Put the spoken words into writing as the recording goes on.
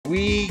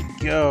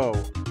go.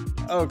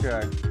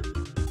 Okay.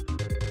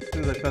 As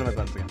soon as I spin my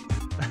buttons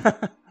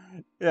again.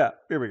 Yeah,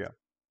 here we go.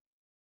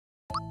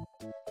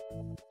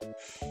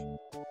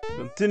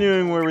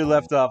 Continuing where we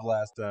left off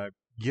last time.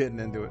 Getting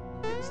into it.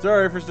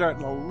 Sorry for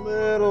starting a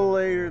little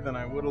later than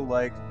I would have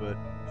liked, but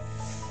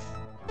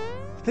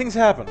things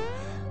happen.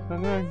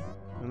 And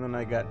then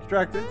I got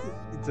distracted.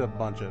 It's a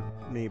bunch of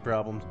me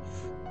problems,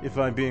 if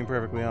I'm being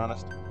perfectly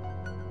honest.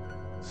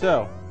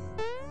 So,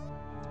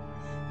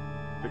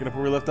 picking up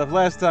where we left off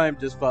last time,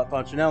 just fought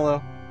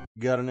Punchinello.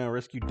 Gotta now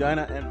rescue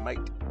Dinah and Mike.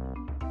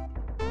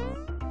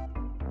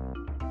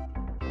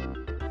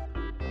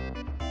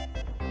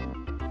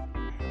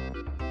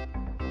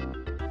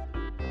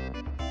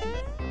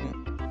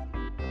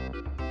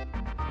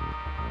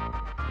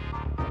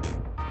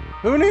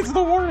 Who needs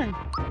the warning?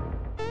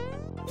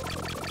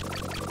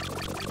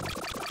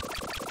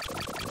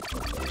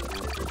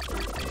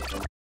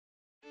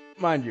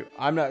 Mind you,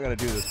 I'm not gonna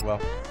do this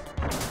well.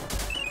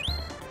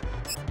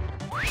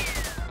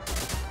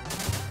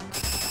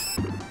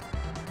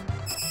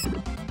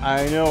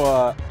 I know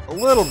a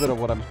little bit of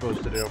what I'm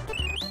supposed to do,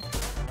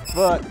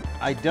 but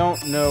I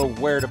don't know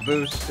where to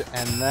boost,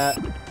 and that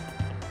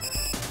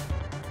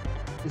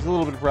is a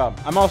little bit of a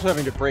problem. I'm also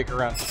having to break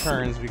around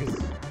turns because,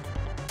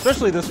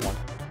 especially this one,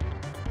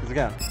 because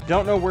again,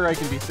 don't know where I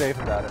can be safe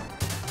about it.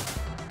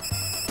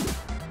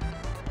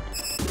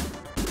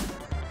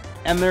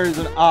 And there's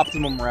an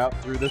optimum route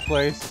through this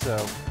place, so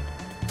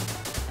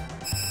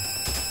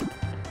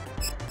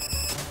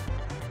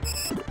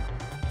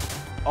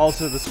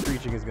also the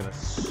screeching is gonna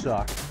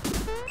suck.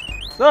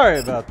 Sorry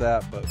about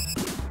that, but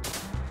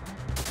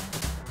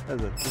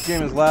this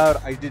game is loud.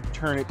 I did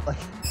turn it, like,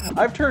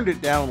 I've turned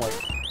it down like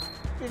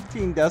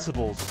 15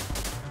 decibels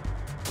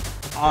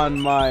on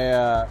my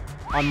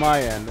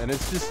end, and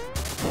it's just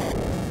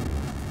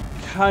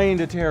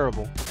kinda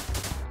terrible.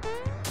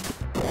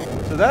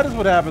 So that is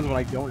what happens when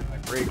I don't hit my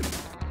brake.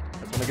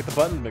 That's when I get the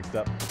buttons mixed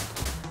up.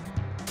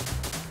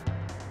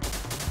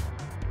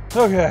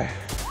 Okay.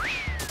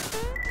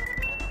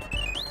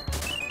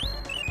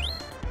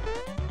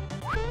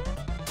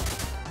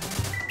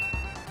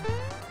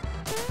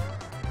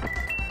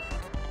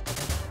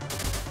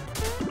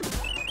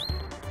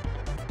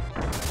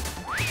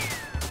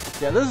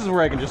 Yeah, this is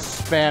where I can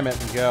just spam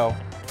it and go.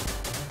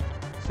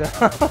 So,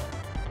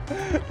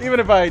 even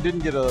if I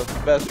didn't get the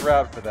best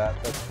route for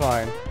that, that's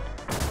fine.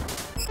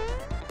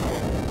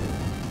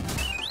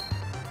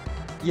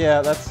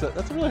 Yeah, that's a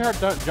really hard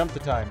jump to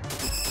time.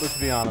 Let's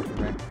be honest with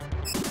me.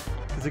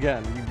 Because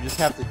again, you just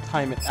have to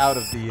time it out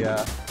of the. You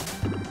have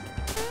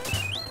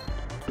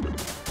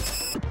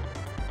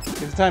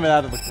to time it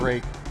out of the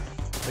brake,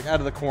 like out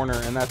of the corner,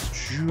 and that's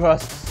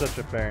just such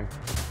a pain.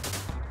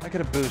 I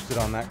could have boosted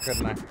on that,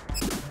 couldn't I?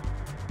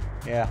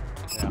 Yeah.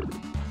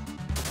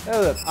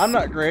 I'm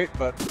not great,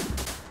 but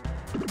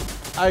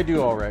I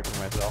do all right for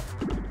myself.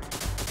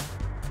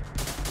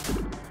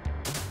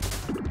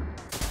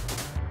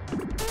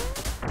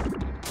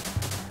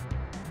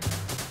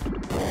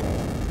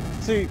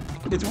 See,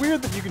 it's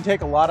weird that you can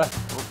take a lot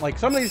of, like,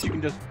 some of these you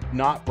can just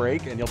not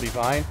break and you'll be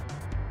fine.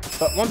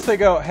 But once they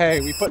go, hey,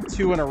 we put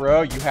 2 in a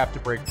row, you have to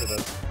break for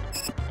this.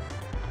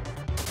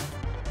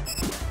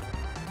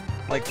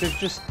 Like, there's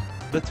just,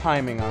 the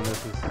timing on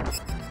this is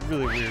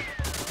really weird.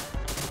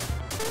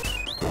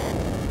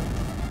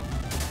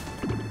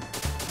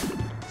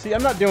 See,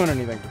 I'm not doing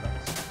anything for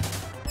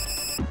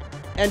those.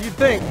 And you'd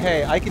think,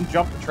 hey, I can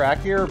jump the track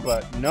here,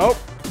 but nope,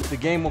 the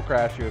game will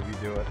crash you if you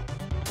do it.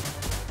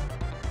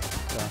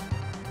 So.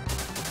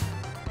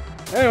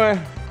 Anyway.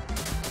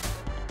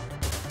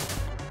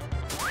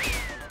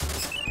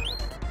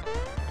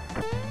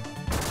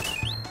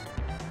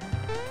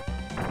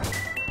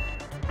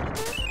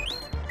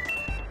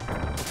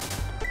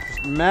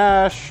 Just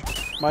mash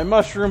my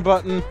mushroom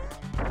button,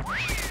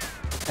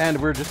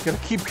 and we're just gonna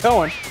keep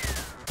going.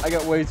 I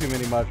got way too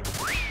many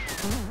mushrooms.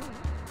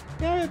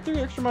 Yeah, I had 3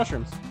 extra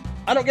mushrooms.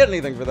 I don't get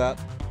anything for that.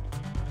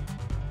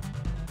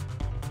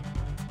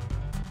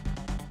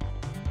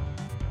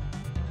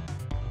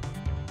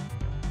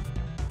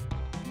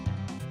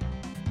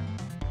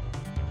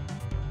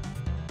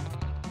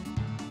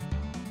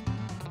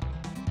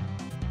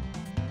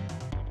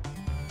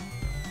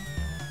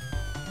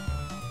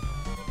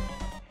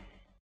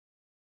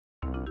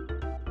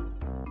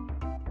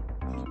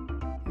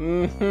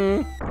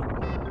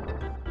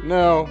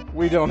 No,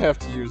 we don't have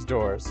to use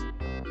doors.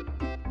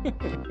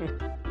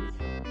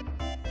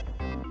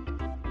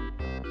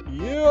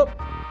 Yep.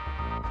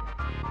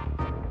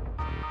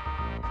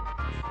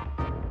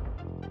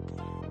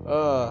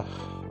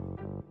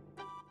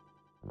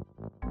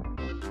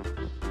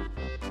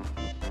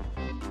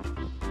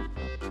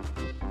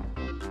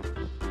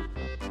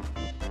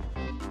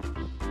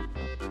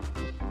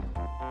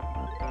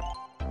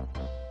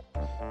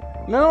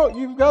 No,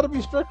 you've got to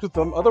be strict with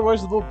them,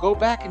 otherwise they'll go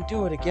back and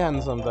do it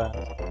again sometimes.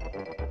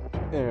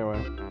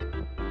 Anyway.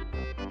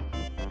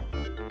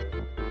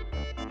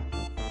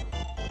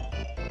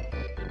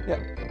 Yeah.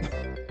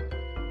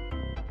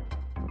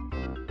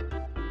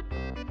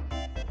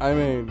 I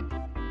mean,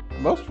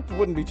 most people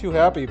wouldn't be too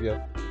happy if you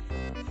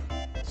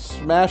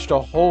smashed a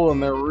hole in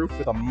their roof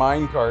with a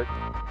minecart.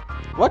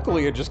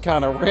 Luckily, it just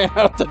kind of ran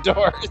out the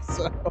door,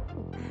 so...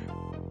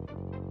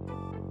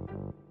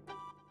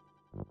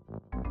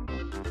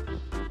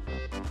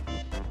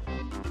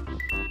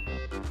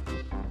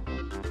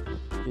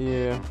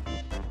 Yeah.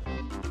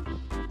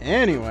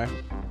 Anyway.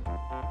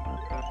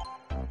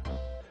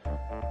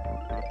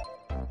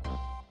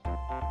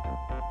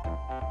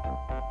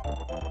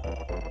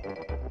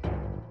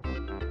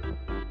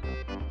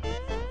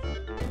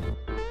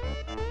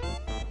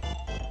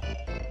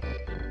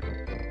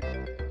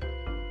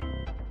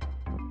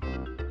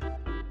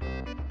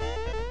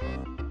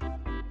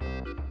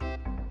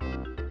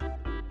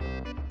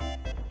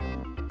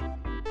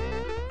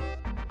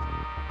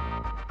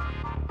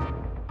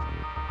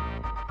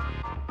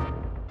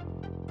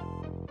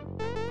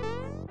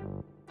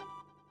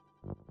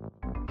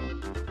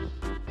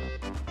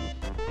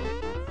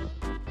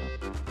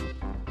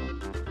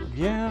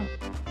 Yeah.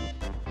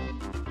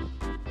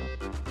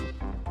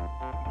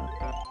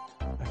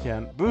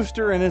 Again,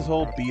 Booster and his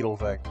whole beetle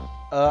thing.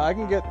 I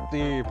can get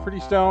the pretty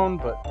stone,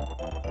 but...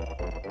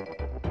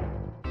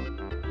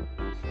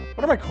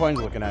 What are my coins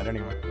looking at,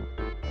 anyway?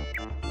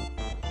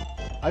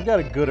 I've got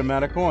a good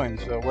amount of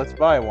coins, so let's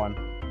buy one.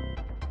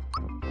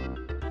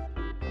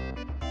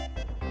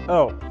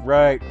 Oh,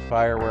 right,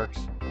 fireworks.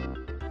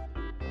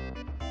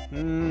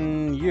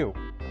 You.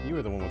 You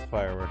were the one with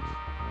fireworks.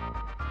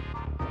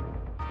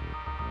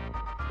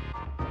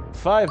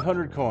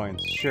 500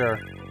 coins, sure.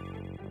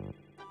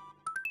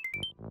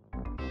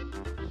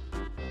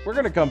 We're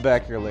gonna come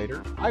back here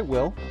later. I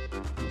will.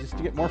 Just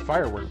to get more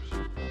fireworks.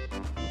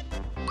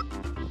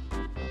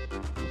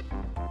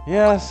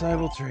 Yes, I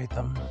will trade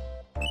them.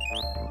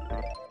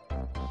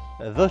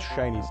 The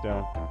shiny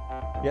stone.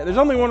 Yeah, there's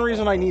only one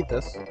reason I need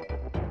this.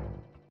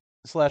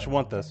 /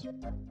 want this.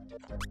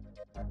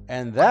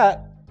 And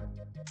that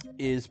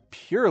is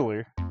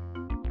purely...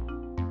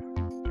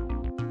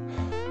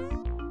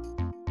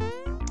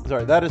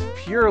 Sorry, that is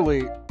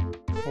purely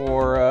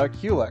for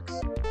Culex.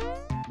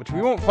 Which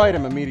we won't fight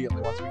him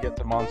immediately once we get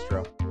to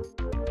Monstro.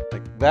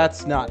 Like,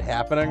 that's not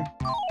happening.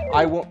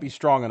 I won't be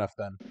strong enough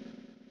then.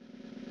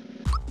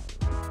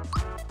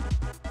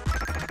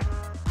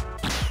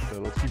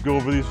 So let's keep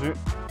going for these shit.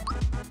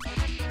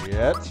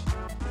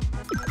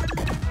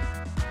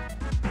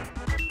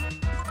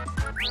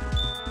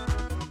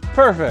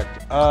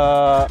 Perfect.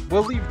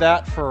 We'll leave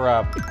that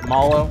for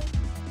Malo.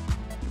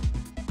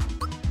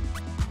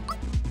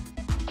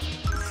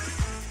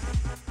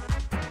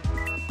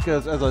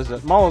 Because, as I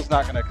said, Malo's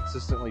not going to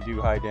consistently do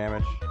high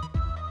damage.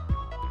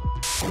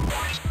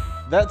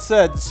 That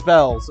said,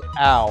 spells.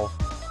 Ow.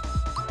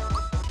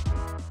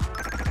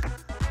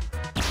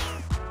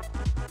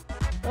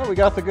 Oh, we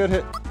got the good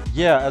hit.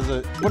 Yeah,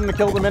 wouldn't have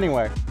killed him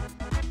anyway.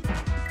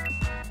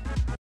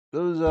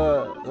 Those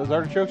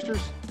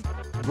artichokesters,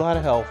 a lot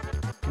of health,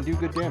 can do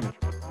good damage.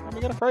 And we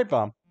got a fright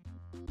bomb.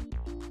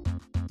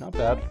 Not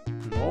bad.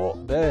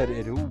 Not bad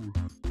at all.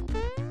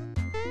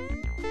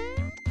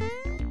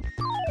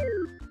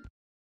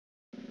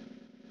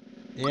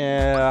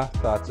 Yeah,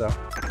 thought so.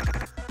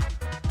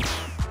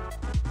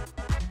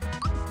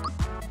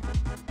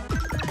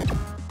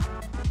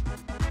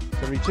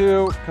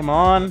 72, come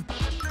on.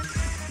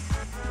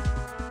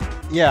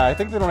 Yeah, I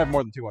think they don't have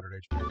more than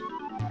 200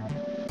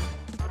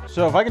 HP.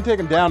 So if I can take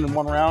them down in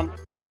one round,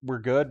 we're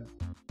good.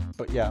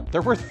 But yeah,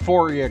 they're worth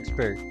 4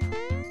 EXP.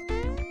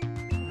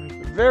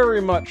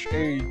 Very much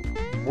a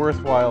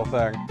worthwhile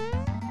thing.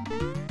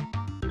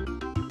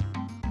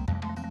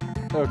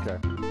 Okay.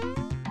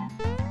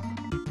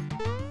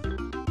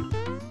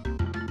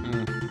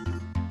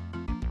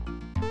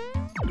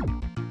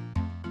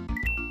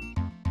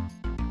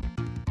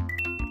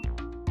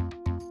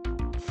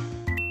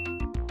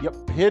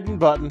 Yep, hidden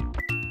button.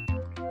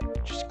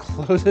 Just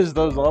closes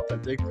those up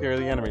and takes care of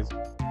the enemies.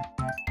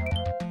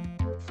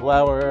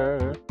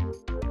 Flower.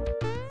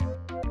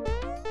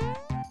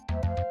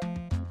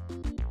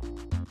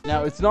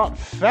 Now, it's not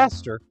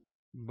faster,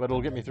 but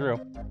it'll get me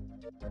through.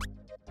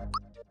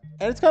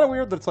 And it's kind of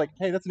weird that it's like,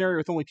 hey, that's an area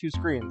with only 2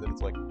 screens, and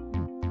it's like,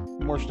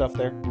 more stuff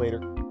there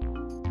later.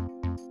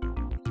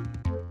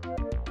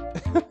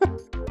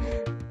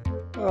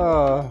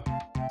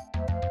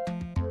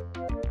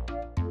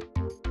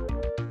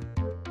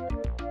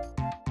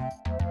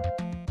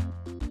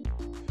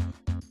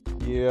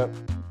 Yep.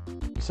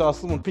 You saw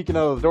someone peeking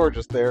out of the door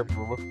just there,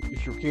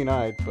 if you're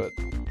keen-eyed, but...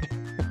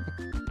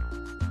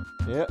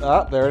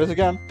 yeah, there it is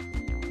again.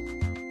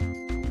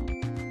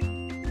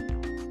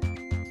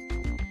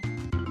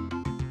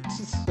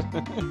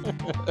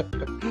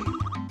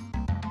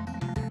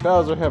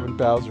 Bowser having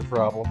Bowser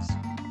problems.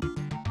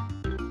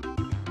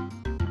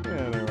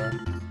 Anyway.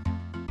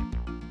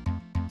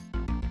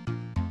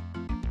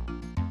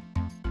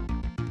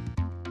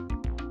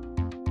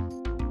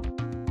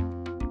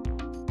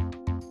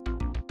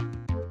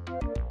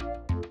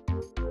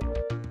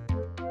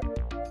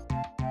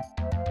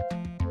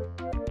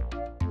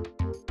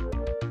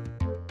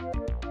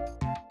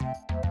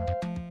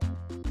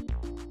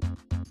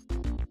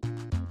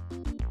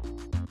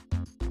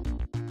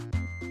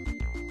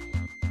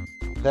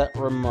 That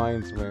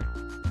reminds me.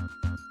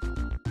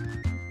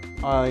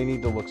 I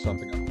need to look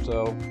something up,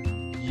 so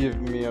give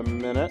me a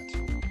minute.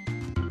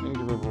 I need to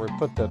remember where I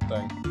put that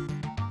thing.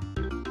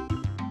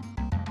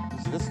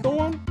 Is this the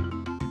one?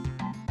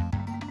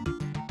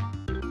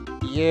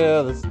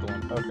 Yeah, this is the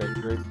one. Okay,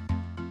 great.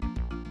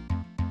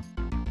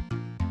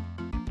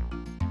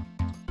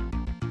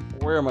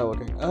 Where am I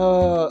looking?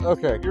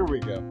 Okay, here we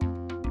go.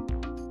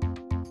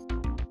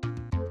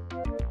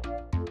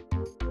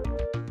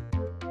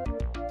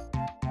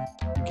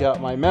 Got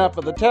my map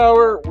of the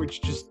tower,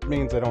 which just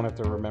means I don't have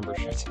to remember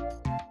shit.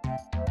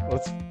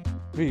 Let's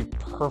be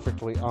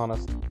perfectly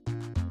honest.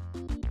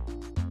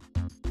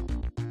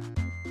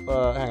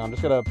 Hang on,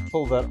 just gotta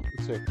pull that.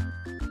 Let's see.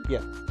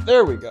 Yeah,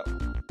 there we go.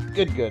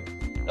 Good, good.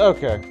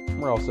 Okay,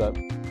 we're all set.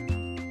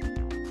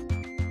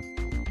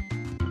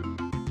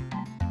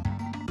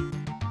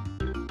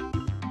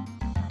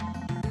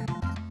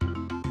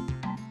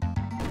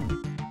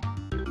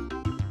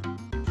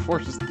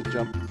 Forces to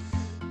jump.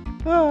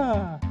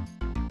 Ah.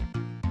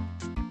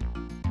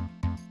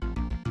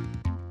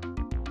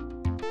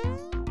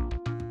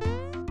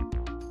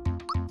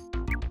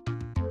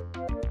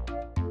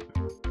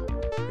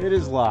 It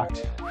is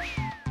locked.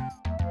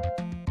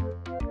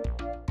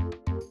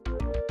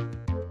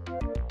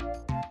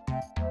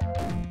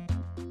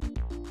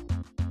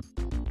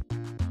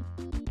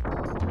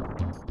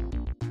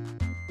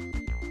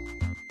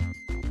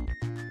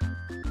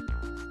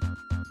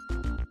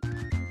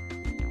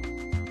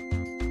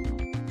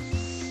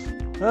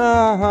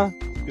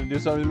 Gonna do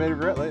something you may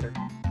regret later.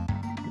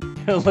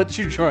 Gonna let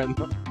you join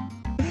the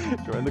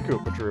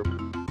Koopa troop.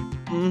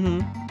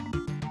 Mm-hmm.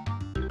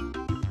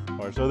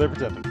 Or so they're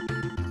pretending.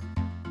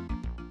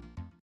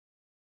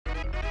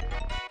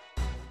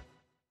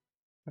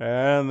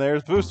 And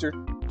there's Booster.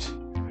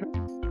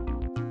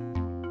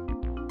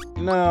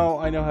 No,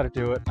 I know how to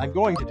do it. I'm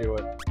going to do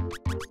it.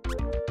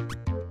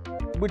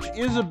 Which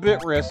is a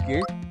bit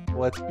risky,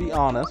 let's be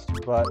honest,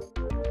 but...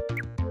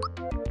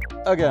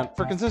 Again,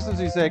 for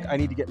consistency's sake, I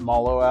need to get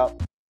Mallow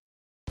out.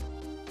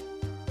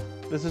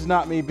 This is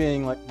not me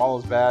being like,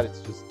 Mallow's bad, it's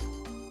just...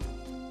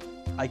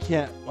 I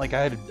can't, like,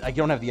 I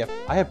don't have the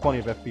I have plenty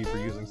of FP for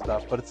using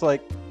stuff, but it's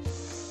like...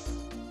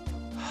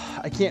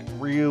 I can't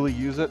really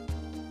use it.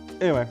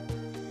 Anyway.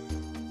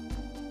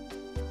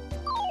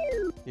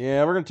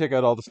 Yeah, we're gonna take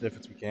out all the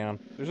sniffets we can.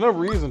 There's no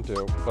reason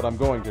to, but I'm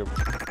going to.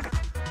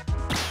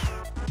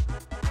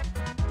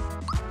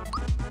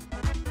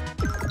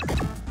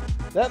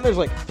 That and there's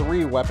like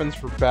 3 weapons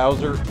for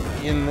Bowser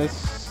in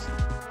this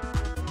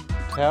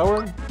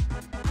tower.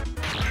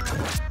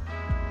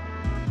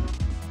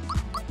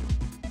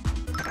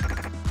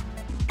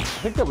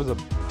 I think that was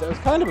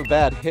kind of a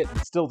bad hit,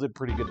 but still did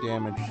pretty good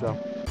damage, so.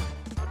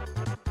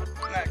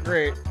 Not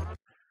great.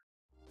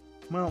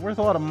 Well, worth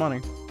a lot of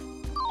money.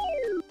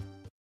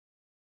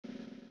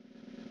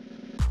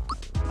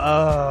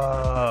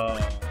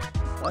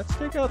 Let's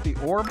take out the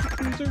orb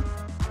user.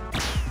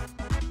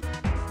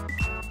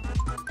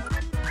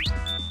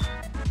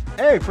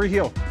 Hey, free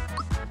heal.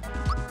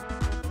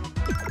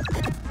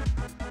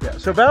 Yeah,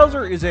 so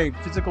Bowser is a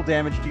physical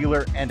damage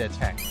dealer and a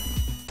tank.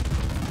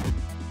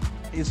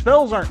 His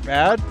spells aren't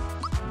bad,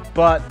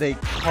 but they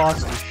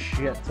cost a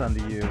shit ton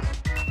to use.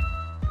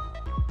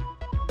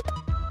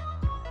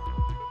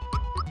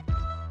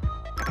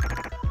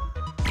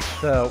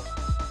 So...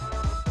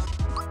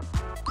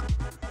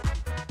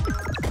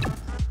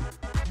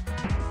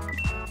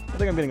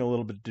 I think I'm getting a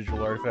little bit of digital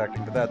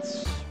artifacting, but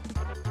that's...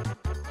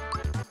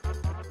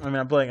 I mean,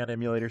 I'm playing on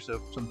emulator,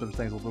 so sometimes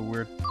things are a little bit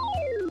weird.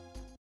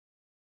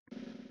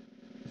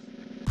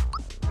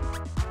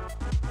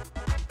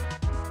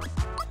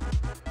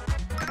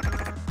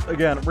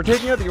 Again, we're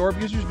taking out the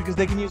orb users because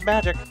they can use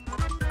magic.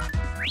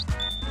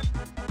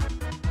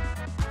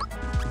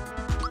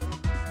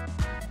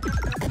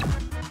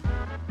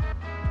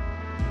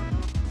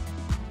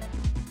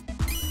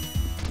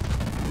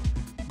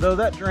 Though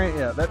that drain,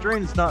 yeah, that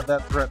drain is not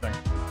that threatening.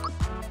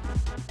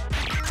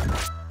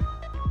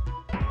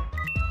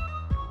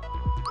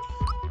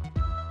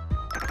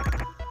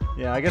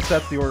 Yeah, I guess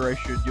that's the order I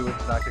should do it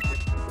to not get...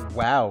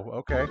 Wow,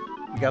 okay.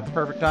 You got the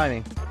perfect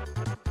timing.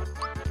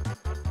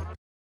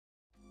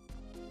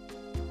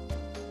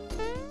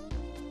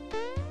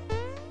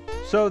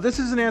 So this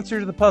is an answer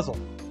to the puzzle.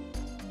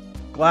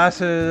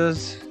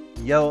 Glasses,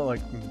 yellow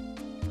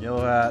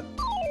hat.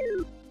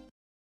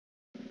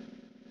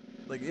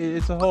 Like,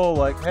 it's a whole,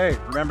 like, hey,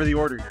 remember the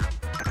order here.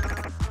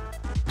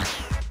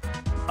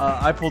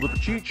 I pulled up a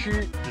cheat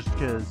sheet just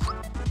because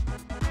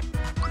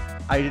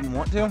I didn't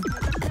want to.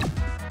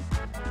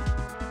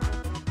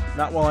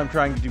 Not while I'm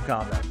trying to do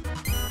combat.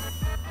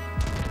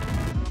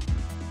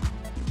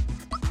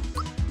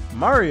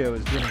 Mario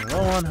is getting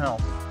low on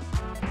health.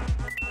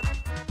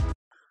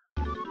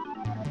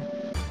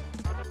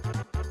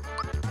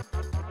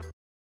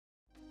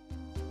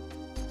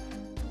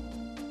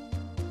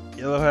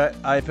 Yellow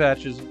eye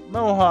patches,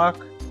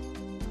 Mohawk.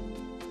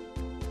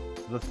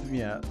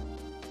 Yeah,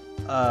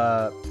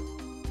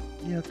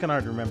 it's kind of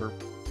hard to remember.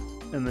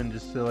 And then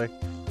just silly.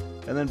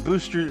 And then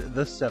Booster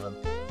the 7th.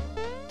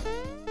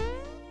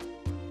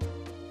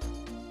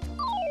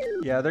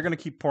 Yeah, they're gonna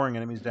keep pouring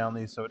enemies down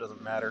these, so it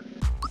doesn't matter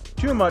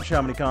too much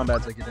how many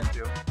combats I get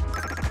into.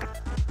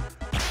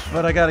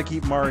 But I gotta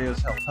keep Mario's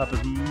health up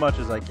as much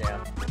as I can.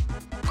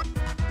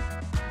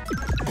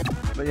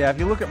 But yeah, if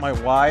you look at my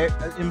Y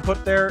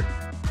input there,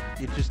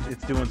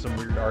 it's doing some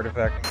weird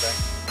artifacting thing.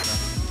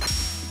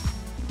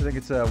 I think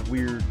it's a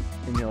weird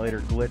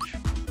emulator glitch.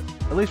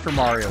 At least for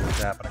Mario,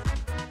 what's happening.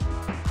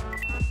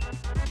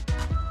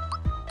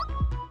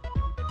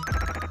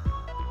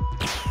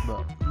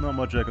 But not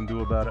much I can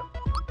do about it.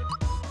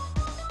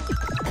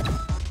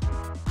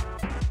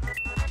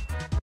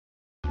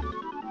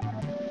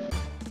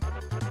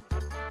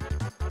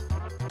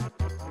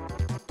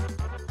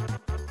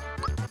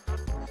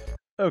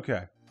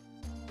 Okay.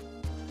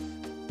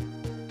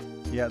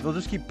 Yeah, they'll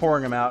just keep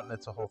pouring them out, and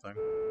it's a whole thing.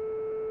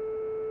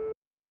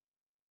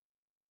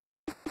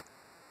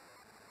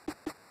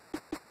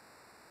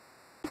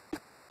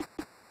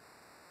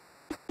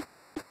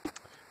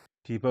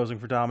 T-posing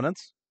for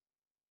dominance.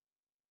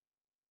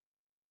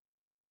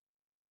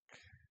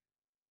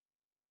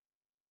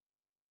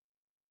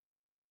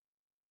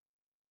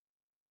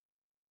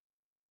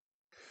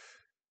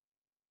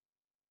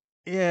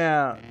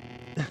 Yeah.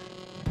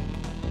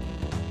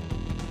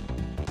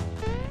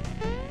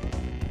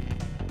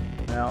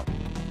 Now,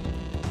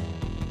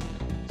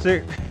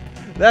 see,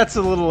 that's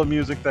a little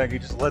amusing thing. He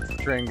just lets the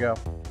train go.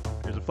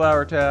 Here's a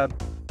flower tab.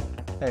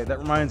 Hey, that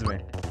reminds me.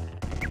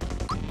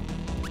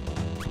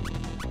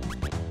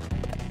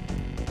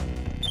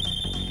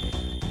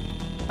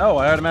 Oh,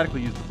 I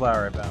automatically used the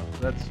flower I found.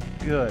 That's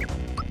good.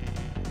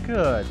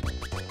 Good.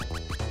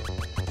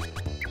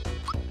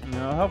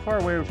 Now, how far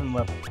away are we from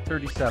level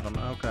 37?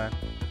 Okay.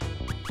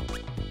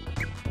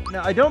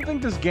 Now, I don't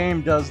think this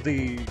game does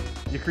the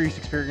decreased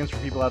experience for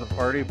people out of the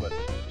party, but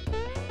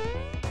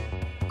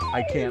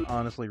I can't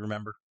honestly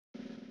remember.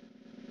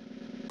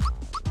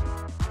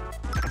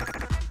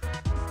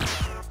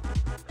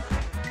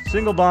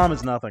 Single bomb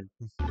is nothing.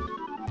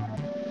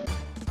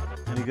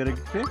 Any good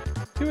XP?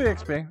 2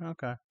 XP.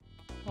 Okay.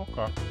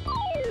 Okay.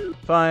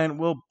 Fine,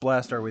 we'll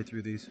blast our way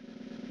through these.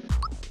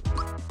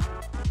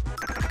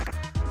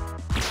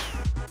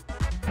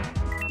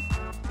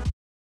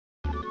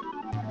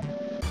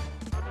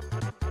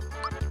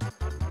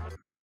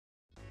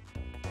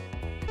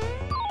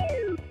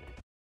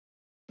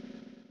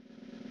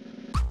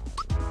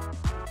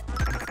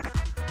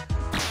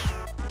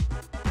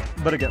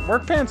 But again,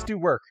 work pants do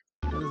work.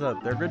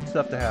 They're good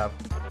stuff to have.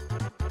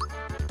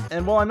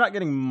 And while I'm not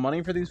getting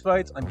money for these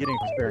fights, I'm getting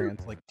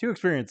experience. Like, 2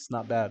 experience is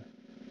not bad.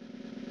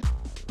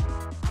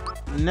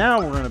 Now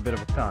we're in a bit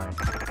of a time.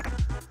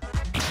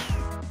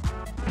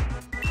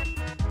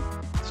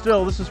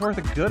 Still, this is worth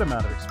a good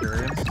amount of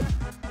experience.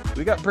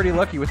 We got pretty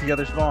lucky with the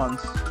other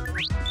spawns.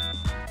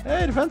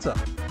 Hey, defense up.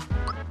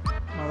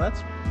 Oh,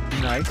 that's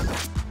nice.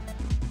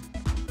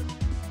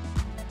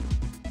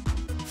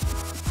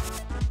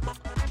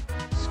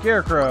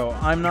 Scarecrow,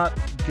 I'm not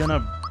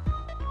gonna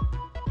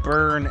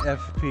burn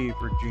FP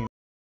for Gene.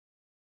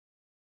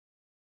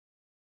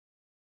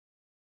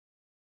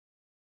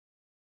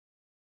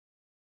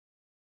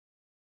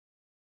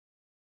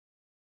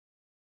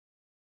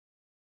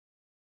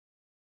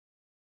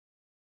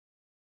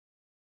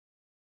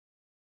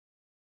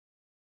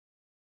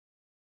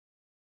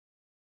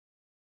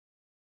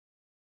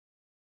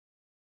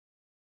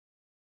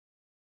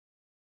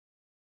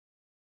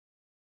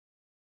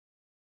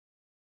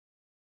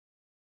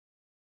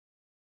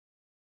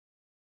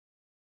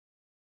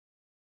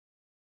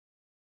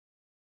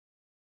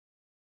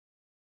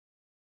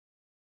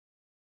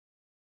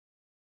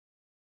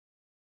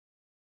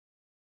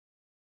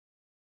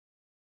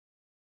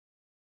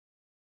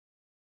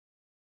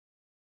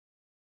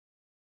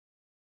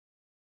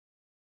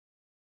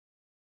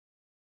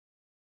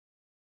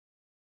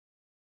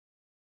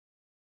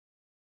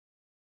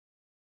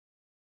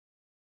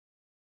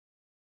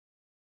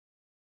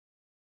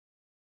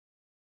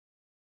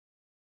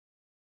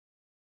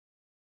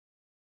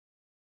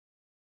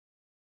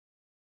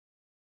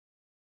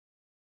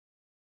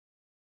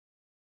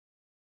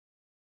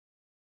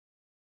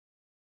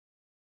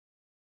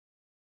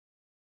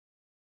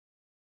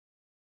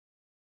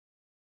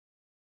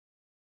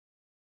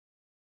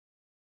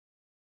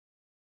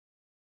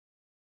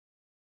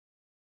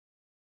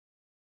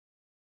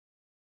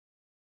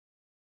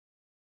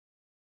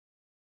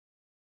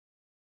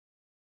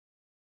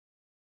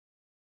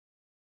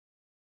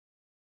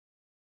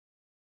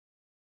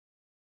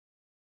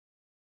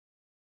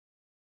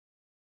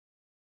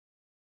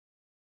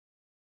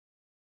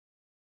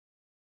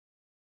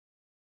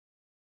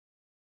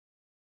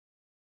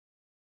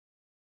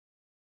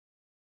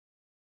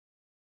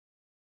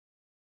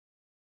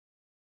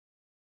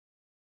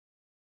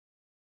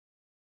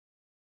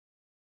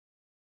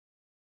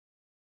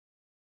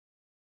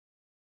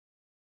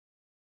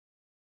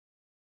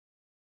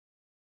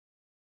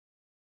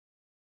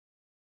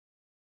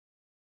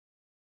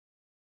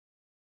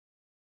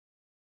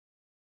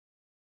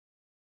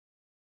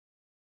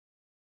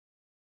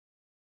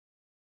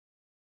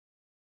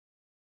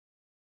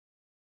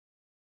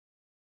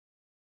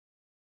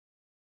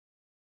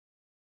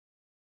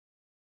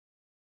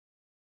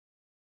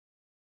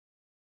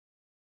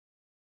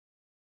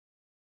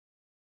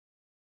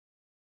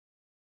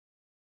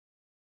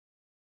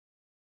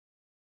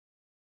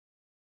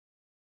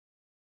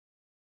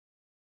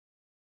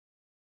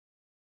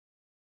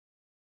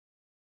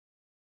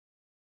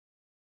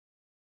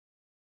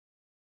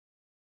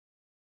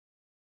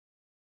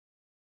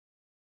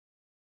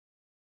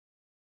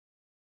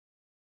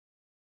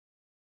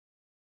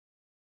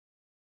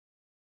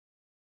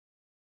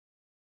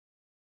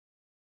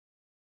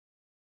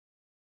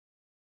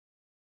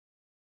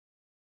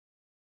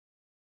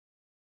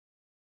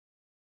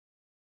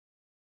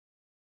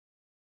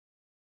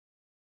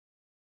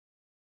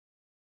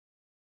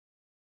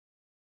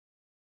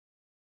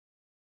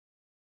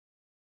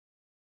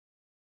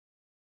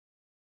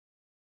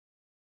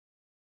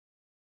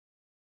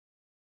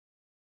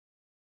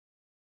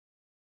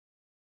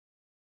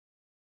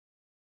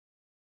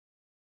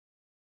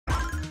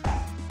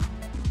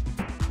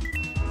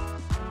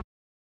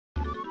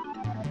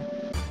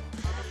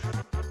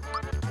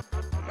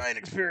 mine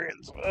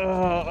experience.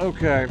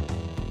 Okay.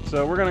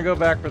 So we're gonna go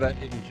back for that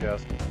hidden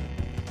chest.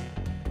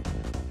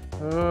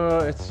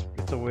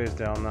 It's a ways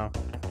down now.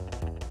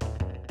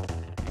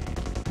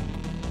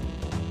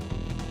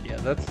 Yeah,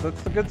 that's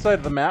the good side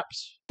of the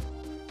maps.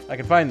 I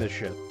can find this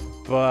shit,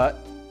 but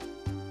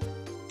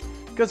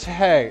because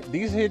hey,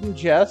 these hidden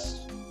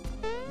chests,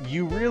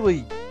 you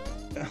really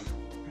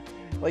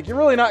like you're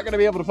really not gonna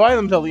be able to find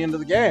them till the end of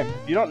the game.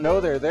 If you don't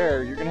know they're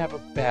there, you're gonna have a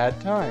bad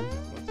time.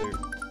 Let's see.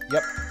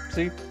 Yep.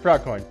 See,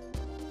 frog coin.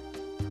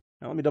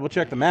 Now let me double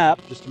check the map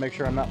just to make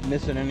sure I'm not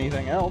missing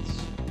anything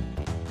else.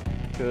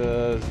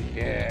 Cause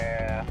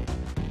yeah,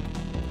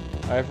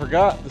 I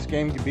forgot this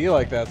game can be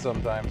like that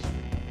sometimes.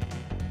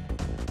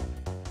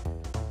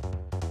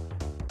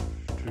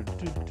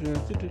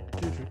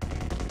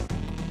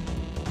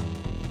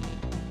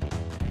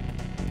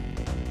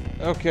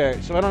 Okay,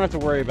 so I don't have to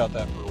worry about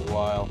that for a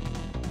while.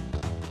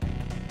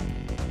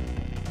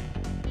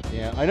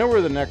 Yeah, I know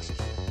where the next...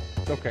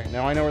 Okay,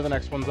 now I know where the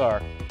next ones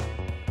are.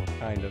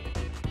 Kind of.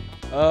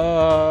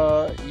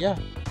 Yeah.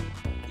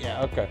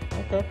 Yeah, okay.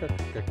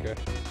 Okay.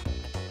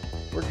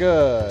 We're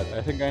good.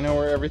 I think I know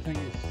where everything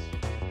is.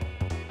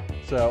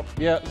 So,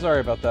 yeah, sorry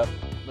about that.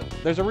 But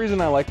there's a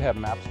reason I like to have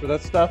maps for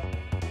that stuff.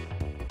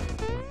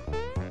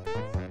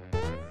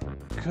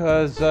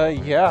 Because,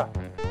 yeah.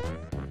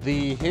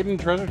 The hidden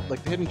treasure,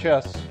 like the hidden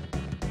chests,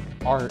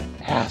 are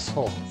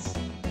assholes.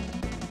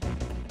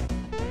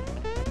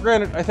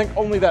 Granted, I think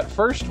only that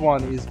first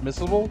one is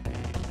missable,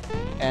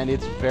 and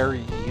it's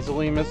very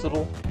easily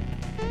missable.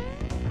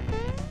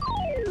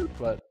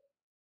 But...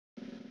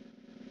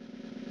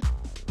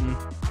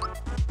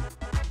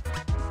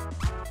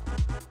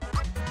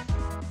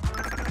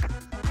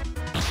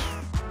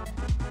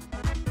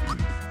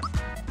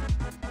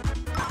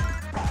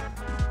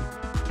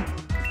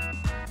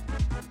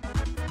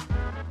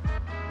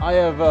 I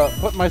have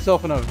put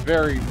myself in a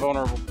very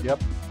vulnerable...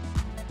 Yep.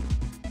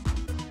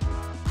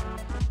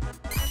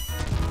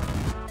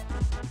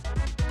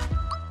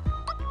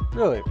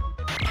 Really?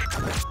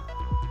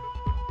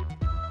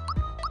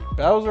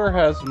 Bowser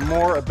has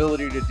more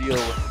ability to deal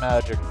with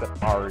magic than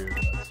Mario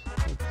does.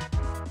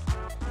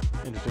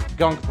 Interesting.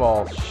 Gunk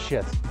ball.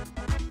 Shit.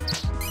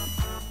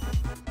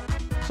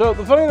 So,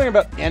 the funny thing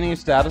about any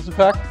status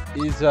effect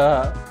is,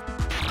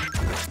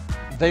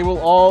 they will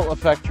all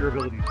affect your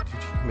ability to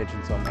damage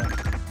in some way.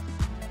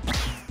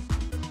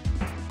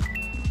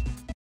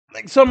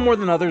 Like, some more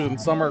than others, and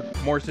some are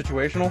more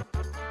situational.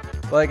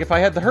 Like, if I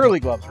had the Hurley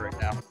gloves right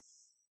now,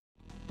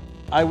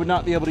 I would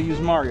not be able to use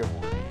Mario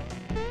for it.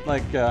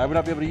 Like, I would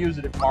not be able to use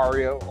it if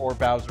Mario or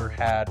Bowser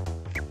had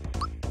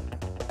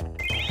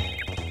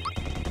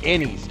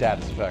any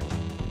status effect.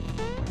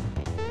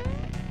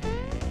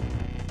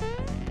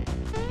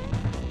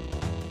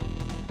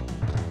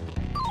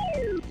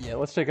 Yeah,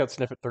 let's take out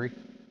Sniffet 3.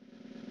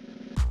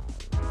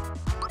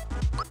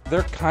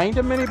 They're kind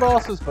of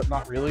mini-bosses, but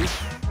not really.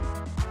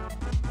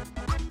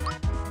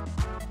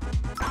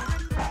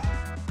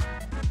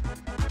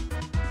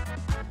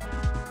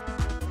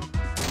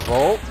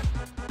 Volt.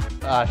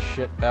 Ah,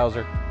 shit,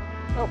 Bowser.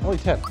 Oh, only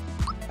 10.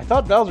 I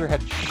thought Bowser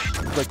had,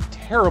 like,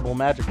 terrible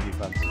magic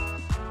defense.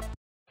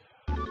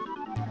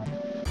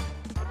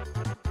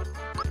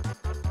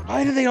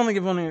 Why do they only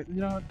give only...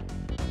 You know what?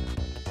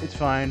 It's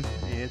fine.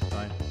 Yeah, it's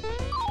fine.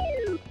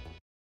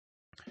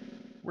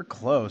 We're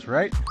close,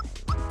 right?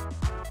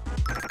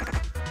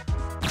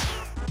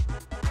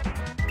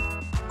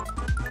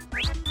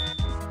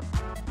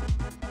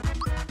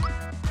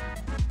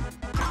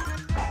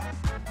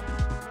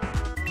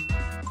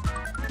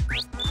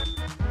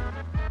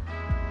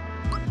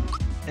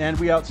 And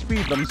we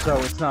outspeed them, so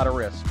it's not a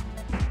risk.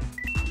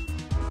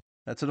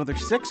 That's another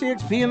 6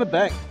 EXP in the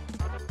bank.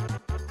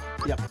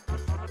 Yep.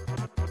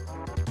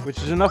 Which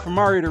is enough for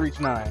Mario to reach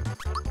 9.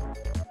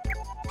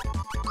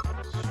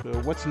 So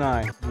what's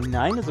 9?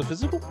 9 is a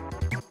physical?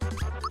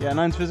 Yeah,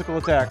 9's physical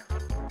attack.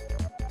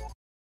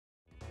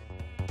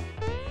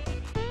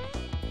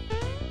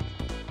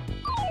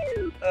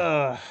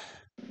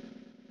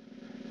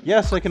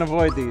 Yes, I can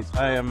avoid these.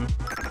 I am...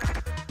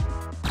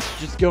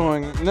 just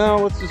going... No,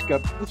 let's just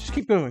go. Let's just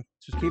keep moving.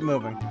 Let's just keep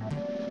moving.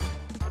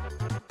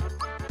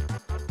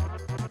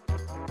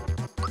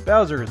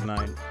 Bowser is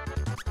 9.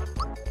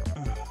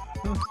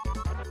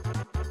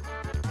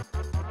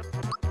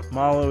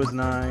 Mallow is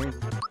 9.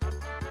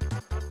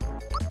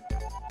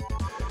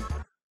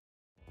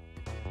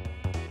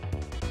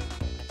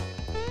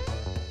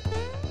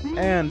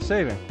 And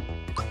saving.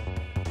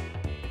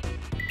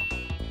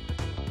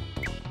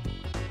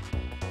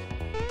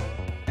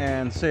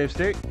 And save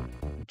state.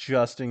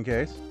 Just in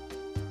case.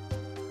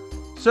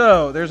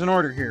 So, there's an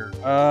order here.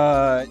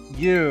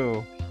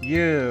 You.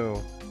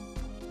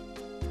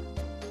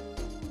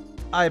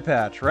 Eye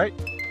patch, right?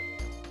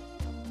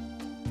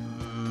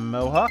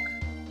 Mohawk?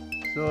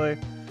 Silly.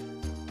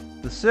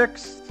 The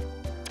 6th,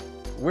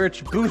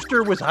 which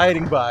Booster was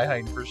hiding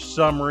behind for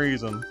some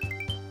reason.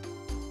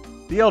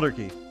 The Elder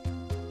Key.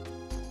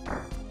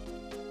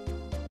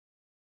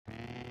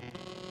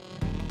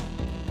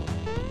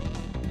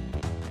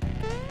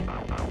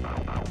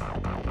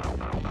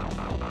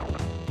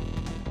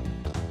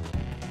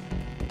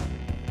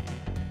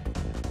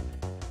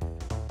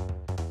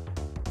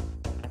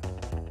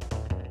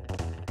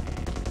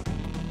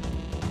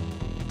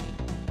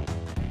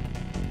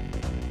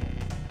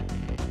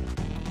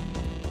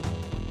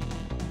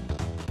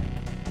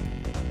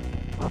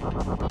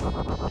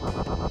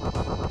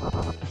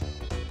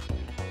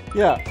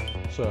 Yeah,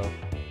 so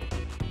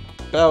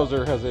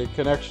Bowser has a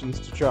connections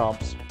to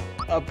Chomps,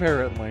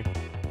 apparently.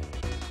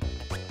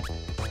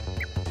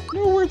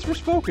 No words were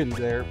spoken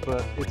there,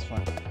 but it's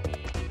fine.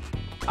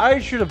 I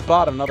should have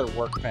bought another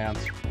work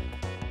pants.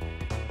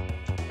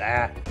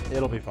 Ah,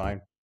 it'll be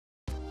fine.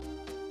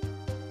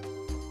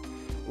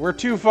 We're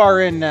too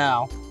far in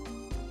now.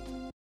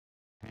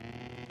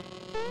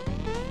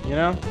 You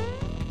know?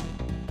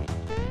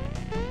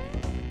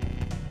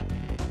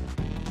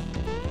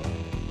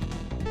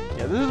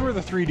 Yeah, this is where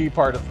the 3D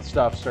part of the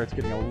stuff starts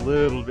getting a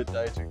little bit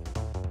dicey.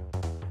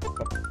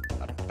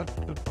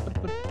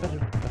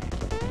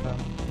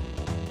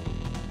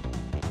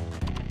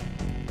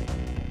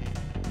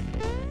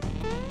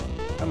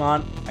 Come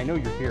on, I know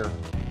you're here.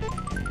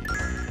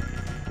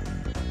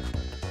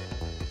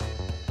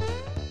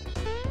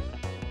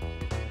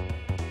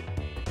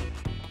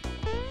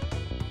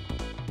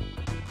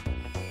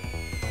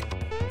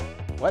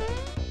 What?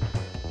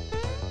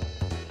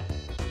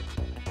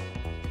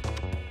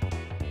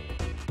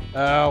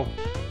 Oh.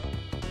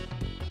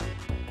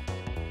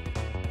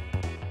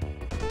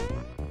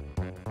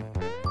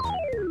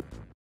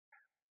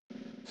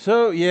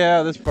 So,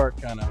 yeah, this part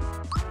kinda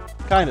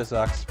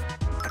sucks.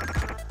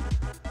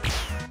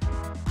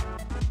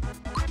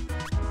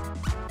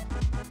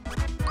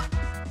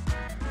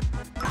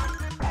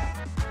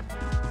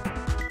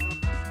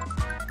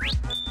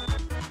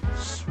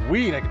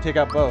 Sweet, I can take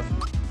out both.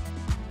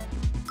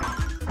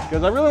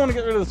 Because I really want to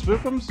get rid of the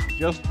Spookums,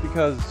 just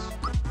because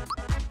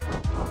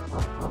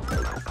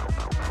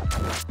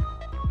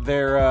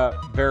they're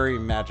very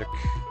magic.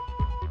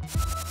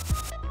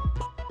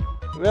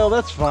 Well,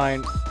 that's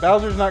fine.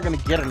 Bowser's not going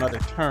to get another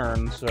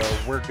turn, so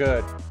we're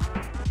good.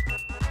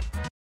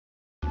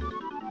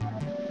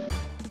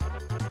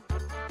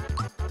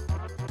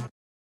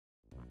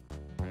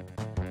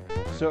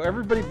 So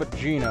everybody but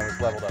Geno is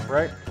leveled up,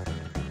 right?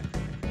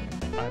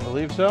 I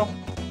believe so.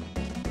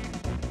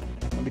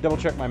 Let me double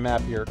check my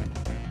map here.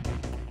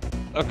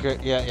 Okay,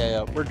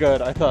 yeah. We're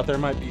good. I thought there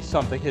might be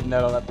something hidden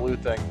out on that blue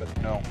thing,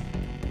 but no.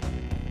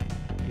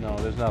 No,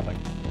 there's nothing.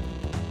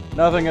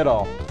 Nothing at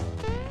all.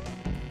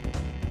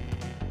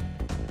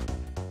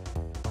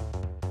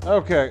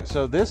 Okay,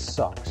 so this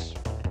sucks.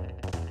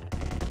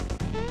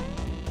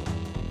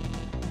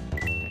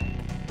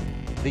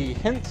 The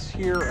hints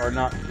here are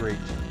not great.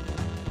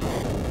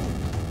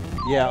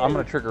 Yeah, I'm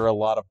gonna trigger a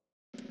lot of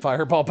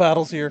fireball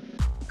battles here.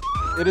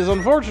 It is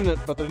unfortunate,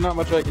 but there's not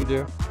much I can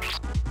do.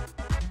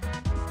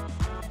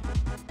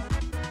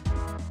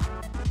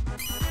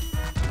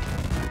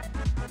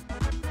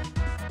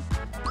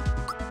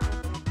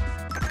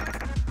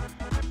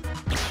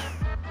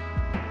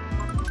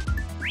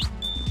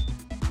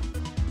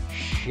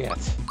 Shit.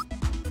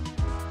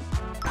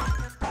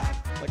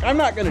 Like, I'm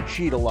not gonna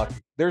cheat a lucky.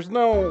 There's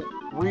no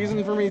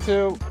reason for me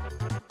to.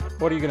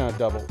 What are you gonna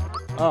double?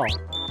 Oh.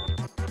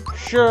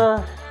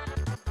 Sure.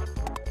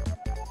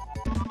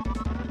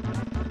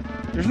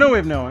 There's no way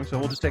of knowing, so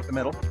we'll just take the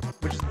middle,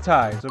 which is the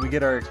tie, so we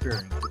get our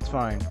experience. It's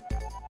fine.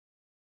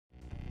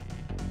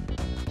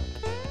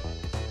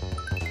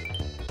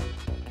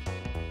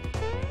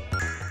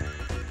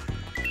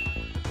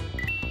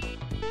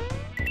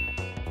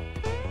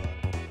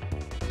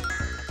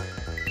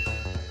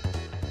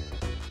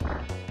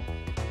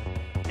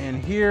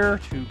 And here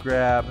to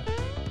grab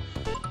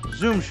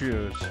Zoom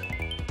Shoes.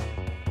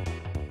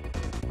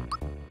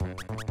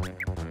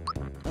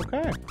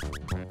 Okay.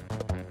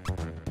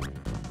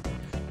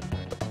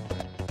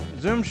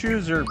 Zoom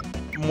Shoes are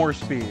more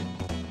speed.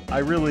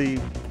 Putting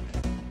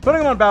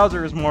them on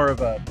Bowser is more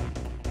of a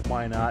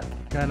why not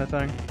kind of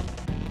thing.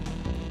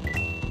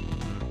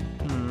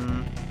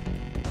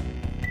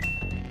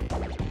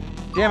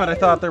 Damn it, I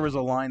thought there was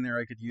a line there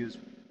I could use.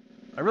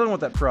 I really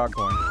want that frog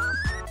coin.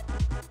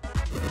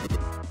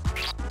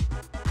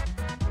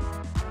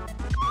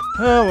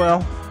 Oh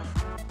well.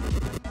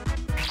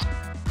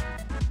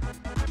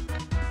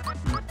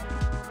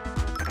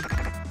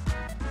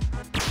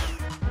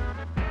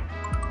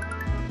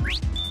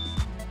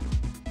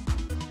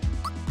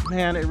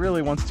 Man, it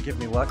really wants to give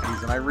me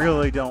luckies, and I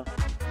really don't.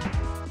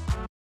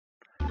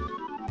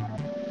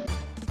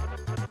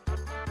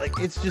 Like,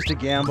 it's just a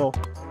gamble.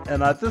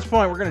 And at this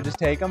point, we're gonna just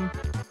take them.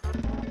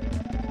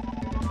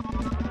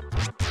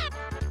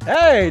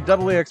 Hey,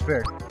 double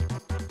EXP.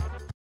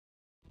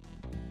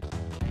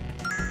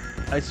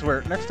 I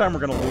swear, next time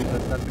we're gonna lose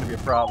it, that's gonna be a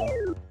problem.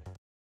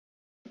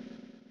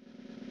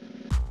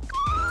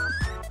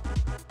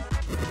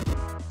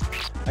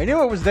 I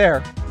knew it was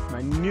there.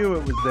 I knew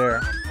it was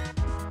there.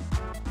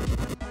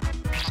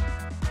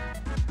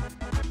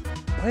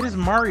 Why does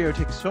Mario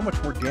take so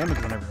much more damage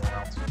than everyone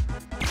else?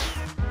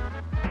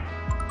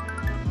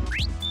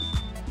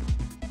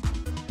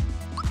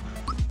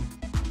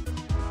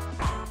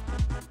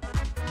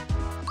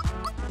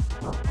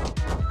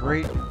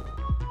 Great.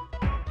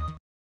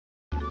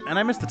 And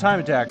I missed the time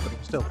attack, but it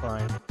was still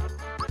fine.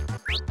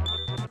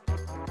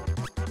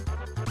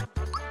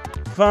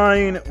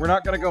 Fine, we're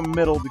not gonna go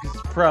middle because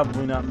it's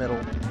probably not middle.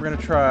 We're gonna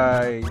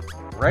try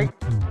right.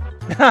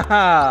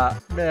 Haha!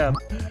 Man.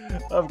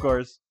 Of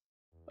course.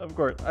 Of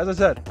course. As I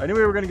said, I knew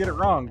we were going to get it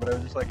wrong, but I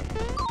was just like,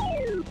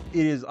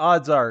 it is,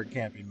 odds are it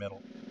can't be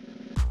middle.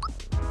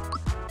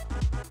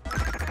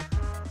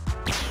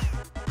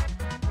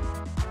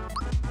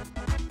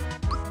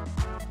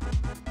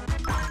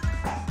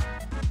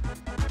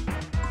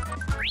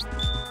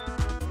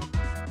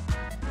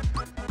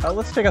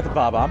 Let's take out the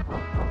Bob-omb.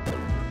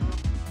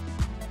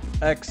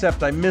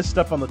 Except I missed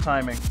up on the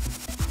timing.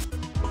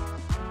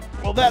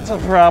 Well, that's a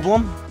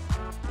problem.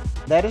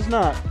 That is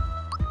not.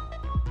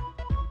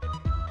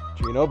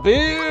 Geno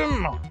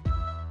Beam!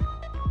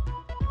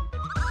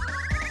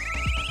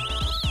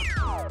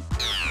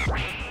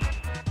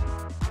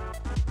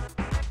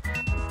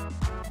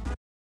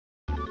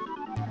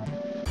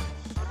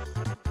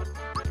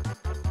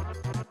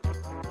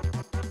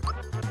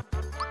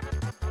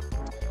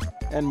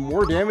 And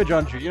more damage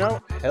on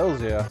Geno?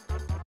 Hells yeah.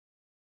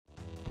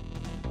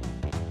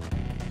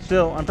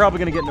 Still, I'm probably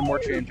going to get into more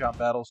chain jump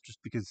battles just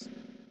because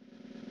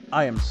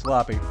I am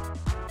sloppy.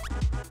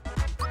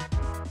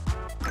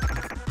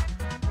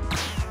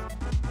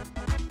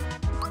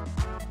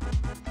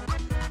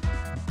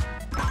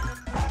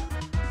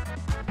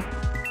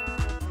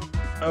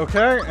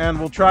 Okay, and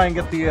we'll try and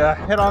get the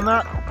hit on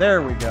that.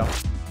 There we go.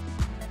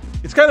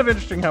 It's kind of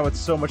interesting how it's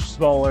so much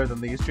smaller than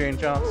these chain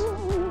jumps.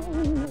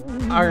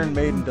 Iron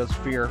Maiden does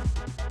Fear.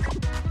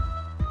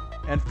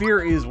 And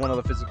Fear is one of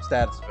the physical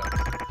status effects.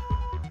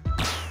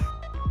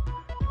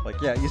 Like,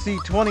 yeah, you see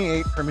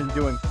 28 from him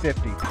doing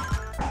 50.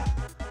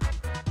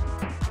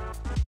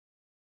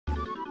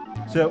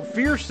 So,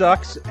 Fear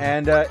sucks,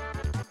 and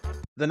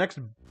the next...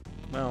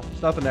 Well,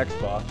 it's not the next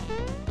boss.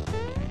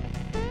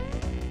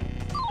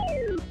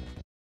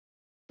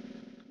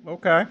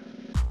 Okay.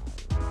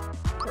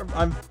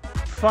 I'm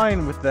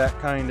fine with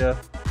that, kinda.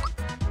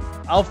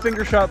 I'll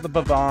finger shot the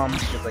Bob-omb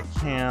because I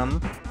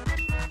can.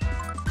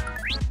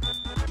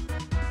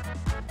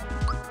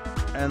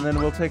 And then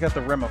we'll take out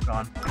the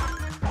Remocon.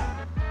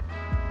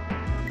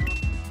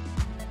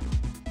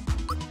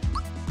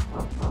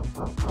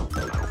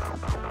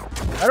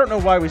 I don't know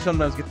why we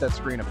sometimes get that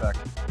screen effect.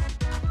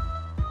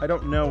 I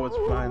don't know what's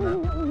behind that.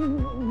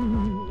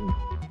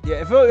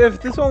 Yeah, if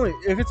its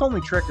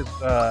only trick is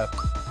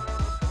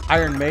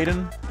Iron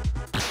Maiden,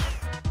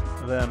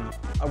 then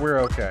we're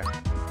okay.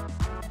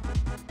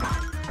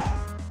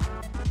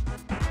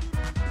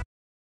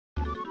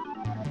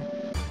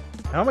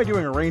 How am I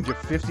doing a range of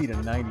 50 to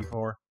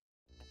 94?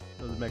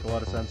 Doesn't make a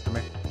lot of sense to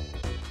me.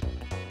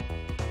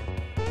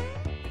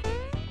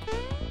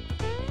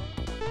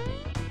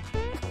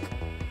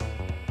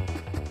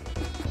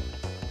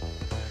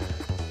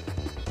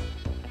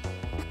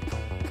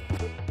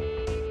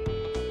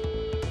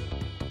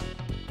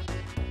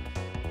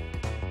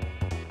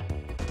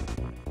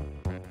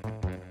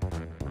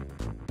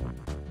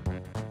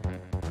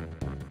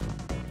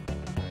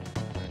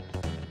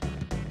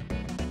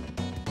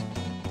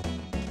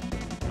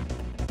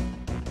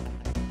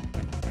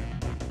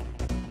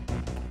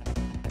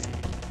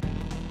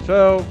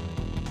 So,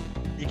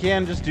 you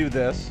can just do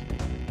this.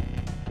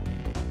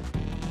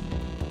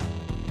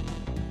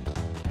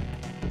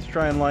 Let's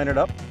try and line it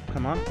up.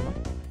 Come on, come on.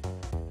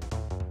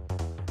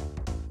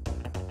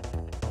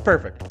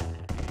 Perfect.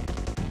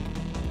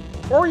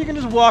 Or you can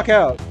just walk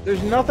out.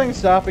 There's nothing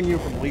stopping you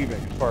from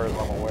leaving, as far as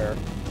I'm aware.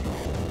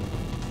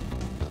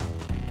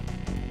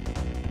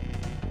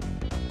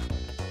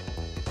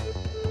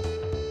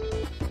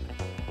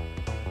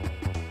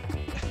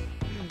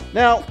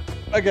 Now,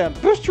 again,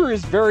 Booster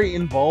is very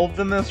involved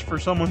in this for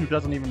someone who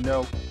doesn't even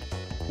know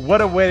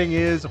what a wedding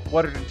is,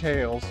 what it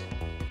entails.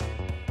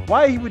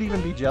 Why he would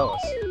even be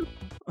jealous.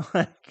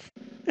 Like,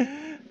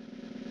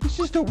 he's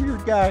just a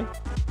weird guy.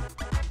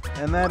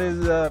 And that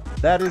is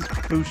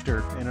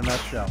Booster in a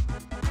nutshell.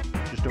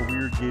 Just a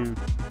weird dude.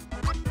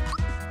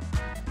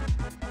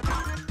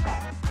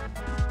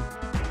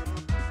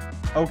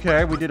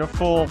 Okay, we did a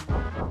full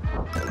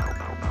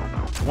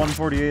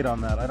 148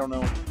 on that. I don't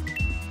know.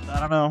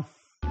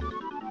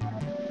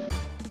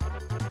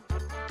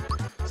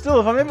 Still,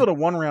 if I'm able to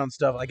one-round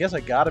stuff, I guess I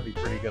gotta be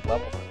pretty good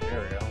level for the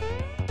area.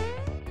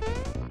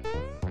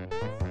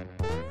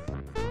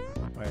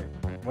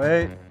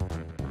 Wait.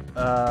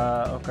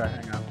 Okay,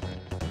 hang on.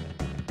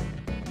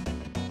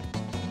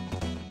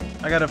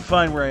 I gotta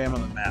find where I am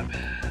on the map.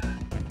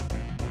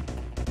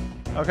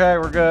 Okay,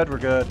 we're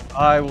good.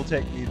 I will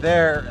take me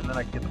there, and then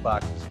I can get the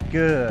boxes.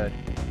 Good.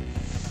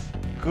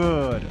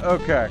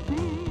 Okay.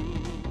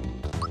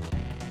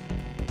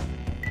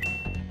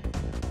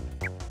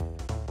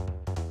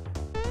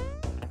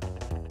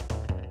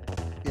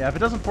 Yeah, if it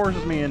doesn't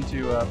forces me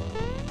into,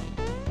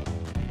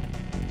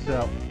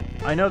 so,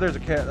 I know there's a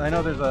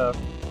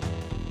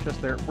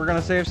chest there. We're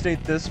gonna save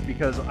state this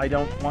because I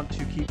don't want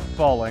to keep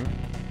falling.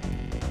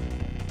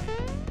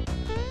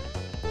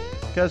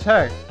 Because,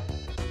 hey,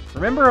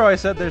 remember how I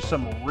said there's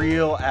some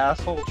real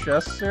asshole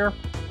chests here?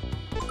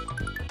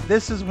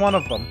 This is one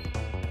of them.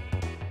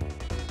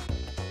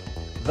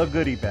 The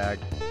goodie bag.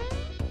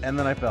 And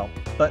then I fell.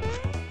 But,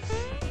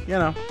 you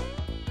know.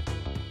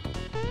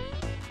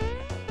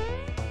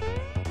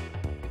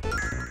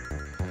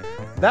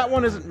 That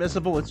one isn't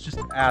missable, it's just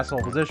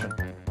asshole position.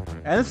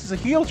 And this is a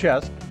heal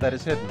chest that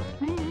is hidden.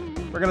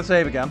 We're gonna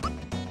save again.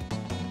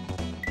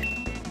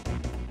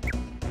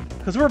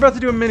 Because we're about to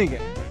do a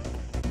minigame.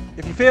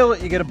 If you fail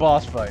it, you get a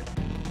boss fight.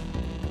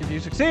 If you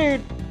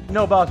succeed,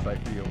 no boss fight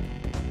for you.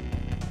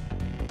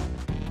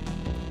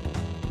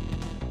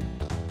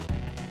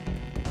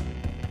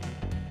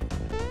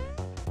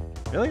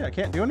 Really? I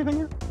can't do anything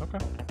here?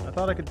 Okay. I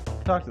thought I could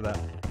talk to that.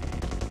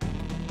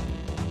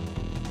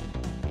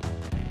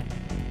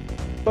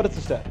 But it's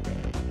a static pattern.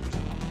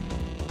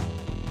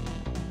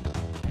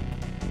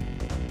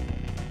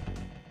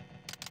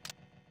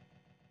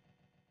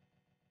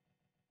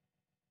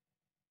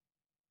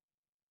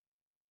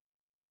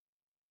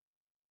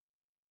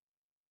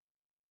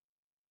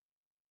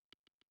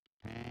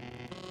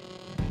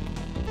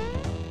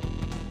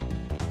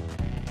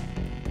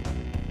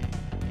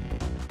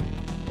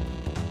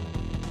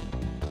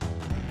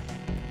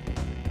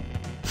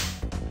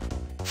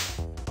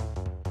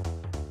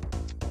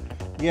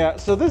 Yeah,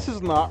 so this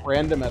is not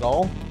random at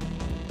all.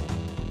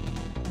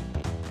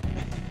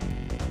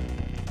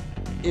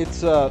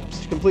 It's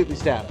completely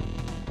static.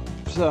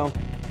 So,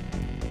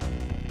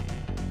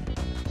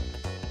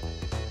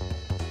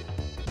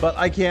 but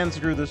I can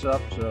screw this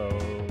up, so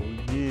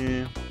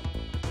yeah.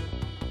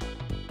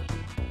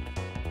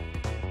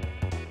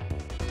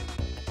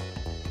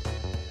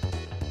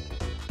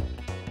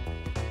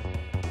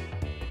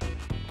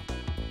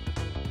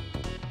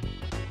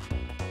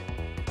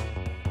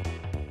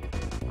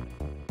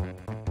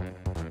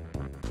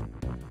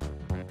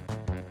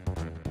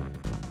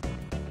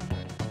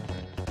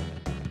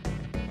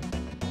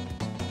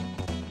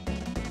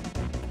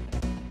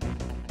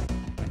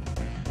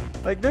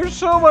 Like, there's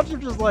so much of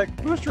just like,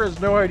 Booster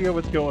has no idea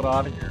what's going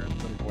on here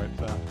at some point,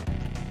 so.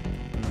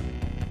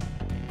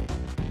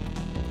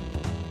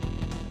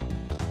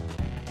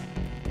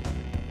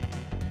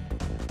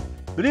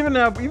 But even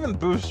now, even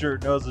Booster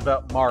knows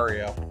about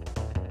Mario.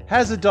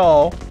 Has a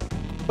doll,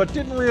 but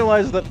didn't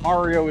realize that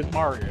Mario is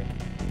Mario.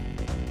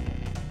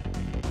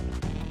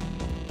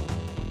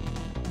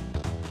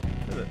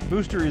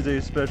 Booster is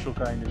a special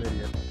kind of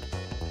idiot.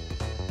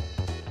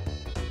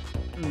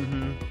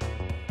 Mm-hmm.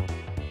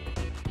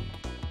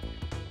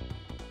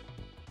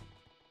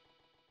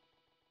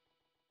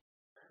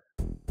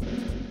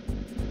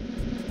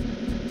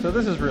 So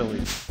this is really,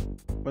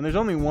 when there's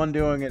only one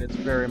doing it, it's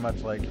very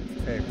much like,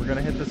 hey, we're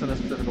gonna hit this in a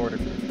specific order.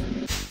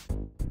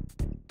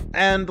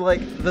 And like,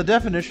 the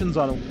definitions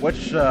on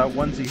which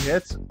ones he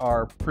hits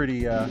are pretty,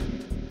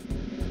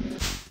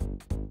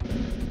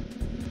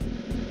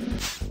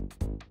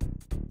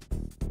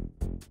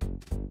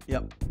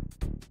 Yep.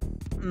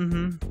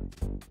 Mm-hmm.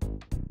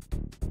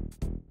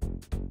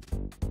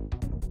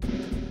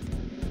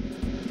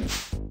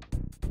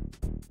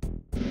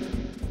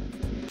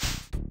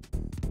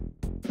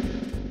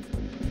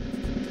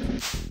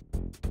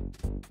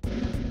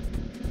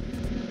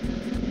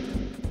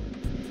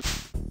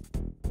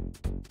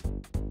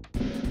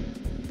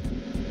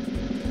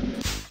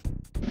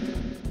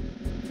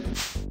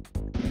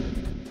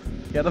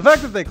 Yeah, the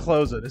fact that they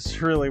close it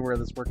is really where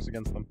this works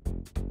against them.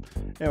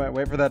 Anyway,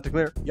 wait for that to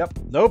clear. Yep.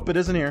 Nope, it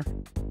isn't here.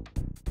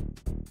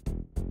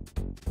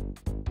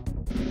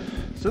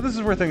 So this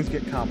is where things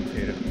get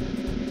complicated.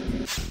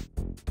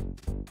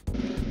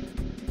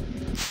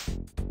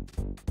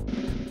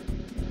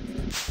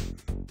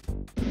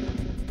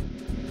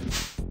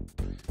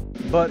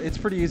 But it's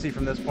pretty easy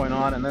from this point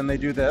on, and then they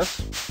do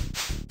this.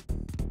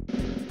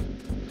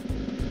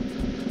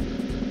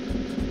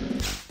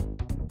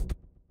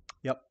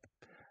 Yep.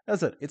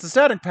 That's it. It's a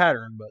static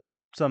pattern, but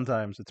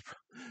sometimes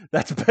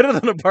that's better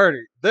than a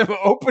party. Them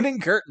opening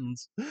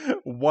curtains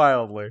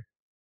wildly.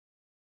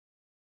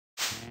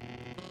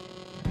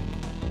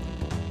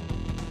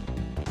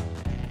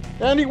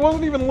 And he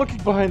wasn't even looking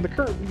behind the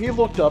curtain. He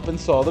looked up and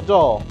saw the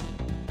doll.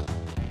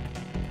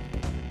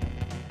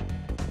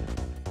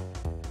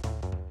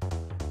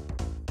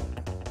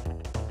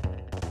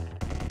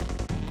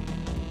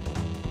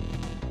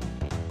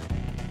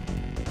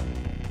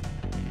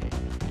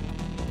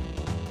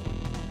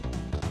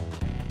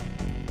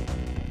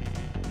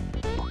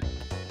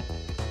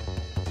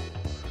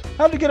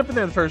 How did you get up in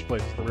there in the first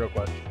place is the real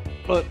question.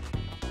 But,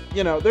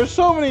 you know, there's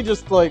so many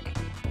just, like,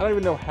 I don't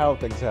even know how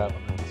things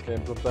happen in this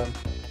game sometimes.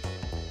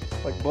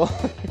 Like, well,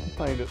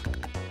 find it.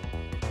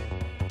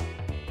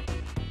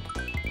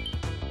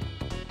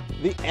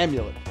 The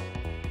amulet.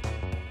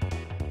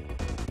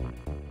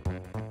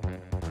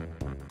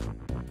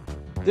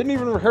 Didn't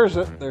even rehearse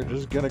it, they're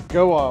just gonna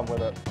go on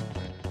with it.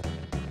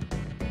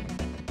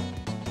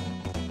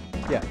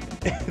 Yeah,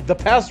 the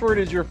password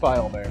is your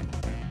file name.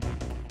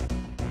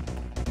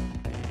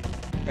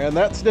 And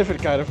that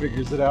sniffet kind of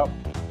figures it out.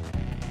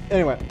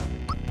 Anyway.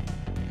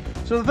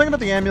 So the thing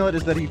about the amulet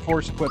is that he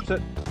force equips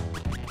it.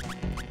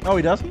 Oh,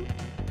 he doesn't?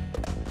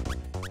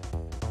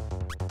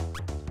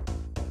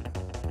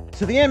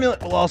 So the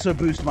amulet will also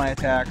boost my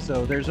attack,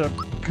 so there's a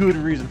good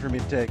reason for me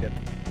to take it.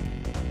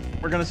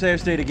 We're gonna save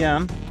state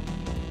again.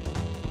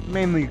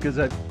 Mainly because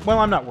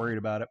I'm not worried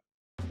about it.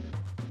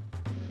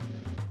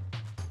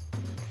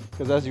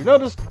 Because as you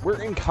noticed, we're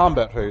in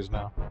combat phase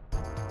now.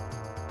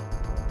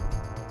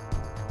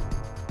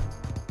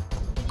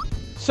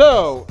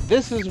 So,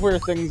 this is where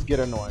things get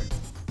annoying.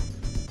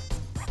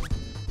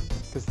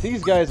 Because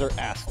these guys are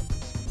assholes.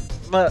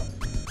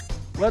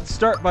 Let's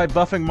start by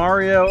buffing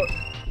Mario.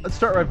 Let's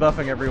start by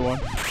buffing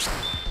everyone.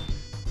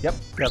 Yep,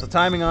 got the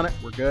timing on it.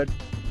 We're good.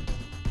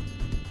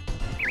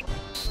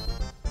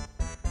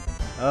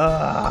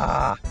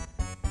 Ah.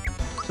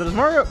 So does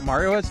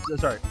Mario has...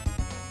 Sorry.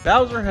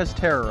 Bowser has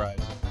Terrorize.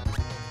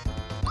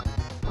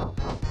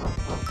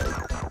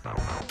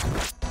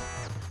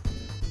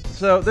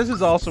 So this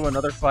is also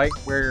another fight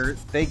where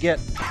they get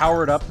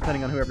powered up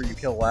depending on whoever you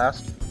kill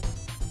last.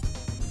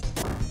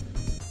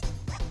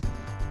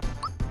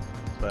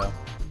 So,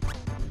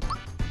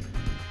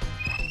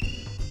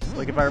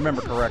 like if I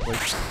remember correctly.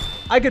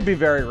 I could be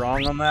very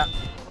wrong on that,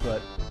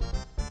 but...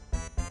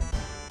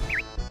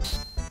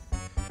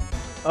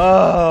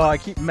 Oh, I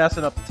keep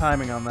messing up the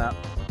timing on that.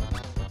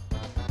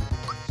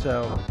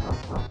 So...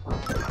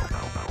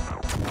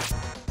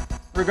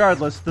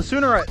 Regardless, the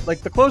sooner I...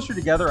 Like, the closer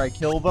together I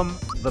kill them,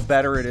 the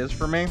better it is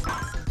for me.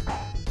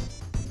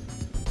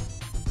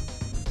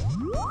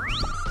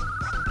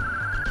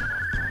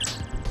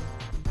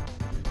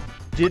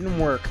 Didn't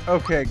work.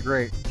 Okay,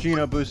 great.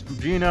 Geno boost from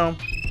Geno.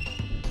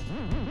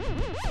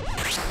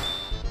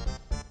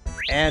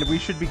 And we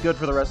should be good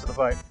for the rest of the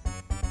fight.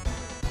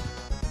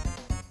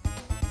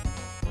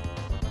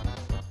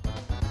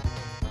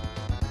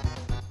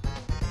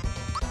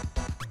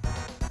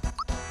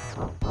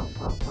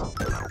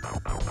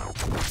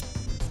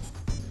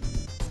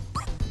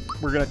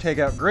 We're gonna take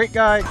out Great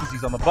Guy, because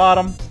he's on the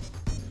bottom.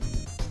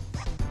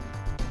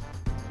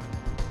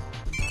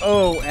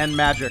 Oh, and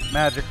Magic.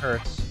 Magic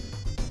hurts.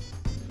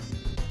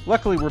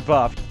 Luckily, we're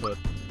buffed, but...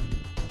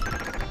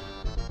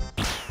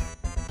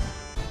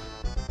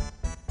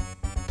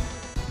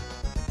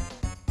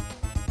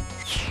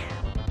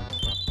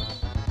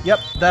 Yep,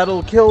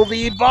 that'll kill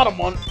the bottom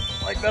one.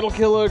 Like, that'll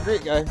kill a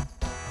Great Guy.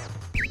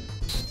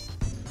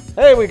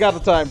 Hey, we got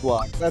the time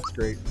block. That's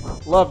great.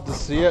 Love to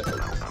see it.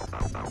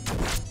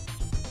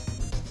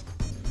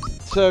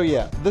 So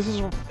yeah, this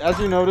is, as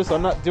you notice,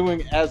 I'm not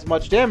doing as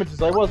much damage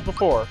as I was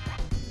before.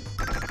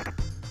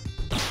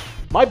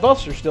 My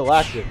buffs are still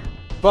active,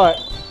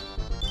 but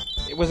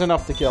it was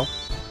enough to kill.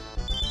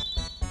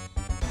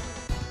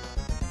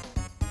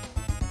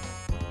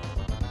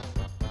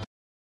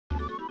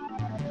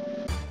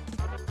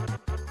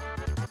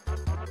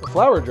 The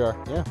flower jar,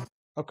 yeah.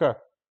 Okay.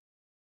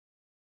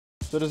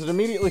 So does it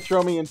immediately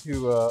throw me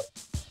into,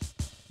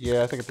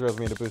 yeah, I think it throws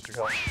me into booster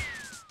health.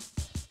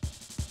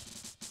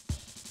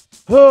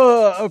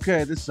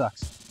 Okay, this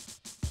sucks.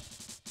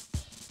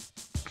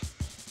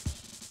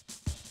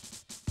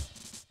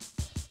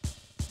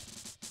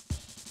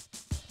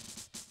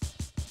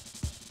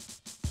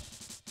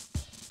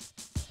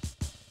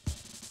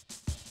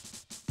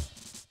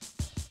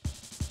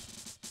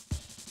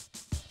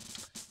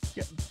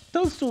 Yeah,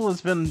 Toadstool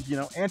has been, you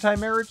know,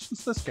 anti-marriage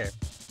since this game.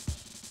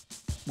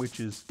 Which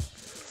is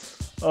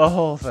a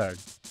whole thing.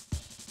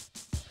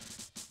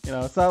 You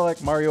know, it's not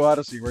like Mario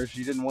Odyssey where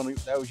she didn't want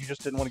to. No, she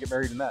just didn't want to get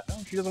married in that. No,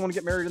 she doesn't want to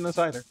get married in this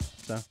either.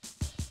 So.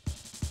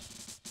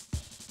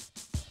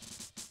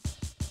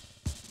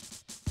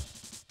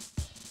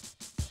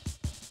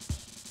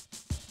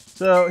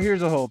 So here's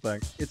the whole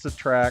thing. It's a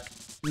track.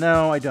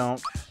 No, I don't.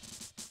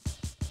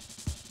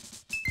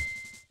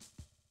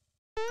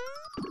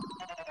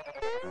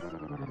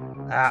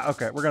 Ah,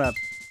 okay.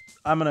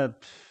 I'm gonna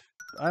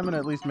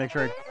at least make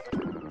sure I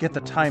get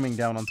the timing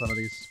down on some of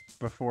these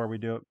before we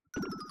do it.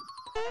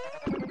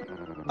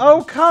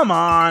 Oh, come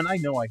on! I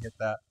know I hit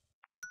that.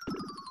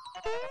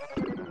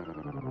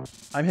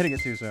 I'm hitting it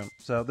too soon,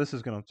 so this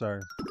is gonna...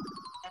 Sorry.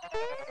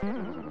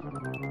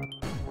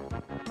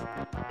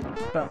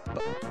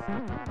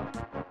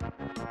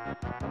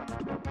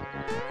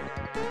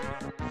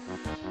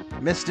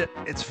 Missed it.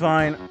 It's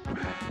fine.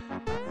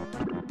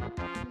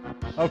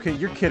 Okay,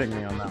 you're kidding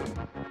me on that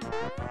one.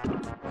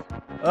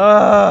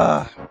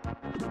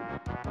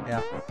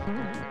 Yeah.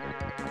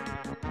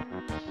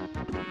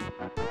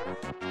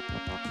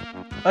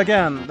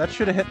 Again, that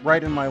should have hit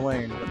right in my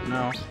lane, but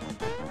no.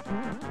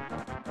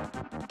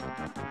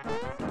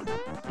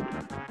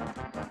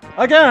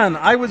 Again,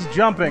 I was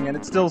jumping and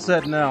it still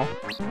said no.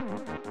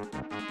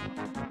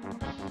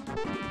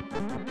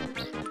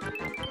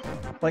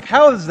 Like,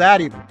 how does that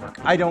even work?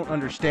 I don't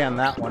understand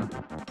that one.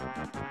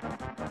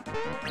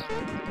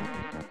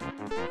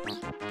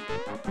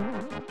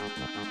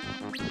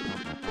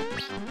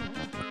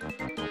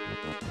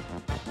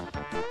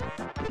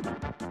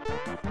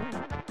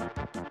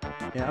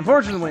 Yeah,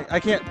 unfortunately, I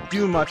can't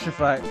do much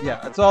if I...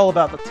 Yeah, it's all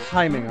about the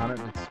timing on it.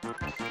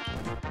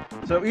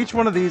 So each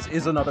one of these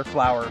is another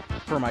flower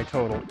for my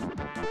total.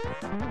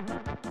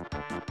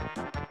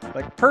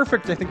 Like,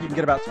 perfect, I think you can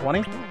get about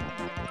 20.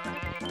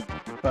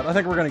 But I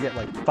think we're gonna get,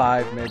 like,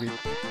 5, maybe.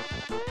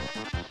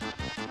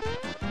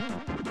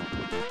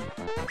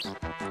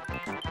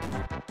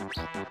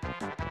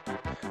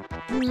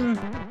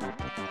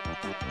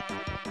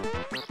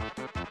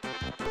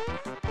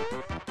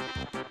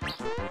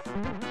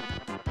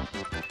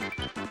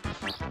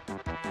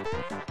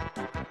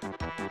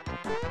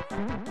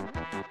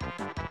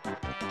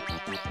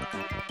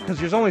 Because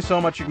there's only so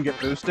much you can get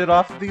boosted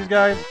off of these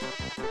guys.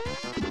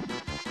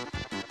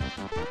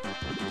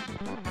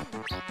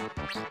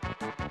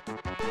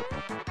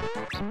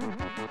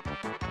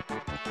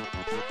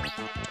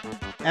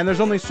 And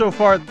there's only so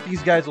far that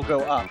these guys will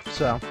go up,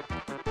 so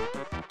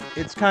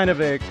it's kind of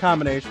a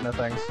combination of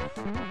things.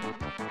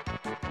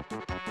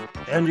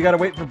 And you gotta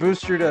wait for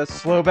Booster to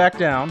slow back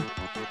down.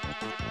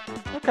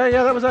 Okay,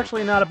 yeah, that was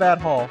actually not a bad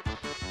haul.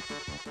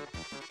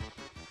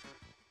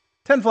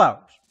 10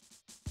 flowers.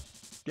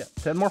 Yeah,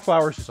 10 more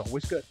flowers is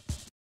always good.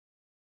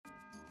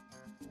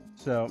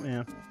 So,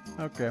 yeah,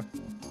 okay.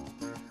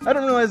 I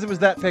didn't realize it was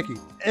that picky.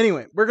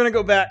 Anyway, we're gonna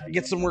go back and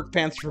get some work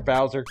pants for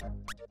Bowser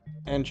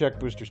and check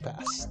Booster's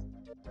Pass.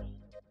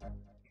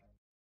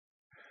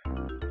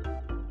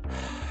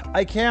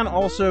 I can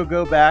also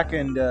go back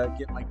and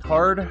get my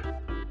card,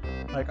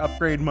 like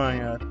upgrade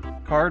my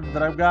card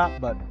that I've got,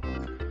 but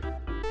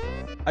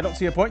I don't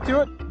see a point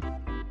to it.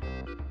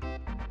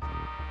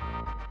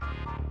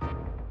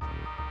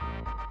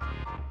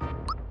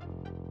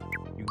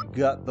 You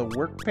got the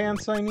work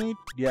pants I need?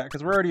 Yeah,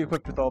 because we're already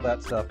equipped with all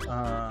that stuff.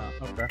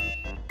 Okay.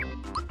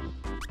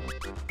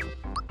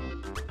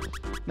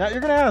 Now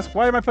you're gonna ask,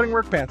 why am I putting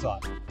work pants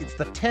on? It's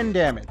the 10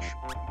 damage.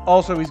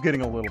 Also, he's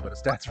getting a little bit of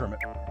stats from it.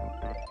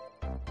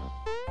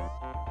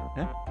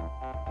 Huh?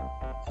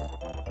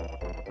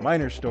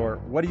 Miner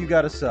store. What do you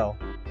got to sell?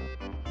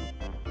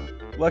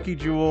 Lucky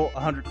Jewel,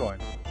 100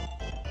 coins.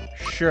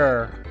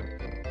 Sure.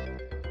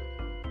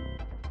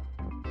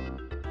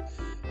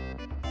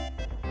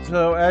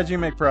 So, as you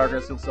make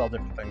progress, you'll sell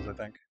different things, I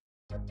think.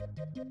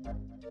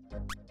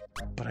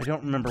 But I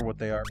don't remember what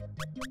they are.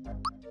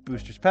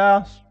 Booster's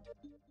Pass.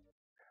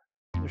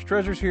 There's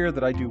treasures here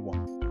that I do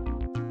want.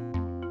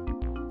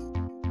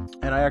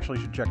 And I actually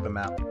should check the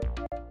map.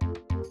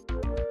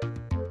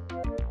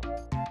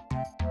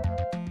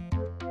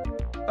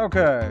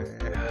 Okay.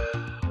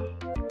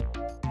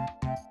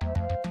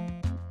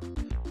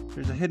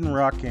 There's a hidden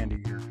rock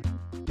candy here.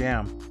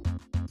 Damn.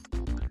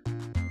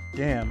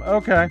 Damn.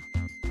 Okay.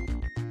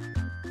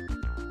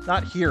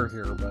 Not here,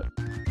 but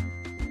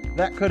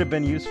that could have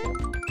been useful.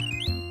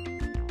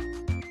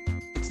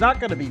 It's not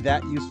going to be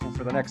that useful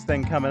for the next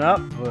thing coming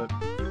up, but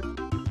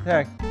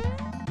hey.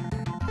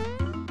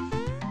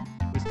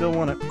 We still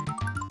want it.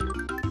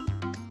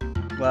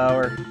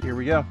 Flower. Here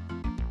we go.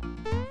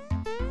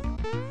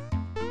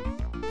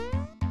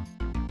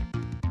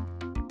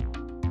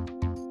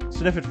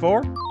 Sniff it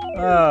 4?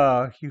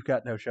 Oh, you've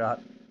got no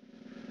shot.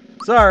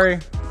 Sorry.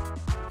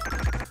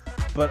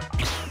 But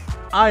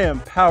I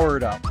am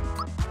powered up.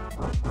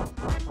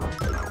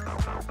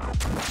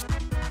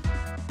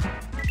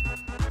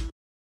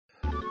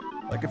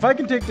 Like, if I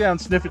can take down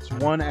Sniffits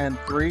 1 and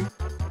 3,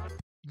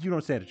 you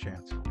don't stand a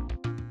chance.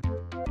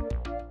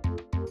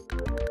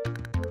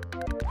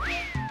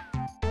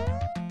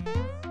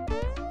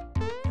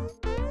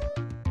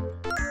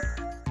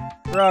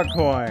 Frog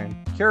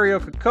coin.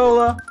 Karaoke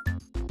Cola.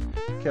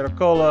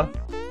 Cola.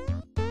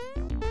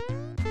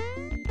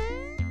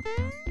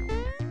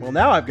 Well,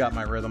 now I've got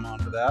my rhythm on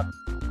for that.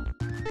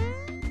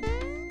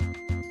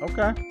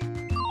 Okay.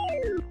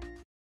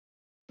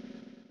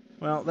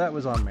 Well, that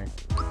was on me.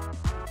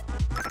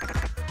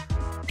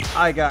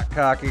 I got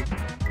cocky.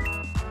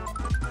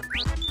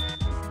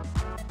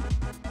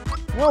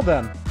 Well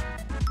then.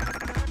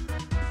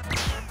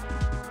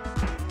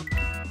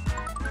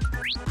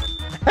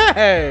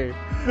 Hey!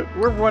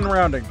 We're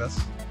one-rounding this.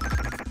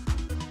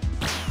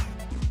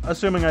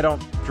 Assuming I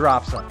don't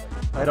drop something.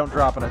 I don't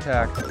drop an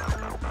attack.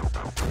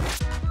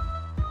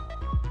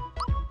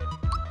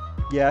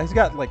 Yeah, he's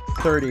got like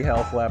 30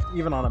 health left.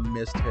 Even on a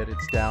missed hit,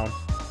 it's down.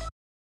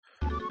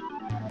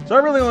 So I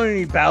really only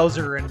need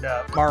Bowser and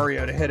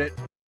Mario to hit it.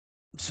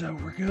 So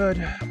we're good.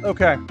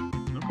 Okay.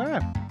 Okay.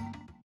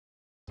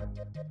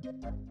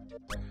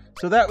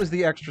 So that was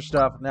the extra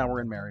stuff. Now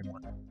we're in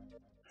Marymore.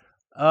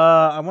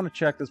 I want to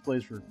check this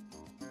place for...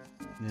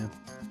 Yeah.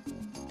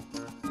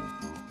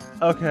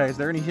 Okay, is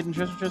there any hidden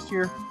treasure chest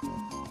here?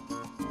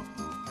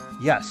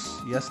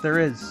 Yes. Yes, there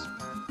is.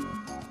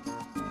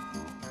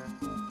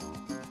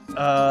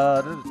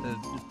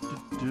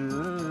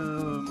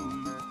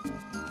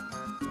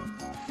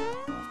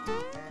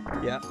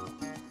 Yeah.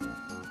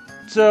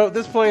 So,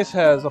 this place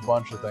has a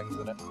bunch of things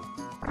in it.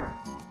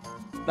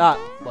 Not,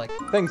 like,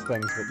 things, but,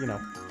 you know.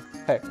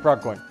 Hey,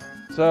 frog coin.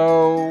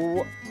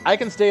 So, I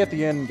can stay at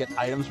the inn and get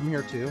items from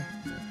here, too.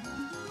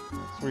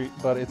 Sweet,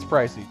 but it's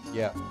pricey.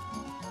 Yeah.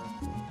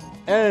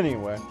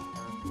 Anyway.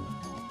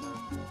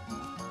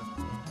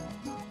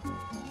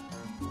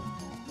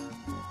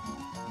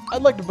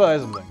 I'd like to buy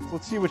some things.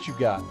 Let's see what you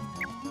got.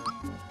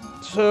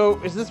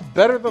 So, is this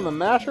better than the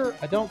masher?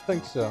 I don't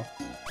think so.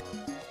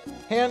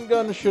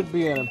 Handgun should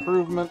be an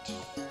improvement.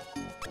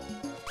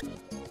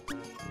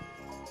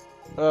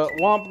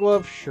 Womp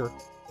glove, sure.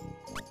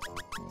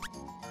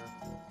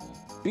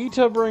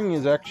 B-tub ring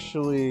is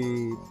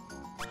actually...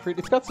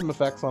 It's got some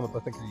effects on it that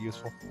I think are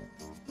useful.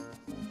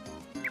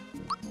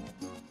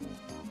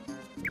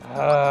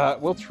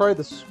 We'll try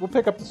this. We'll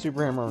pick up the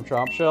Super Hammer and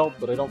Chomp Shell,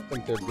 but I don't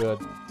think they're good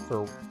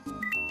for...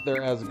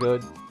 They're as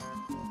good.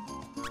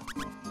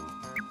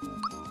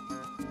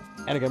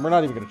 And again, we're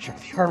not even going to check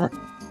the armor.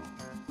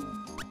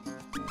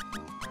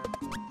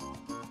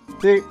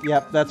 See?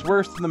 Yep, that's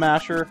worse than the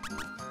Masher.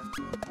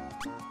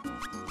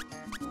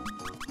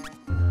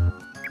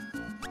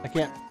 I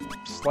can't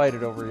slide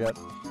it over yet.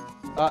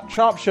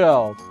 Chomp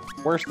Shell.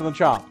 Worse than the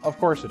Chomp. Of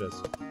course it is.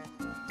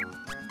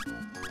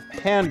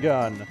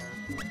 Handgun.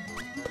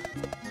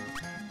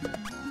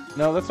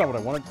 No, that's not what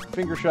I wanted.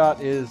 Finger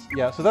Shot is...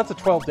 Yeah, so that's a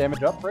 12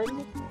 damage up, right?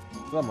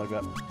 Something like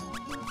that.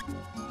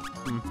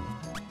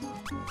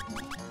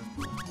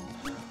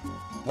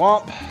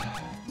 Womp.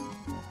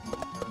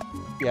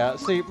 Yeah,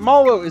 see,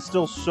 Malo is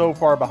still so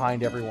far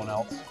behind everyone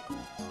else.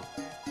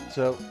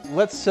 So,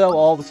 let's sell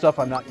all the stuff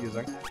I'm not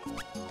using.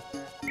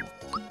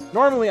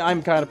 Normally, I'm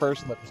the kind of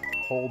person that just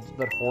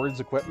hoards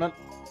equipment,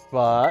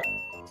 but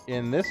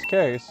in this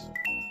case,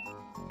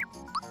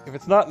 if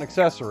it's not an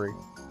accessory,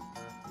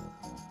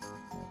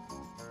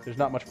 there's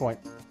not much point.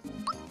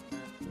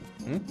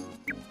 Did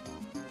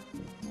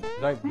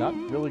I not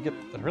really get...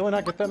 Did I really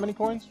not get that many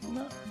coins from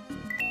that?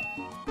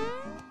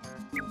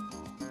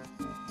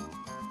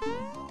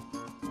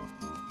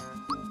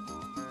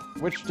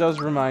 Which does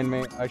remind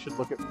me, I should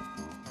look at...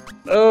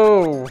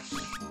 Oh,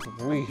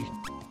 sweet.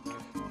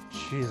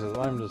 Jesus,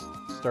 I'm just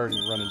starting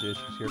to run into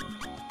issues here.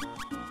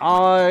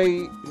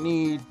 I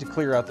need to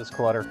clear out this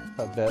clutter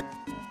a bit.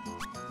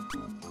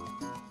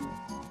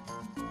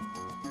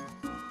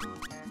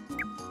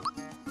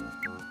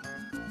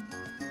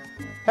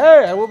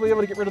 Hey, I will be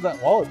able to get rid of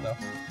that wallet, though.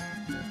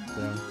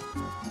 Soon.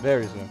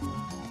 Very soon.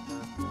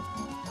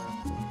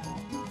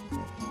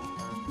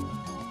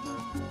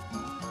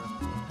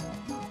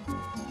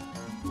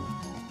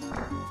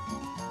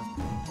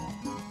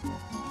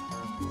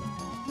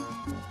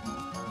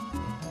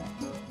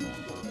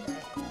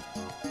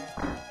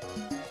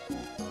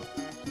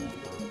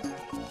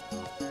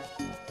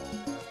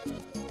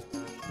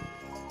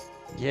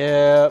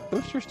 Yeah,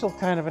 Booster's still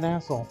kind of an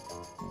asshole.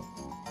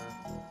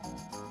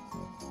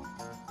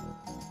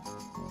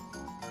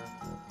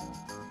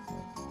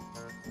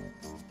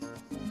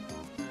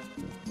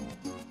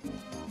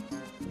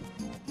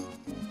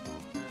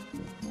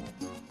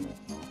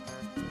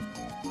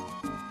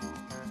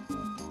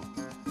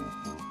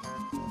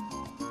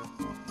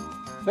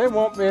 They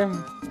won't be.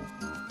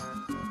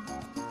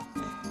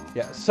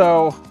 Yeah,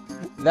 so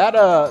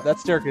that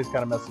staircase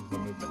kind of messes with the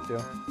movement too.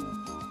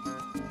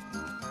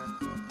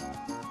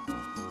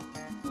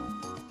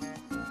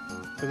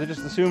 Because it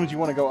just assumes you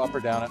want to go up or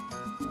down it.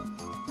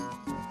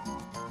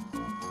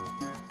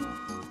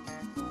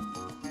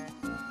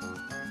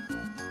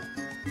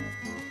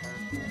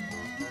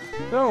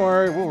 Don't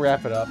worry, we'll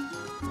wrap it up.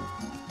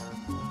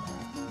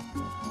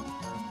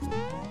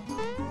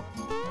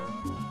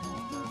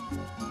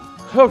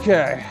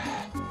 Okay.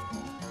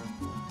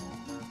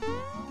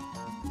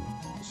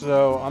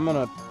 So, I'm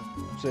gonna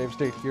save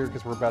state here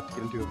because we're about to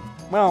get into it.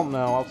 Well,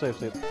 no, I'll save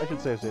state. I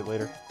should save state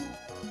later.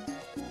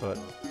 But,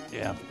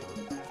 yeah.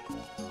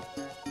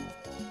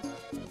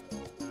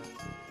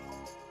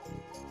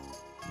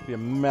 Be a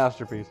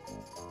masterpiece.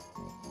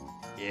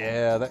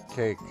 Yeah, that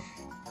cake.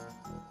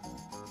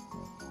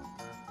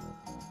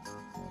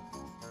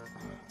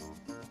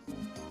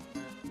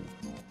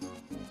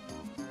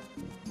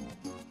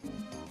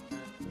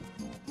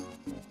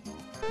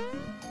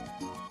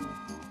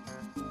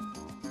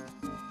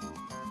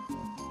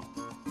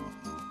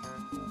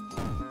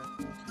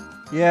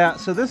 Yeah,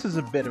 so this is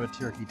a bit of a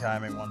turkey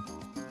timing one.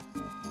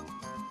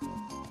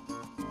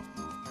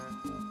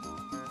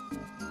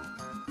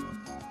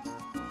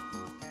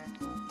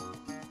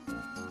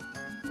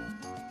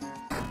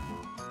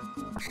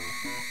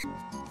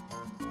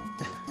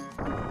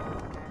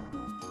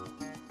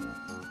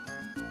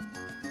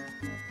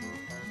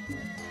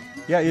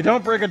 Yeah, you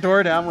don't break a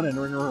door down when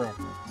entering a room.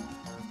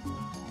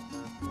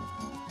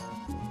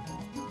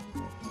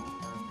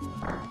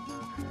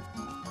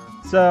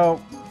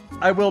 So,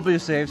 I will be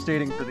save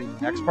stating for the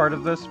next part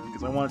of this,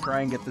 because I want to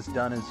try and get this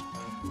done as...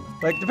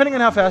 Like, depending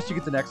on how fast you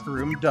get the next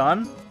room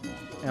done,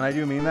 and I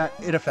do mean that,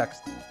 it affects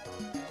them.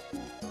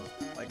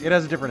 Like, it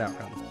has a different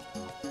outcome.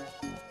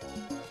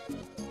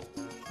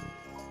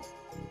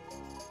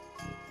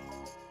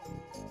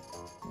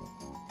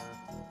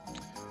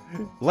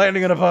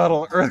 Landing in a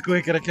bottle,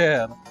 earthquake in a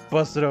can.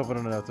 Bust it open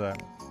in no time.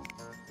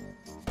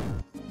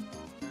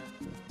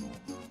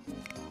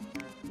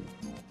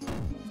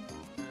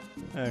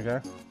 Okay.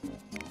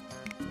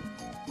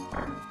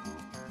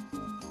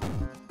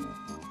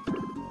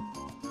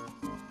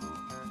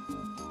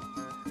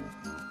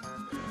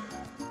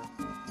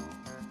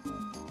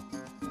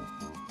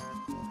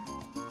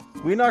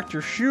 We knocked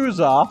her shoes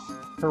off,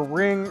 her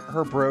ring,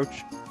 her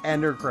brooch,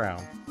 and her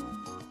crown.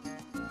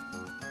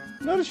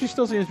 Notice she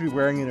still seems to be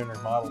wearing it in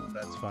her model, but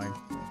that's fine.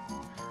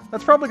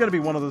 That's probably going to be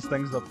one of those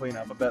things they'll clean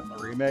up a bit in the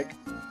remake,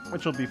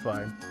 which will be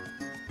fine.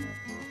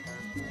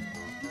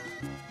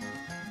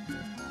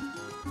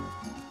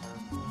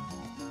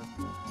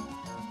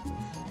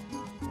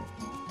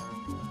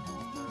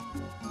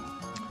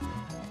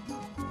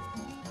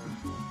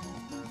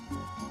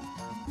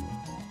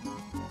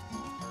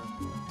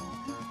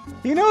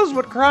 He knows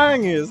what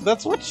crying is.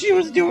 That's what she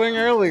was doing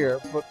earlier.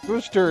 But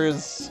Booster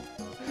is...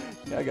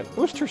 Yeah, I got it.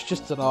 Booster's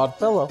just an odd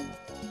fellow.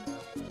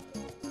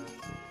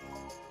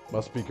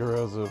 Must be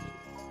corrosive.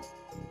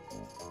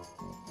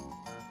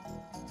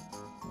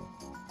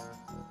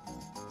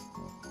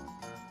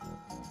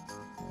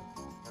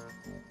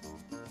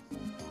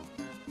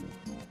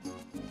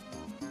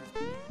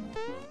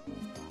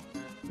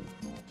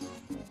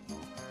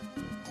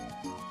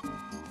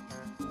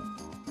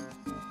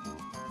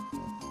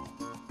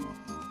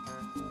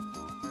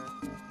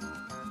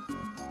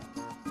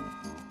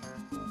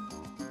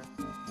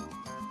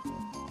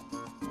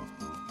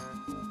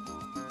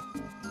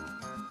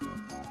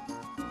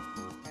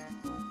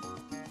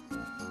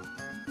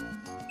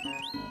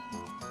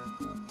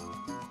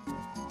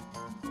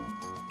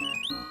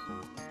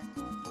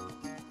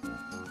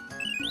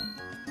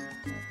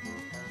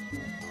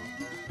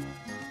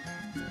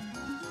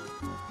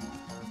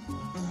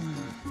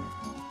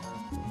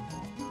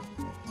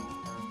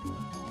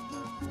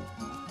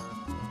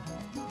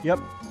 Yep.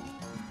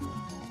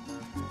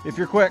 If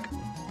you're quick.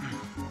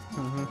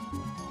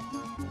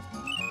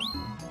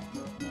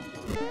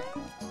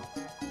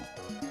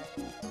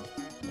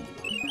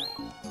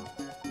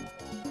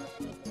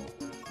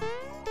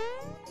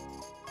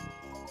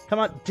 Come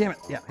on, damn it.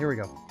 Yeah, here we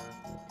go.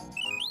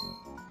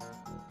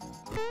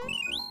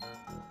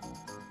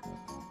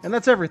 And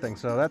that's everything,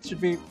 so that should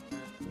be,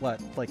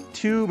 what, like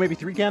 2, maybe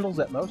 3 candles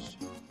at most?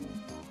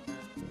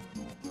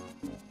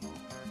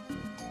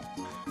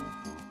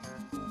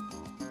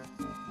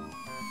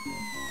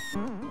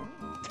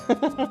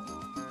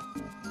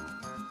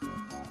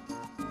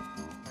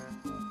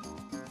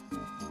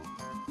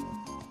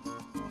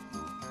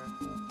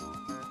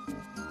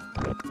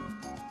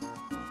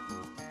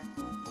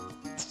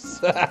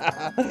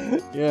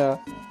 Yeah.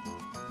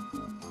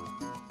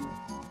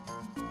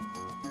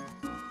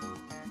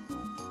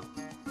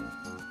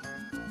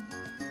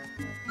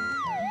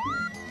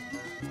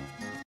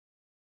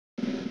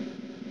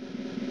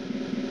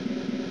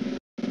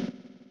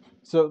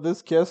 So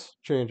this kiss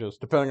changes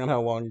depending on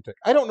how long you take.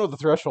 I don't know the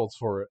thresholds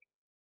for it,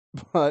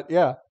 but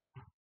yeah.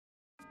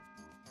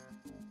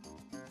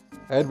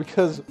 And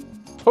because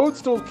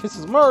Toadstool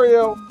kisses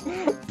Mario,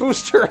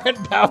 Booster and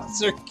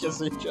Bowser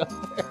kiss each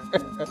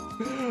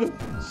other.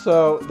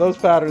 So those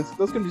patterns,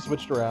 those can be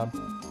switched around.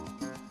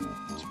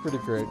 It's pretty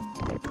great.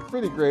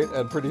 Pretty great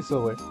and pretty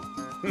silly.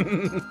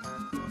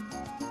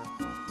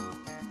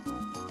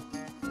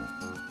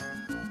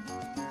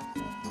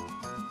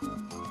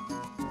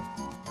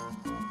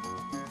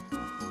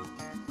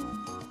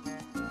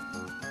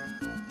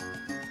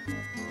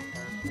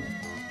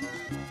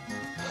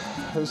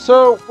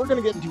 So, we're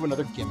gonna get into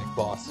another gimmick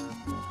boss.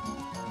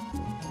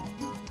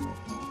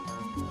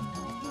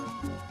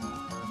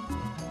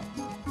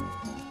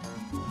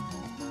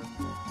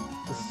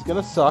 This is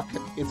gonna suck.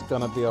 It's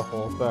gonna be a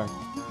whole thing.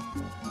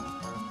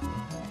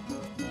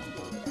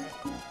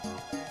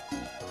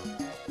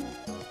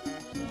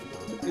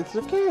 It's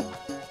okay.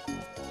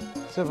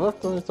 Ça va,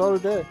 it's all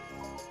day.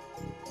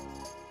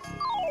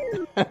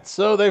 And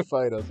so they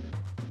fight us.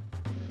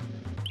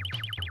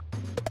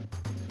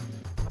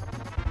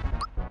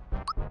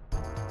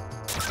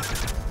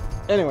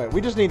 Anyway,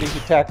 we just need to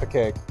attack the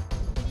cake.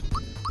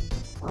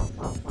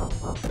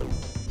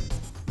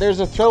 There's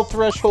a throw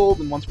threshold,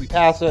 and once we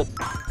pass it,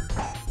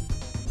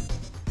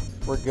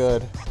 we're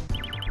good.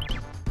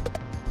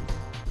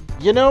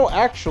 You know,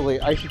 actually,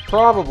 I should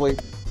probably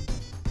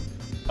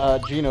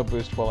Geno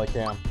boost while I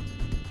can.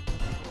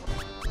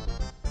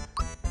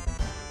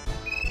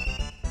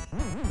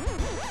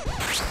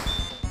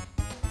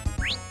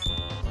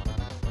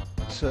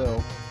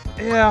 So,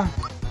 yeah.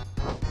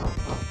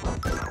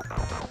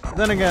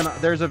 Then again,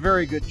 there's a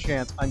very good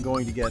chance I'm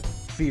going to get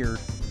feared.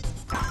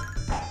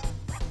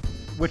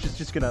 Which is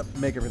just gonna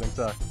make everything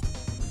suck.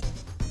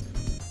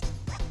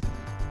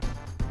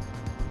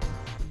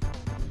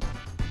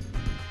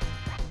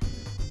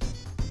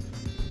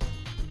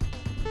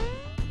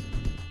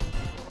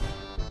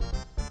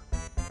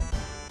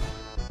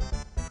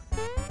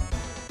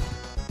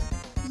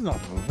 He's not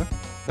moving.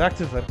 Back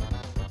to the...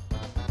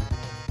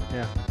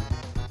 Yeah.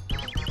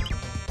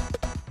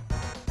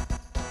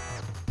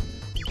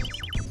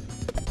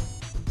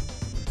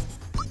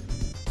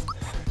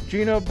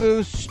 Geno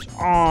boost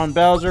on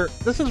Bowser.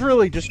 This is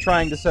really just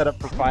trying to set up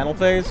for final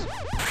phase.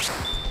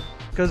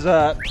 Because,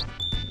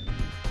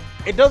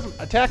 it doesn't...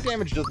 Attack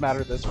damage does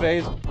matter this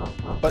phase,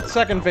 but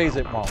second phase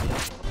it won't.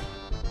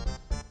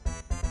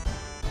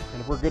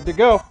 And we're good to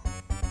go.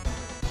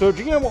 So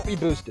Geno won't be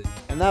boosted,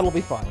 and that'll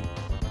be fine.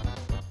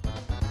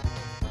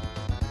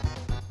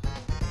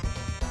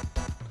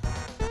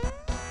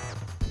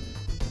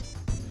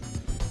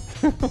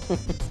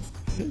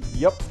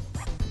 Yep.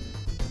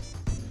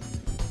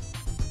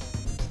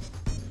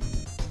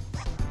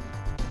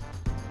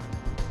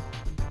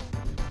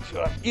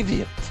 You're an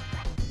idiot.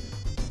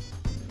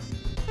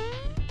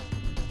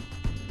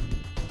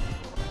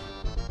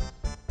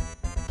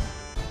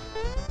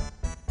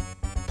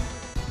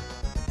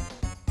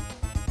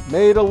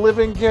 Made a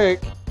living cake.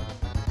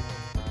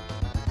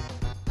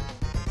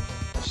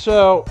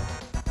 So,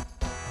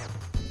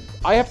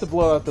 I have to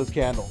blow out those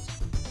candles.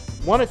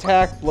 One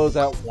attack blows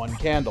out one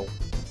candle.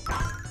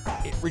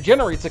 It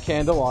regenerates a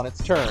candle on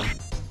its turn.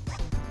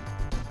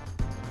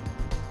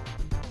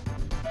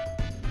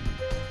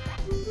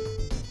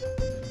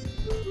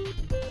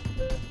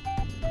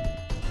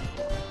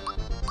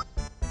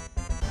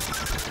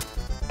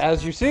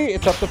 As you see,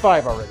 it's up to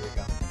 5 already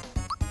again.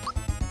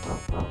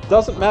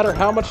 Doesn't matter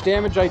how much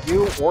damage I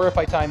do or if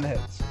I time the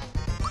hits.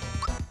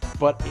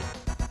 But it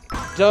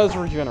does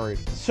regenerate.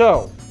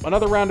 So,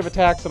 another round of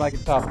attacks and I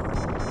can top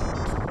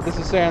it. This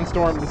is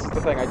Sandstorm. This is the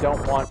thing I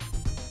don't want.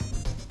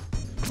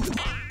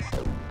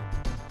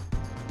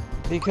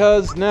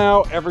 Because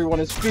now everyone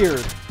is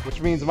feared,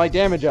 which means my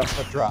damage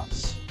output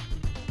drops.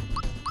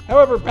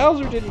 However,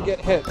 Bowser didn't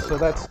get hit, so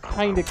that's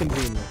kinda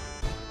convenient.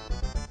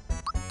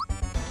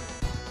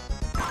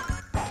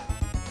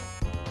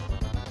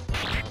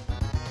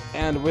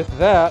 And with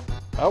that...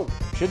 Oh,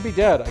 should be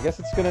dead. I guess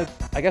it's gonna...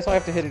 I guess I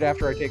have to hit it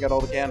after I take out all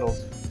the candles.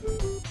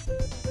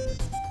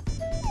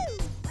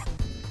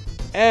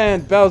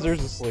 And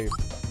Bowser's asleep.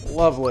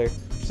 Lovely.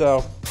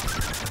 So...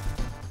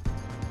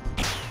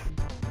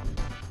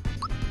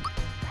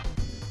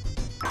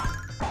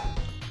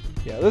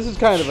 yeah, this is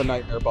kind of a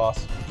nightmare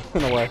boss,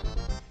 in a way.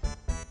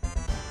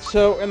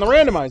 So, in the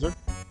randomizer,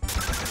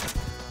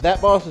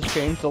 that boss has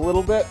changed a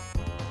little bit.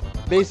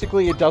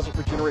 Basically, it doesn't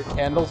regenerate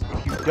candles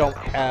if you don't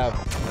have...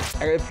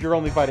 if you're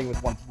only fighting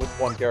with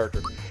one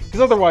character.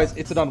 Because otherwise,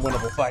 it's an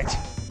unwinnable fight.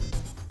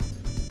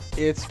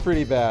 It's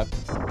pretty bad.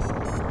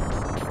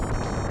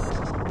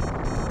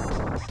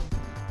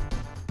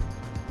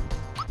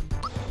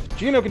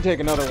 Geno can take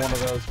another one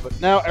of those, but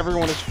now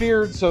everyone is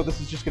feared, so this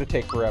is just going to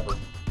take forever.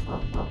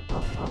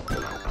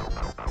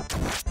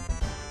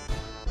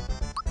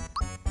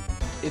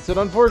 It's an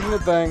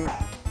unfortunate thing,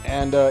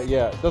 and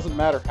yeah, it doesn't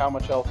matter how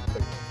much health you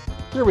take.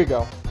 Here we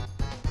go.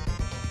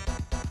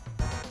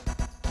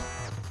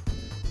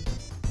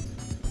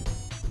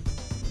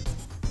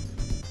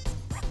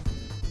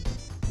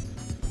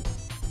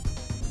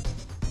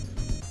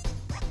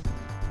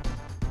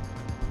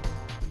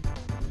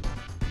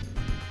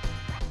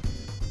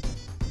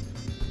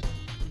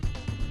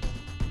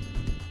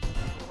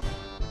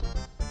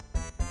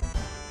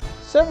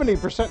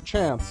 %70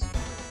 chance.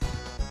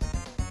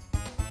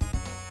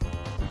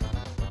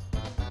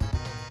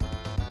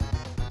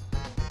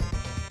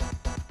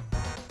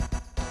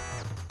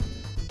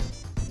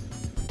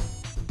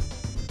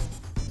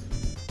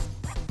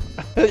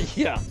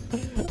 Yeah.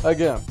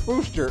 Again,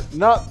 Booster,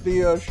 not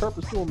the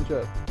sharpest tool in the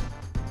chest.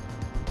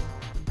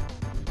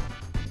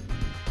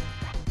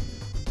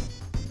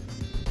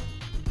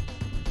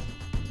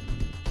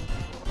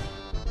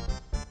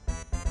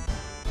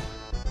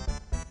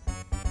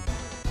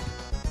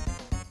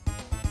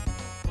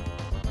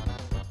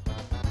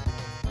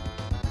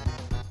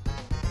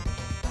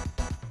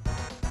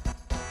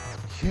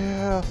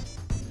 Yeah.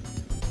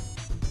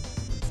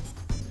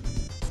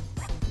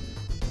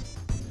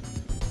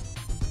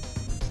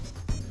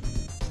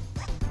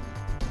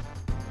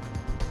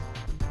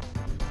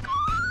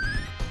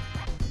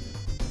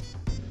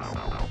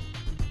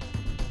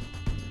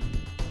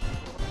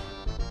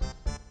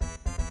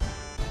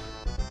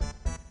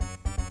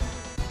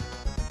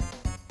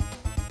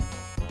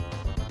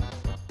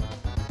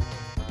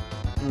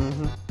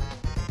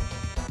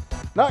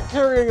 Not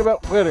caring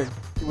about winning.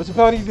 It was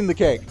about eating the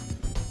cake.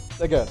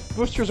 Again,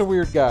 Booster's a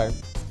weird guy.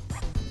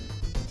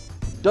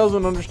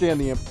 Doesn't understand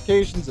the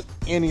implications of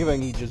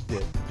anything he just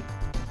did.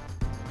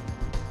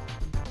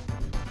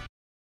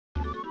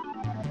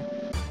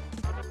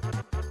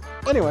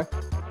 Anyway,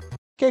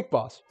 Cake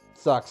Boss.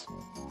 Sucks.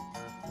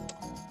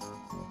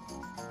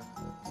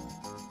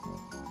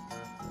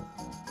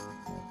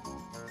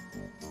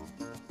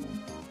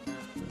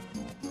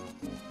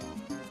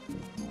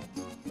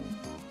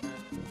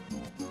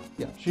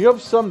 Yeah, she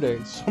hopes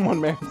someday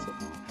someone marries her.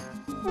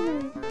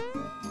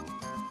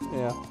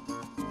 Yeah.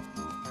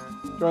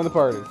 Join the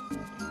party.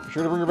 Be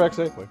sure to bring her back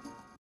safely.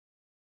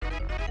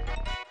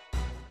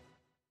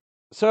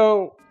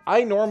 So,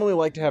 I normally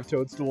like to have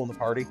Toadstool in the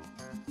party.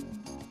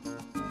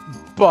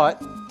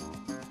 But,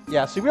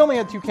 yeah, see, we only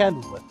had 2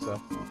 candles lit, so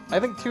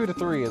I think 2 to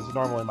 3 is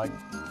normally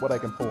what I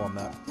can pull on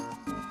that.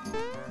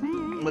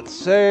 Let's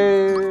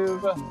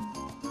save.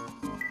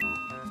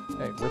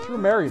 Hey, we're through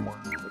Marrymore.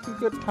 Looking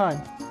good time.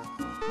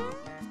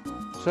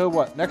 So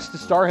what, next to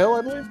Star Hill,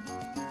 I believe?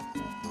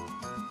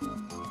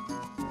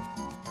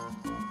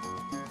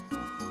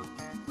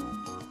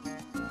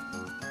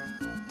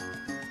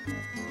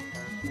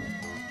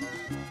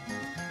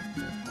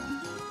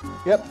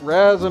 Yep,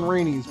 Raz and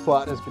Rainy's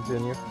plot has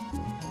continued.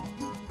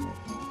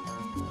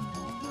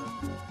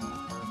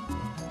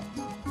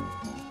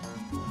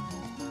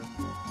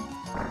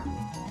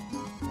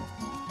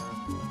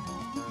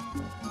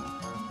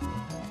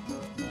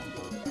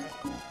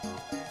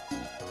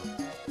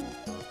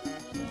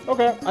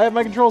 Okay, I have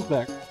my controls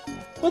back.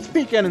 Let's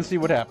peek in and see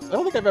what happens. I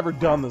don't think I've ever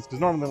done this, because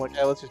normally I'm like,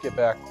 hey, let's just get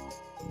back.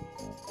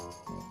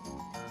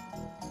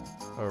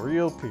 A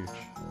real peach.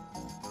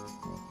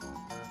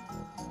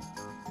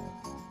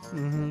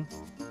 Mm-hmm.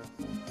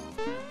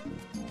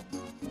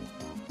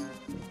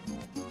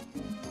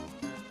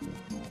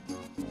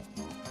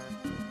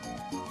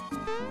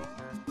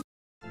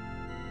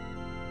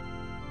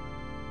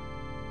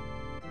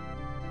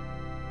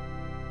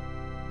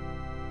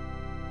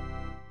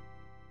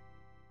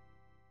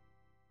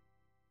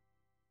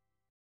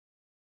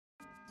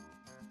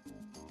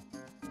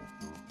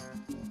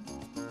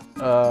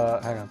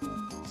 Hang on.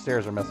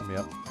 Stairs are messing me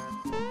up.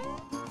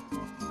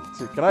 Let's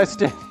see, can I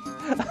stand?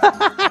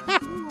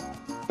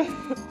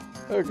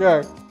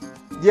 Okay.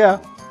 Yeah,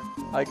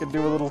 I can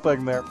do a little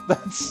thing there.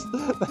 That's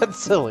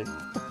silly.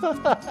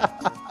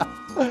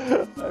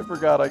 I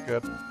forgot I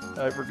could.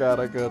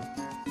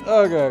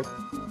 Okay.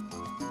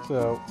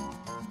 So,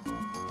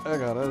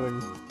 hang on,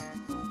 anything.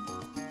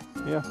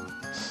 Yeah.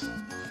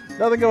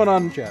 Nothing going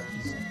on in chat.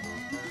 Just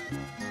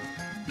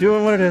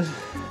doing what it is.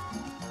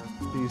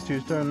 These two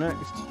start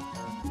next.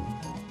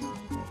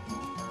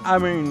 I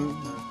mean,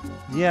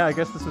 yeah, I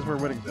guess this is where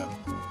winning's at.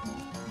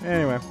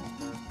 Anyway.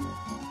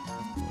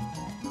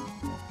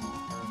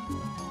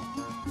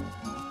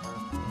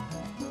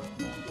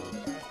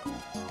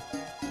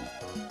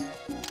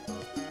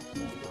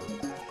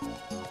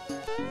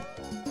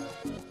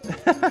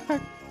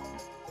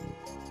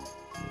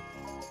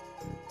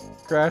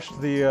 Crashed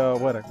the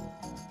wedding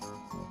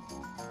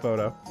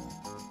photo.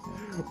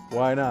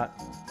 Why not?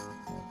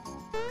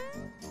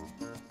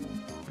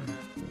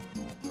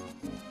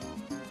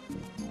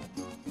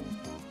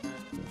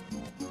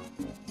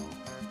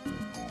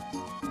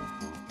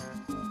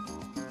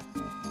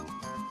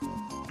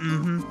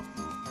 Mm-hmm.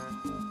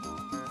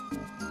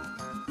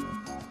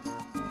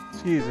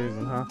 Ski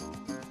season, huh?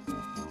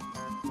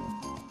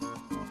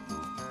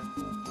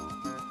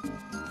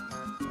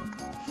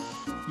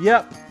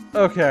 Yep.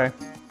 Okay.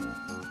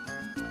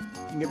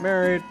 You can get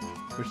married,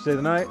 or stay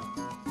the night,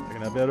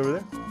 taking that bed over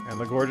there, and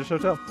the gorgeous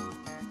hotel.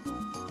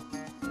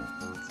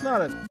 It's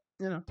not a,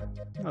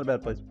 not a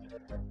bad place.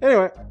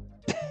 Anyway.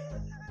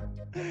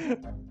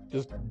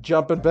 Just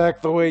jumping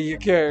back the way you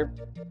came.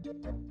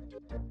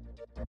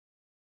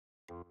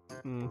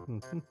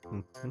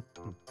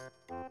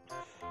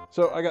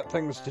 So, I got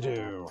things to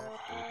do.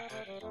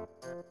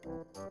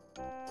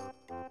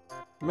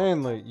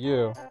 Mainly,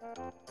 you.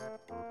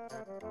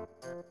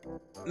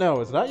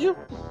 No, it's not you?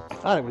 I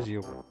thought it was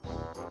you.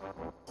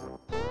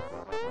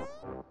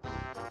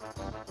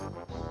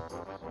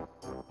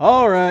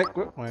 Alright,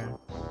 quit playing.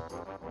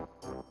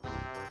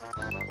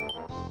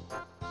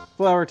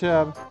 Flower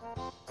tab.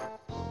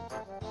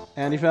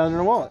 And he found it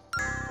in a wallet.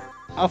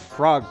 A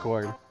frog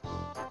coin.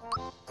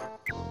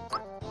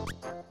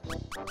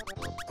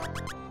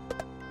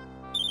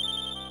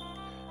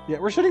 Yeah,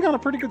 we're sitting on a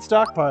pretty good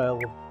stockpile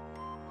of,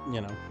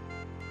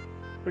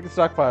 pretty good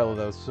stockpile of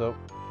those, so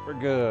we're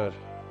good.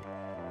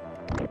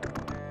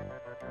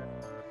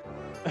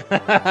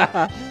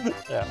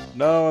 Yeah,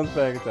 no one's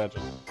paying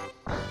attention.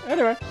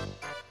 Anyway.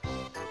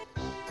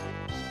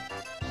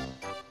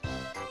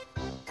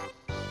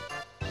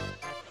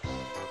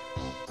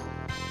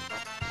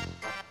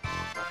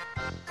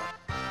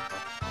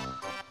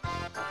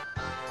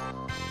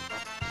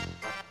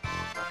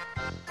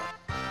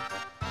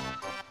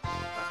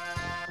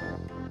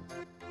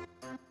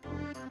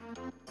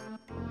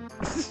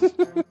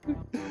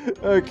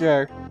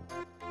 Okay.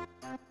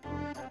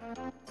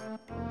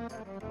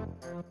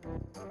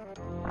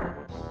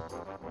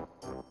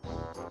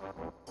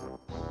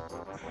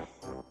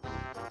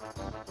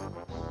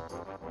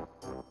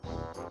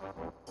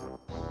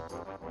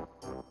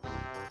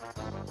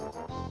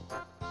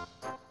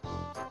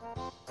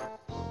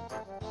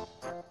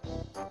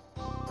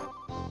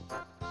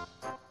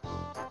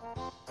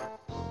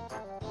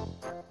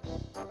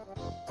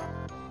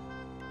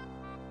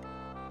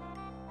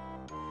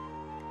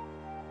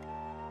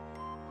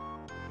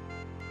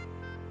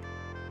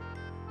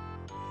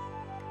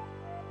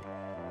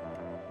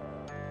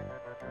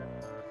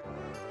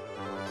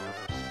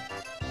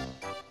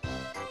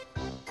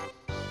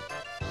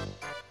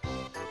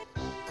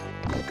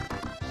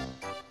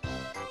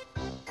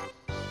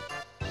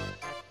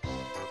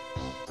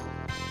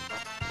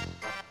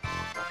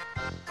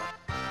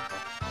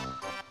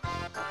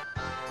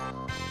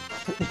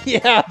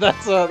 Yeah,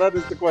 that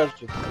is the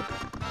question.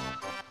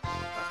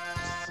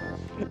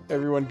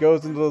 Everyone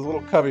goes into those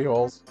little cubby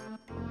holes,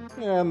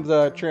 and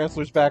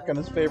Chancellor's back on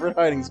his favorite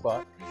hiding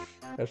spot,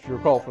 as you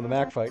recall from the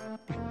Mac fight.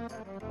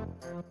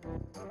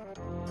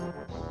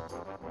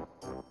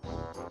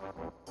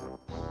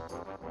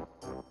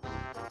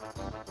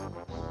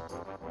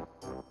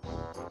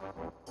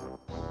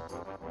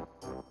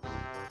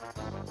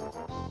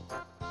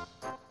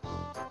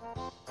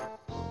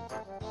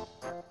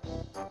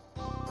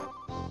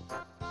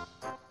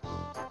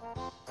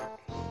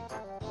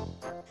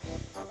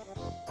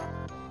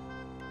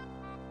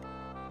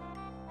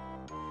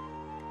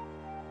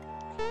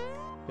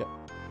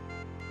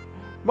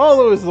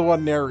 Marlo is the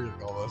one narrating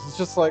all this. It's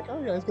just like, oh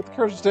yeah, he's got the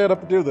courage to stand up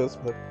and do this,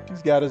 but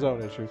he's got his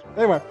own issues.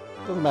 Anyway,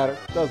 doesn't matter.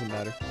 Doesn't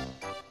matter.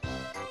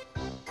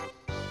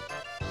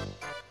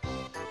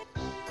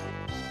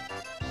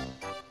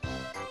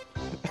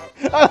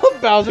 I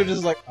love Bowser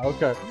just like,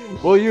 okay,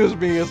 we'll use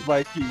me as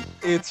my key.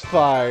 It's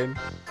fine.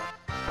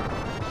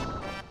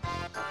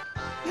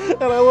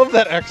 And I love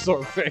that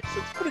XOR face.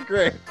 It's pretty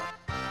great.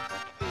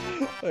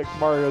 Like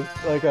Mario's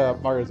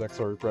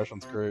XOR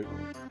impression's great.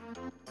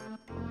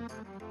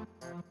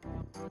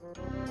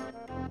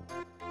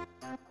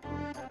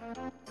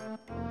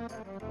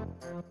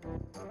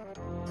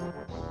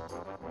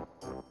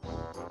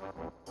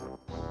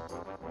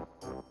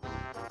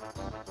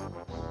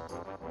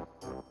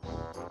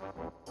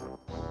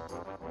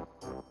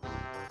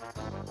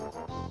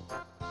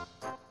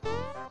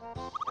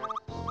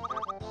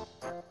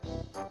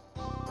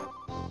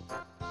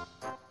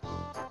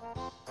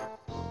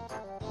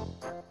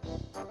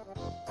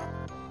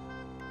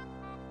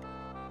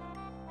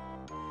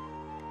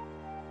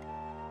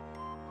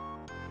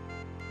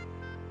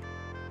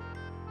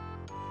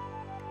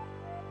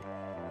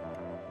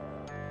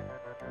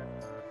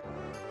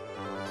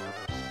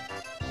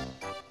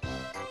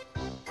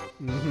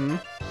 Mm-hmm.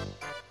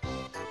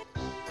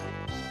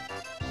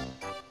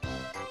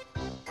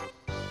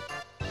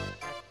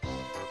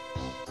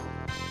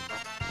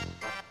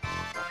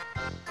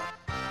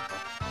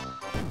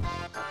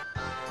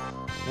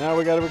 Now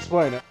we gotta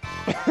explain it.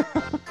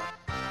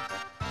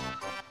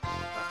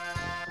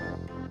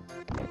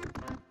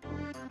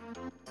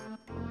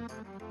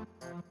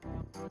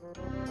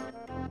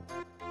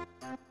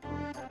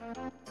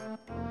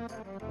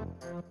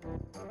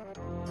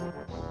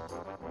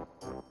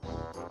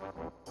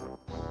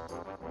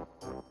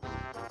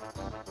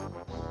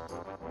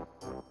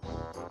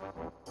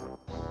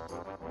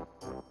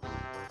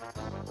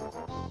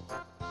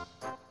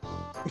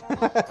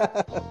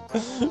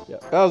 Yeah,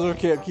 Bowser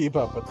can't keep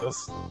up with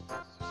this.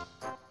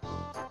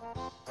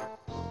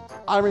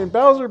 I mean,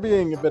 Bowser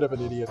being a bit of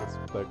an idiot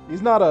is like,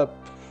 he's not a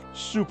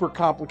super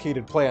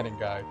complicated planning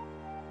guy.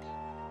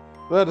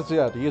 But it's,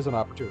 yeah, he is an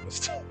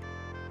opportunist.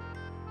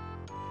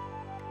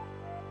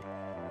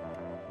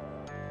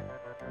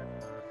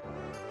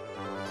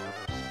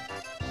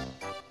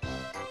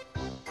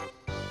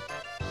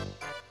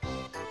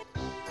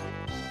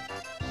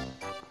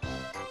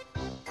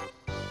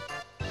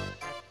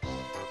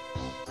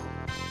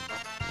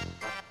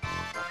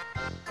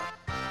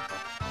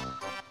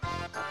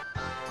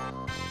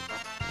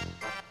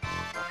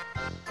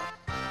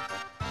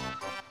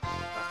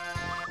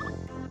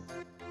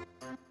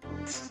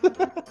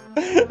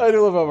 I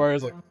do love how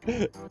Mario's like,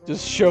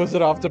 just shows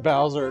it off to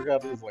Bowser,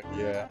 and he's like,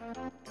 yeah.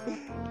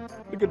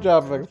 Good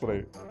job of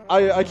explaining.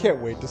 I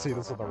can't wait to see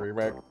this in the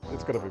remake.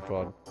 It's gonna be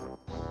fun.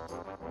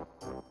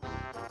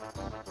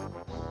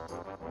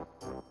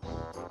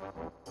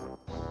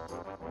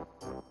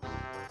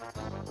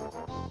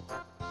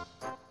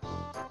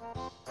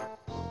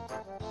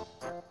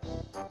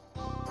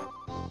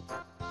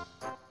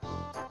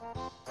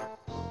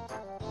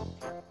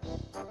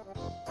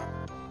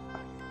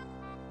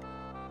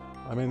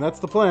 I mean, that's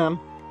the plan.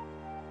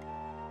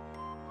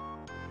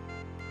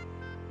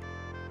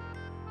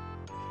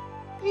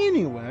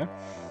 Anyway.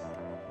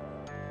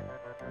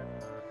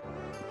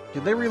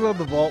 Did they reload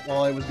the vault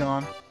while I was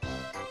gone?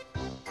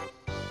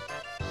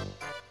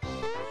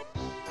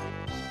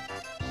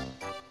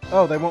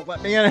 Oh, they won't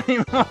let me in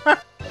anymore.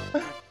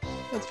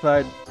 That's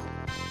fine.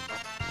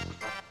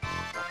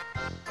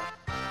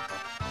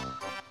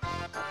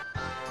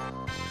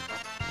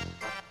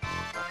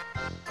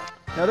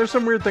 Now, there's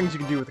some weird things you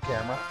can do with the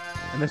camera.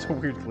 And there's a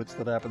weird glitch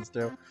that happens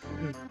too.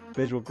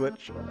 Visual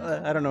glitch.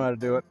 I don't know how to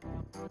do it.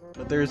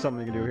 But there is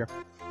something you can do here.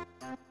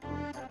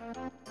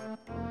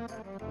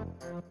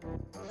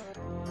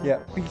 Yeah,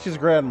 Peach's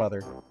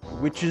grandmother.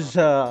 Which is,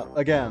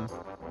 again,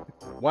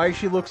 why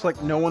she looks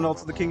like no one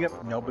else in the kingdom,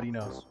 nobody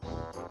knows.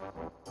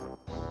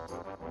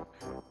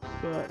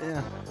 But,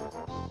 yeah.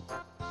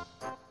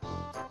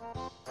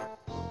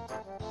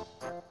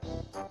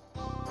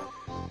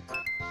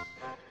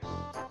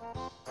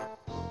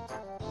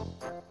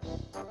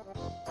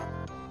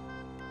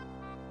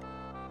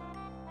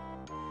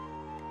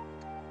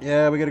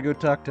 Yeah, we gotta go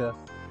talk to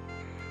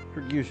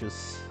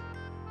Fergusius.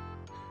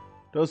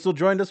 Doe still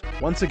joined us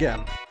once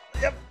again.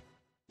 Yep.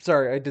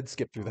 Sorry, I did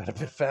skip through that a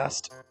bit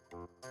fast.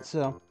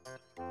 So,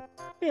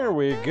 here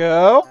we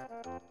go.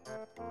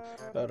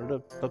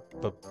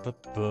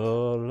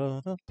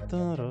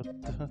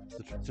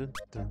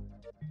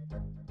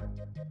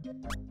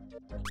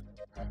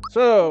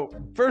 So,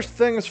 first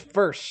things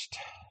first.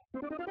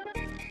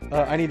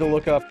 I need to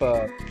look up,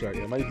 sorry,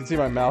 you can see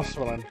my mouse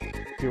when I'm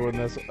doing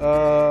this.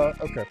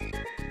 Okay.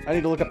 I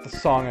need to look up the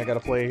song I gotta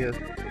play here.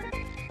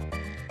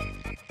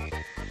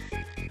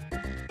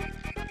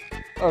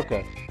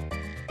 Okay.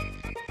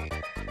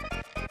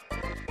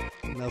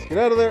 Now let's get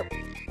out of there.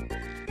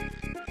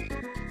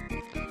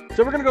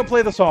 So we're gonna go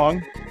play the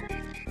song.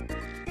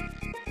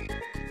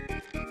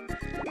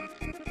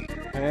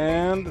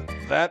 And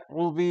that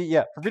will be,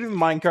 yeah, for beating the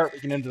minecart, we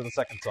can enter the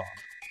second song.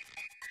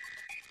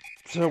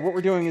 So what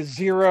we're doing is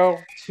 0,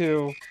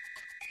 2,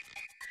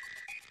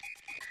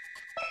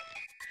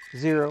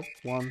 0,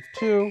 1,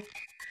 2,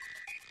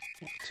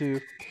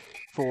 2,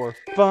 4,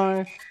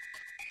 5,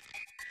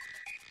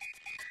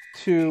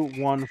 2,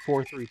 1,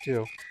 4, 3,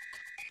 2.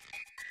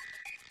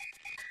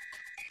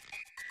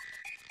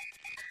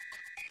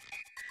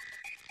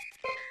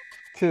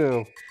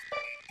 Two,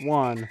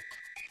 1,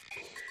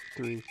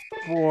 3,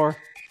 4,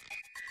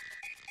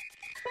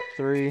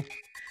 3,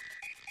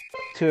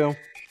 2.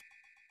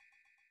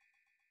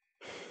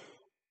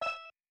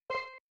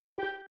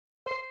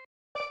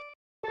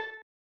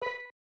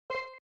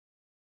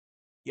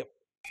 Yep.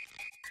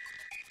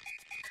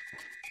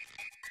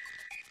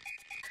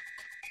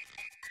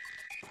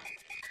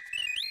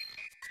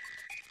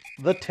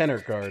 The tenor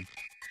card.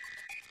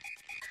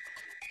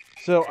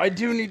 So I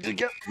do need to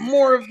get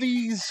more of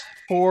these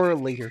for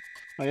later.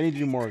 I need to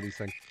do more of these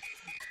things.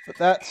 But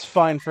that's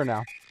fine for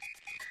now.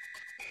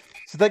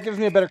 So that gives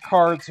me a better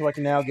card so I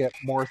can now get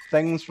more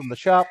things from the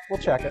shop. We'll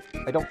check it.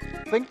 I don't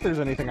think there's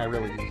anything I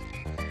really use.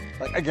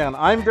 Like, again,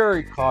 I'm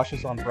very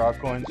cautious on frog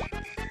coins.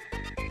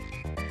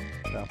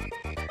 So.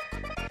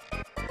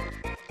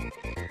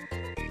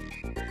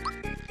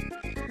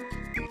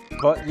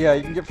 But yeah,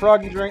 you can get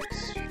froggy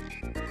drinks.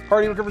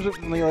 Party recovers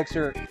from the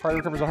elixir. Party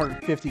recovers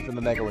 150 from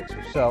the mega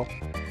elixir. So,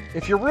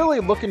 if you're really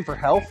looking for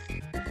health,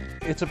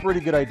 it's a pretty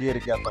good idea to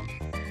get them.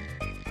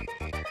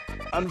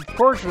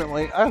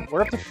 Unfortunately,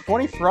 we're up to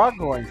 20 frog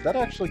coins. That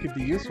actually could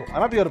be useful. I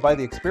might be able to buy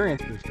the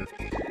experience booster,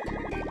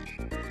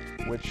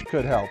 which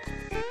could help.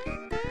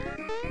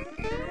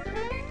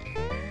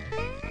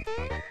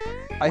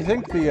 I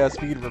think the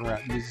speedrun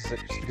route uses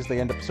it just because they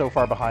end up so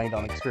far behind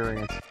on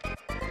experience.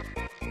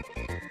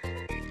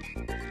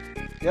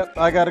 Yep,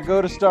 I gotta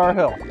go to Star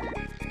Hill.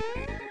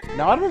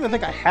 Now, I don't even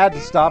think I had to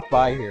stop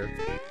by here.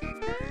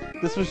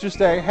 This was just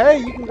a, hey,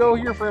 you can go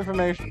here for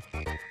information.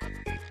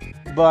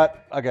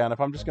 But, again, if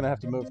I'm just gonna have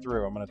to move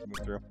through, I'm gonna have to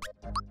move through.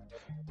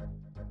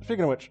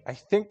 Speaking of which, I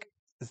think,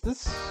 is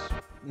this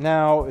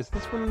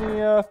when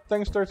the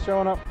thing starts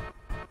showing up?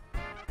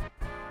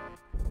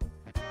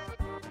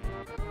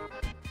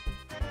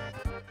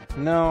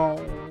 No,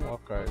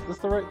 okay, this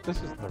is the right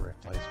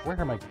place. Where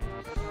am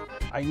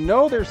I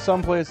know there's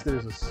someplace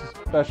there's a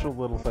special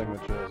little thing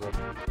that shows up.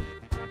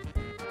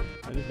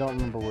 I just don't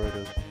remember where it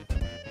is.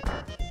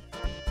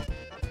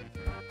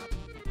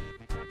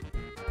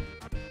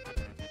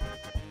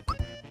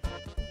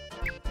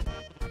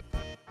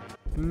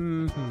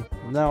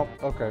 No,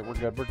 okay, we're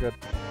good.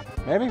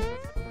 Maybe?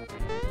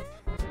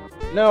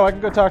 No, I can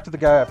go talk to the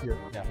guy up here.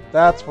 Yeah,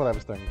 that's what I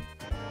was thinking.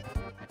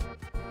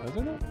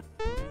 Isn't it?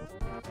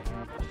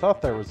 I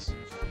thought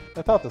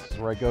this was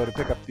where I go to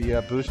pick up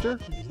the booster.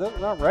 Is that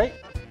not right?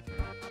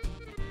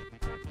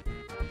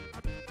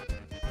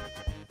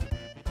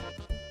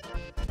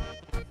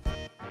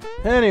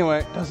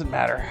 Anyway, doesn't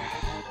matter.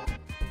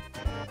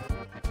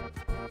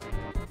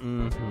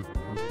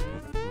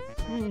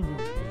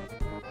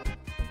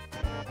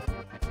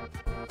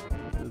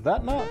 Is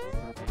that not?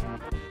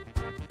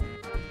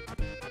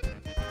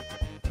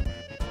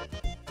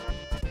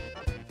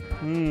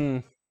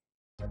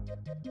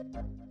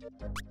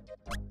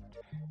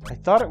 I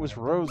thought it was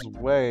Rose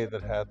Way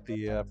that had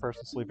the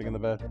person sleeping in the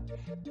bed.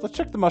 Let's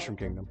check the Mushroom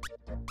Kingdom.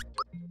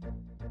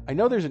 I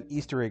know there's an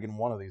Easter egg in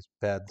one of these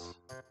beds.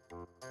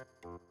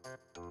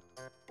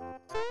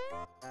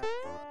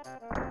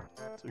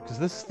 Because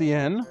this is the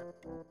inn.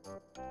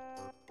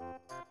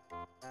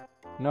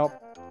 Nope.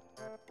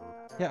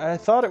 Yeah, I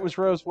thought it was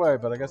Rose Way,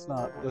 but I guess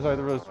not. It was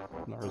either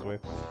not Rose Way.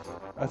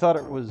 I thought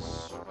it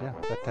was, yeah,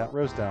 that town,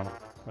 Rose Town,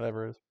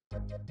 whatever it is.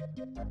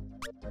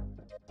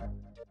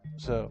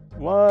 So,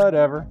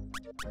 whatever.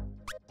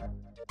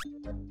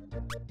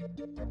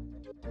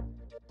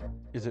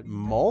 Is it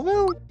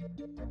Moleville?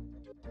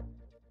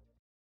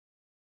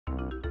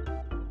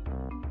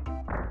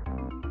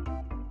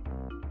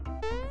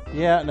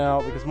 Yeah,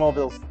 no, because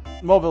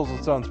Moleville's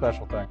its own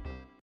special thing.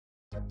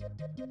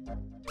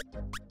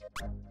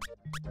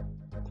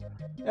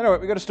 Anyway,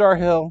 we go to Star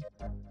Hill.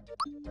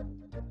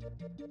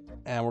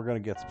 And we're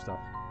going to get some stuff.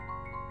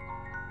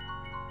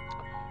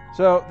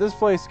 So, this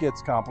place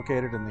gets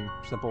complicated in the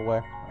simple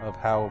way of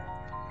how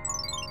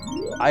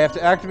I have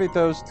to activate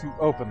those to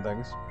open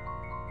things.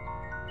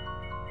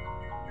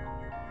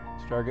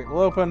 Stargate will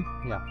open.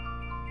 Yeah.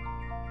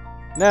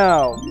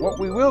 Now, what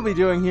we will be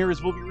doing here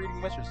is we'll be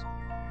reading wishes.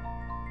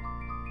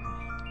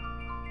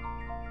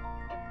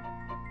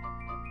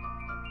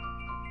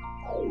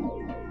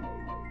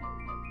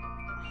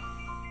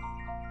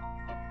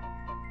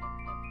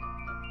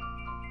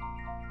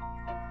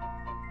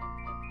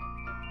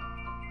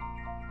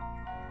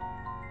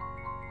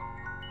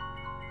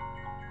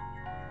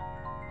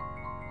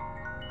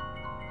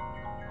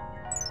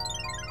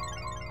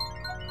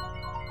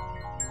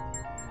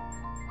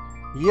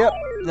 Yep,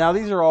 now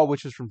these are all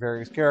wishes from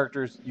various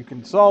characters. You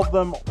can solve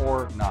them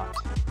or not.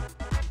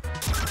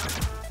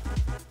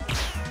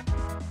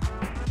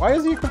 Why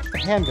is he equipped with the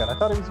handgun? I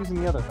thought he was using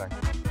the other thing.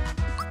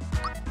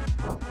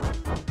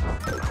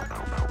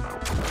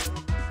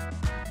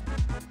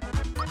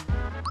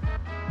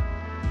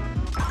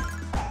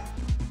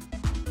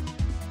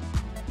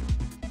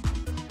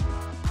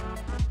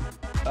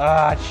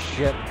 Ah,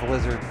 shit,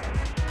 Blizzard.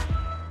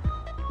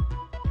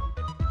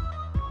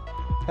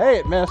 Hey,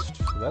 it missed,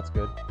 so that's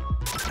good.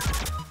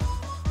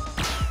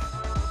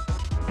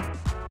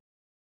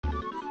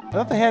 I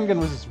thought the handgun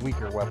was his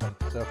weaker weapon,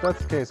 so if that's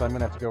the case, I'm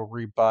gonna have to go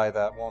rebuy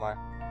that, won't I?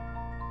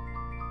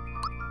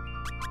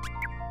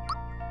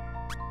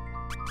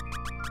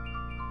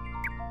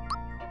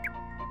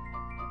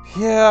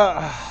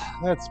 Yeah,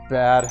 that's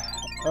bad.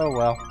 Oh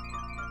well.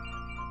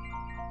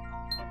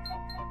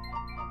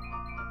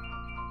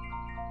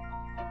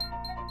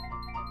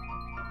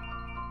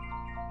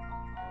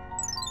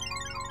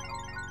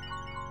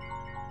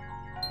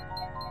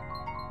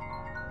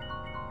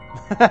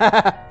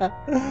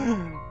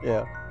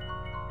 Yeah.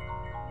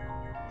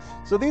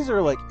 So these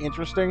are like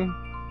interesting,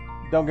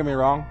 don't get me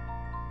wrong,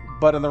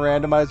 but in the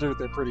randomizer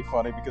they're pretty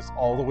funny because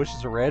all the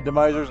wishes are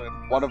randomizers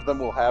and one of them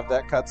will have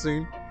that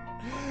cutscene,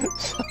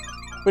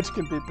 which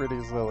can be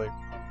pretty silly.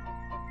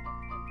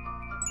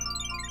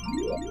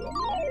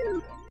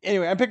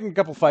 Anyway, I'm picking a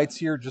couple fights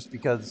here just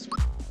because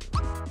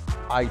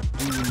I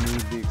do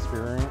need the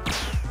experience.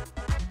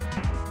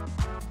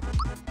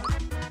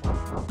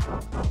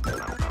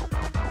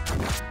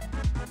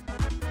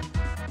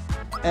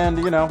 And,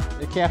 you know,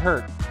 it can't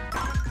hurt.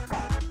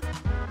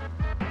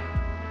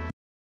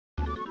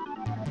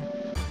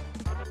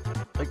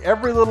 Like,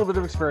 every little bit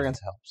of experience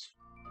helps.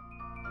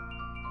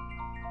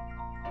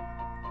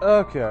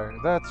 Okay,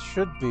 that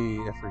should be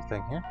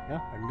everything here.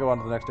 Yeah, I can go on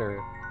to the next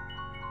area.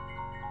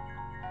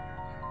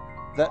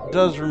 That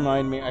does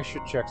remind me, I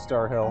should check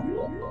Star Hill.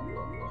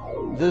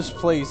 This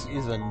place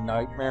is a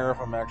nightmare if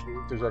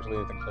there's actually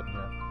anything hidden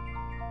here.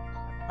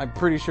 I'm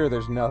pretty sure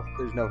there's no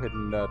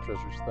hidden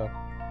treasures, though.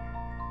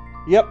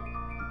 Yep,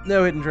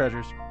 no hidden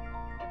treasures.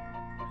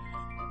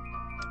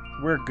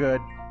 We're good.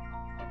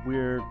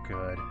 We're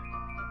good.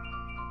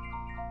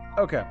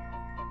 Okay.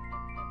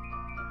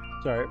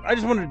 Sorry, I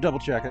just wanted to double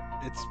check it.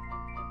 It's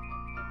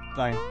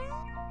fine.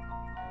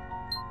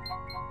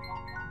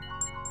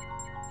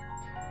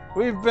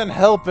 We've been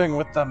helping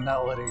with the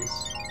melodies.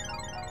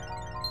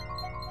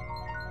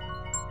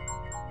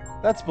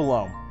 That's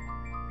below.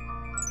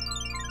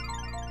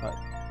 But,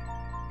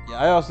 yeah,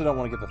 I also don't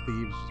want to get the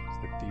thieves,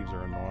 just because the thieves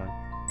are annoying.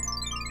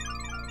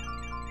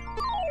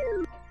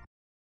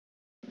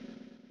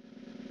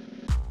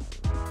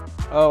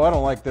 Oh, I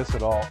don't like this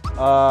at all.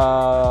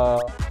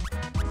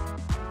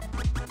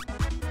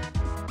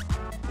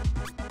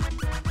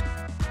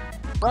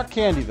 Rock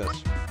candy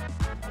this.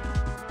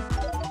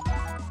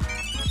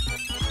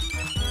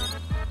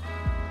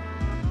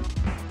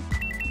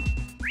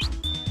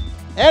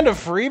 And a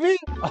freebie?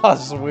 Oh,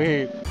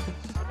 sweet.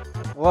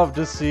 Love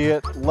to see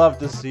it. Love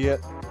to see it.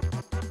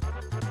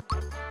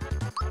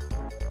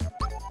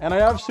 And I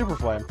have Super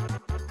Flame.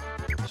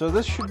 So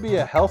this should be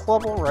a health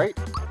level, right?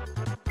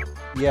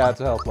 Yeah,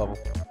 it's a health level.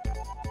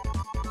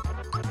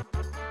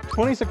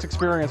 26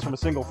 experience from a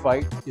single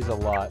fight is a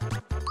lot.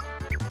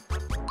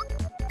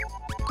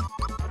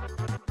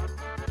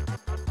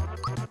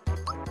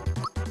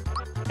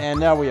 And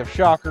now we have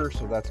Shocker,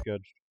 so that's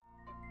good.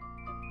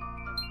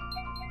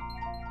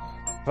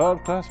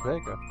 World class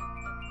baker.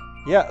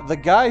 Yeah, the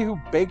guy who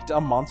baked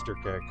a monster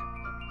cake.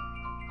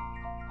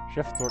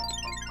 Chef Thort.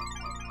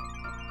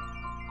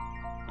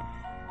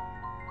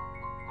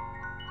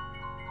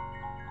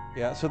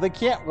 Yeah, so they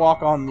can't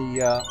walk on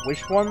the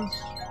wish ones.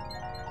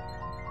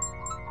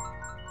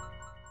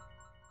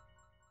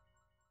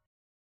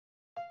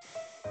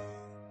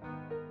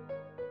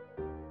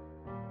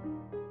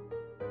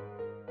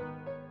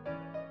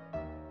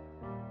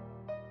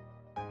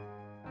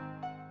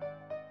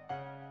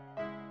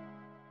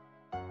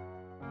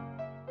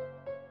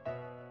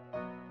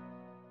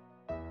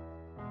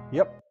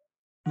 Yep.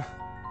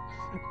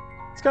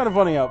 It's kind of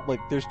funny how, like,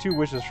 there's 2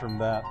 wishes from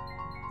that.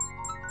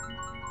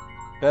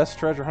 Best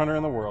treasure hunter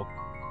in the world.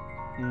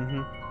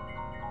 Mm-hmm.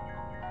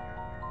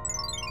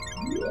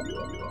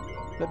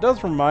 That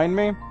does remind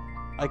me,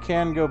 I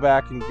can go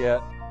back and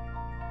get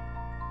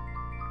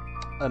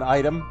an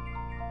item.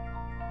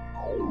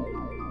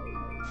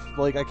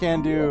 Like, I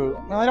can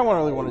do... Well, I don't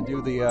really want to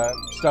do the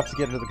stuff to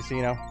get into the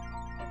casino.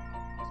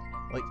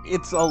 Like,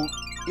 it's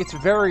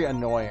very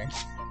annoying.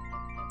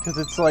 Because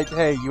it's like,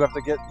 hey, you have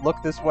to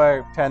look this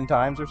way 10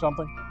 times or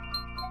something.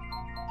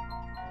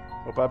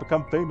 Hope I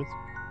become famous.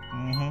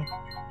 Mm-hmm.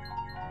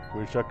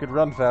 Wish I could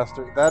run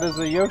faster. That is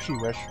a Yoshi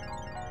wish.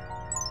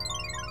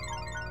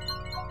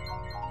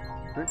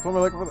 What am I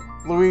looking for?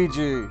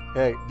 Luigi.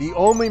 Hey, the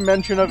only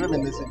mention of him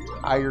in this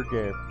entire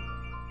game.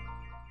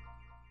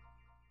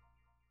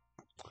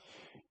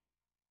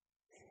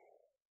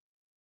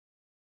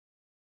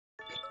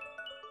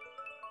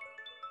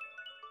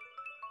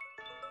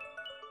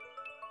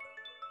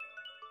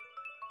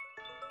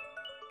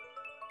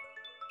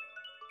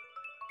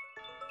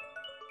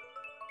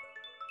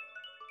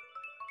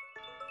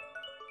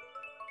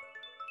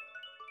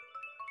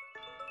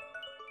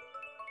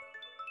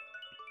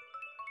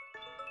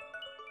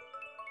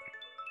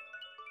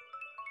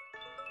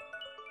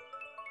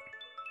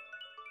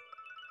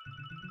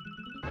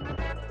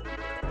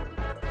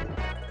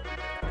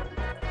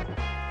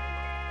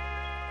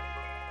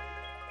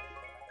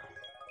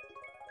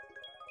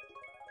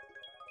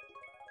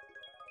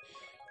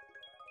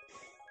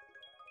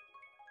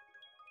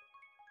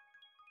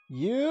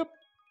 Yep.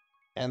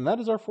 And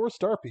that is our 4th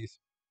star piece.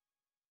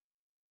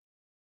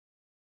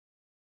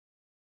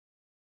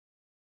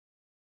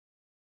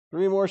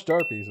 Three more star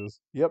pieces.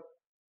 Yep.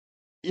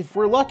 If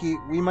we're lucky,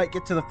 we might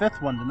get to the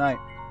 5th one tonight.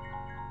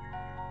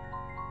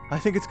 I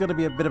think it's going to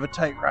be a bit of a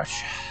tight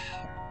rush,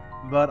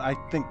 but I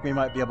think we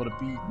might be able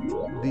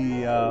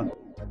to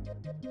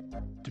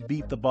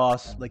beat the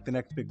boss, like the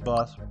next big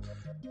boss.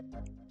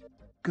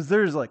 Because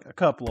there's like a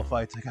couple of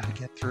fights I gotta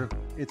get through.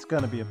 It's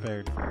gonna be a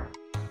pain.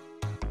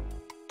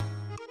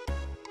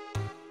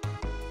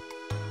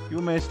 You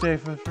may stay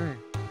for free.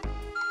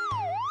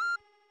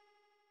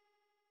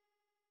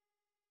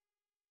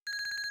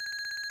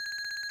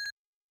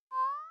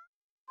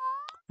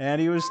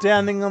 And he was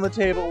standing on the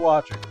table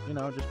watching. You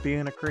know, just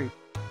being a creep.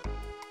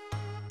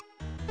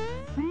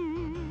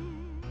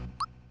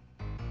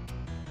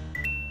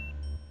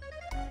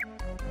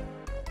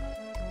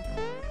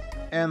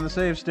 And the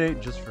save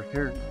state, just for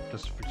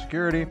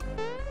security.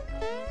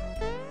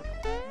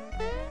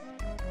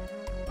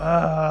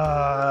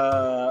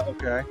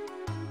 Okay.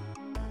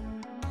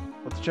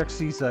 Let's check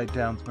Seaside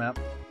Towns map.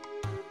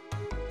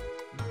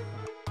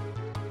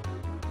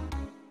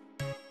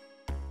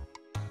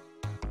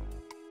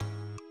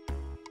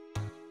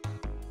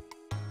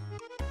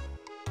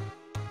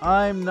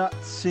 I'm not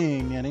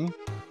seeing any.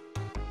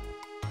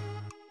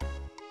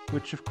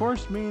 Which of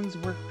course means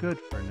we're good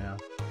for now.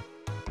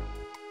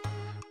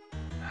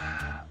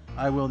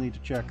 I will need to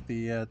check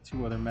the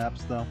 2 other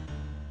maps though.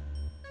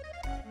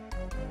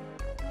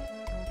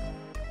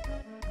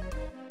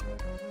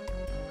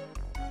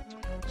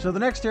 So the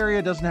next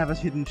area doesn't have any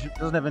hidden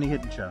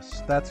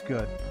chests. That's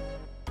good.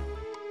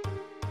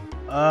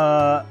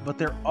 But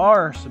there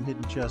are some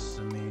hidden chests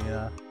in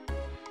the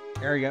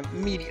area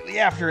immediately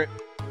after it.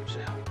 So.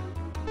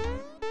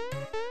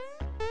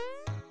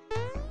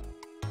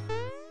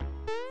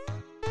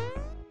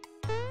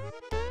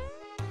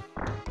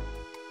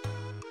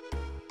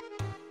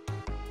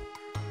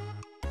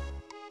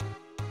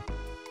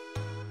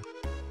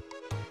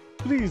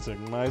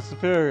 Pleasing my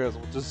superiors,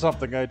 which is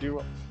something I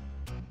do.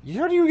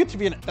 How do you get to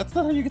be an... That's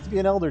not how you get to be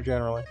an elder,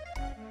 generally.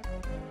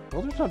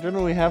 Elders don't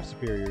generally have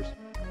superiors.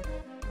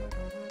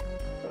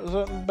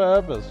 President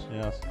Babas,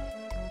 yes.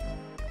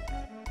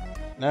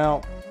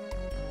 Now,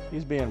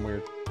 he's being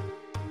weird.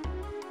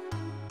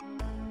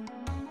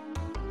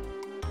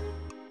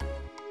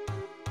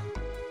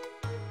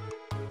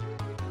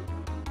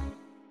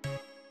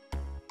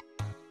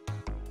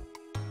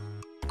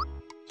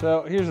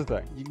 So, here's the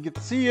thing. You can get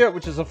the Sia,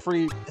 which is a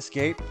free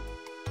escape.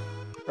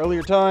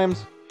 Earlier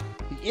times,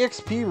 the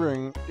EXP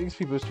ring,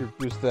 EXP booster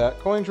boosts that.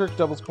 Coin trick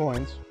doubles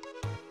coins.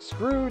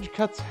 Scrooge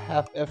cuts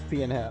half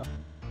FP in half.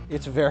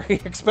 It's very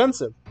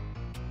expensive.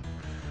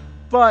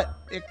 But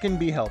it can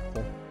be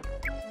helpful.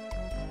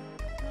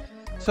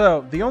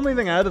 So, the only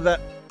thing out of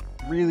that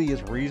really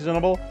is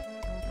reasonable.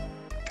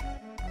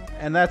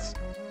 And that's...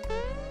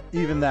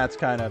 Even that's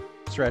kind of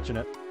stretching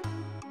it.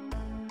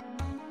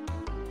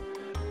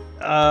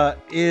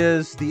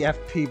 Is the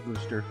FP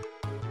booster.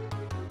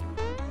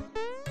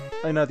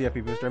 Not the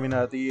FP booster, I mean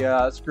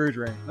the Scrooge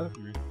ring.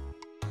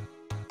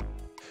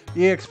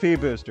 EXP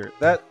booster.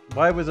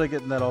 Why was I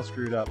getting that all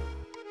screwed up?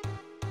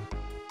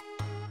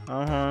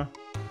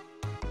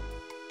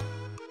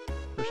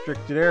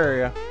 Restricted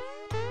area.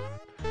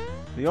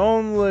 The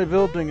only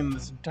building in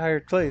this entire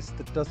place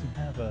that doesn't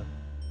have a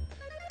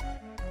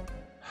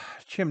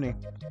chimney.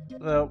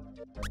 So,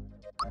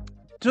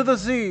 to the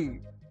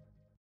sea!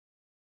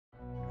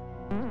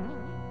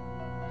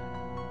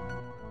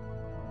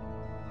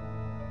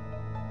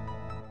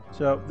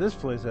 So, this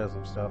place has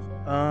some stuff.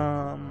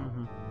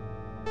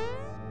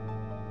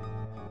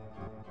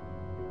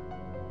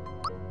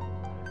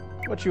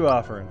 What you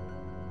offering?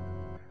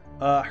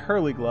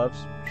 Hurley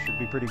gloves. Should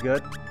be pretty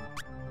good.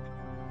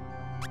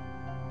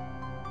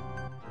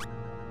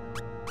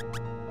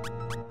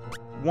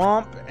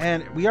 Womp,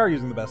 and we are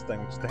using the best thing,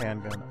 which is the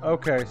handgun.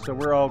 Okay, so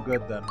we're all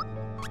good then.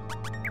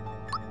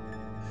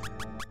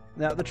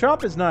 Now, the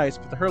chomp is nice,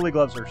 but the Hurley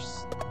gloves are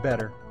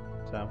better,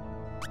 so...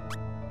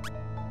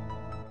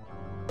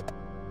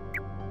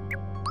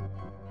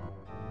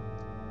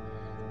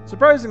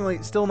 Surprisingly,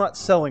 still not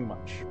selling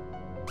much.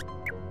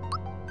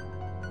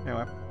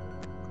 Anyway.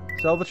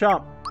 Sell the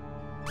chomp.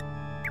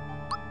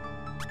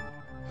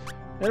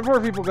 And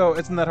before people go,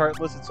 isn't that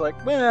heartless? It's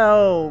like,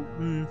 well...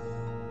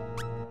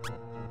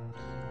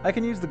 I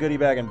can use the goodie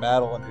bag in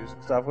battle and do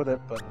some stuff with it,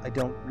 but I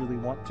don't really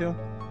want to.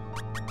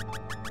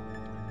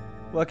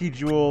 Lucky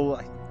Jewel...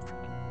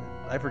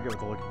 I forget what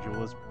the Lucky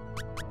Jewel is.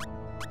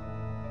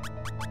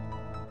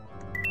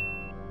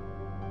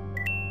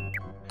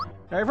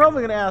 Now you're probably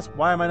going to ask,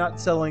 why am I not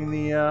selling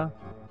the,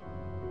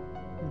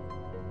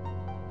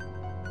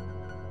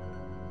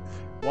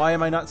 Why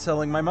am I not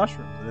selling my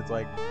mushrooms? And it's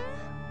like,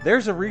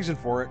 there's a reason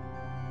for it.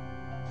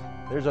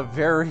 There's a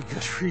very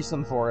good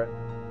reason for it.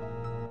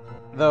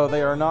 Though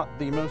they are not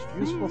the most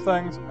useful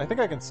things. I think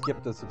I can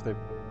skip this if they...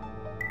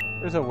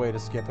 There's a way to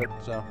skip it,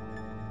 so...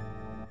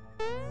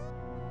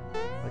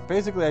 Like,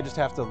 basically I just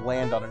have to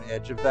land on an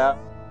edge of that.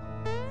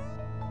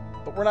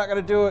 But we're not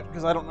going to do it,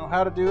 because I don't know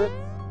how to do it.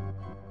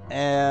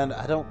 And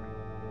I don't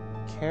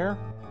care.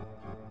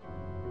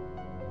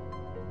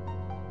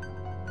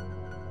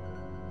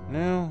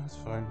 No, it's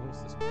fine. What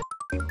is this?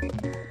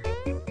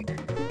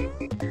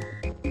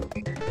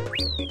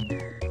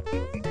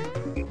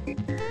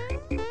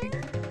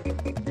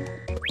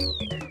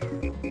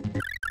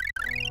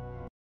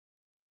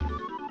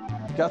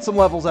 Got some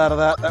levels out of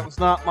that. That was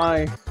not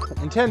my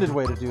intended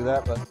way to do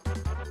that, but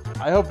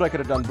I hoped I could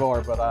have done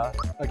more, but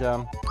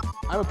again,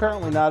 I'm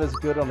apparently not as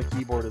good on the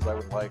keyboard as I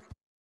would like.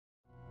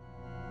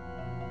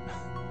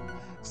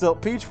 Still,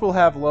 Peach will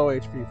have low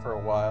HP for a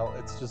while.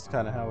 It's just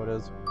kind of how it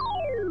is.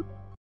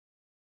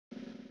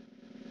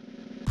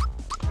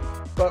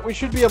 But we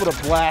should be able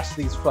to blast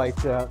these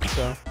fights out,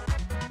 so...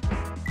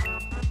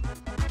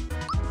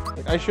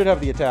 Like, I should have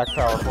the attack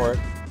power for it.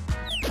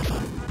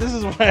 This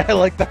is why I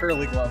like the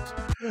early gloves.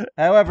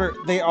 However,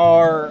 they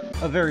are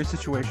a very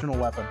situational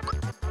weapon.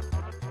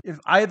 If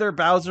either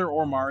Bowser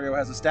or Mario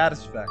has a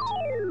status effect,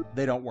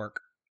 they don't work.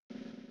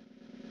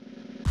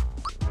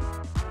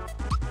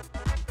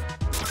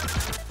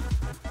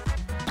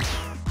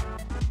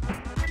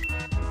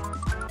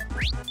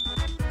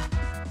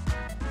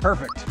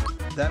 Perfect.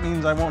 That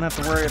means I won't have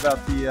to worry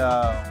about the,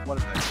 what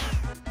is it?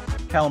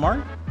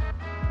 Calamari?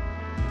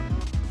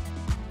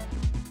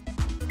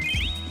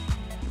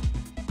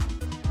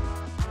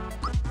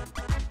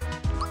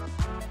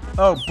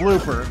 Oh,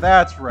 blooper.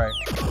 That's right.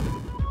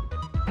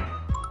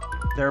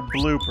 They're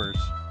bloopers.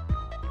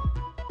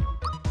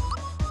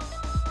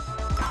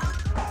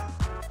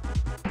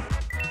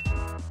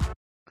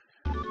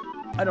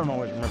 I don't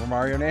always remember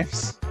Mario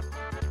names.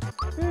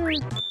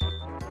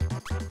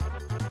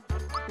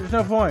 There's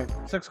no point.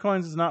 6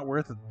 coins is not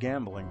worth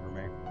gambling for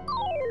me.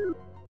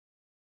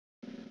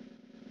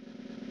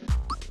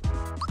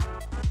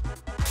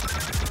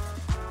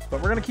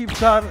 But we're gonna keep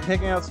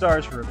taking out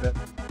stars for a bit.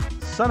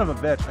 Son of a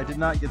bitch, I did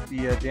not get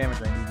the damage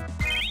I needed.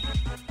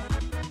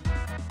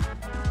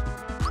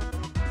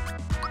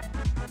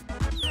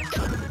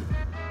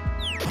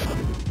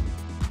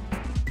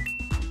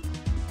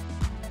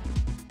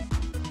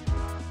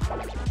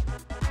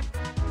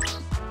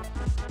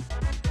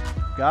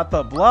 Got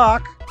the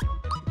block!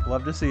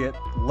 Love to see it.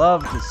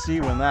 Love to see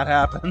when that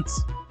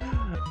happens.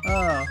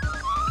 Oh.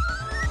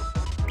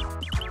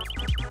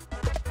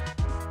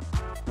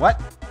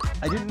 What?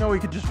 I didn't know he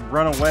could just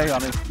run away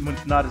on his when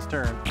it's not his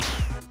turn.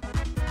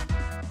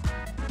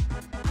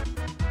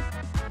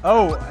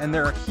 Oh, and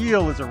their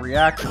heal is a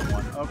reactive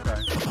one. Okay.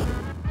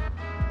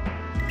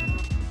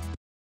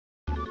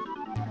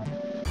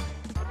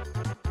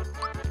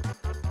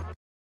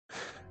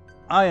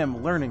 I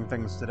am learning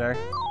things today.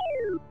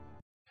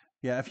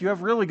 Yeah, if you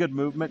have really good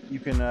movement,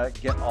 you can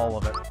get all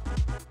of it.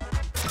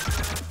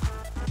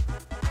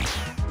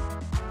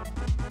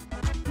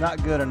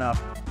 Not good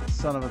enough.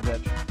 Son of a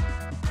bitch.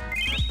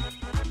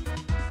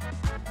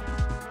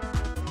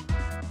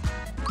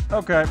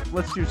 Okay,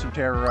 let's do some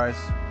terrorize.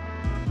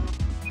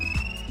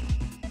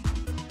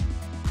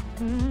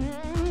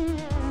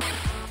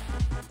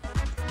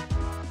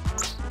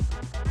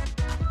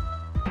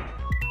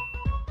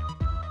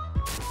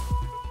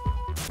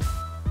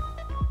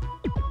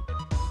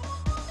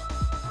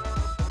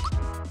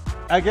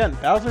 Again,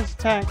 Bowser's a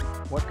tank.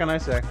 What can I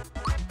say?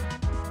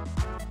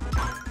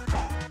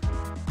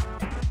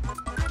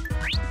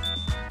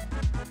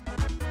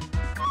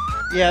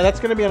 Yeah, that's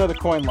gonna be another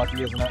coin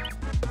lucky, isn't it?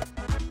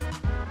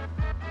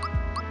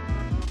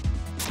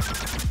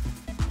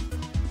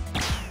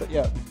 But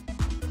yeah.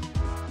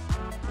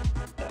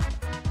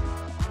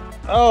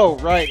 Oh,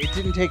 right. It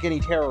didn't take any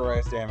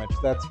terrorize damage.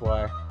 That's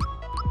why.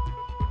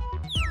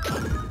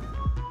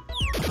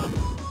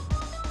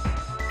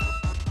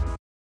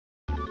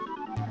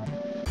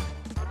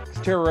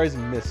 Terrorize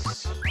and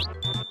miss.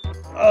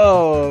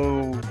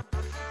 Oh.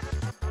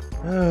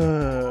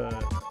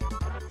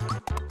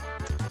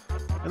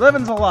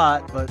 11's a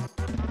lot, but...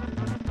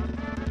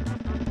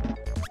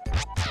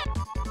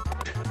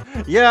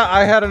 Yeah,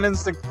 I had an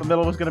instinct the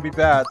middle was going to be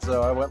bad,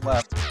 so I went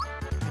left.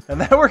 And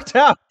that worked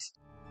out!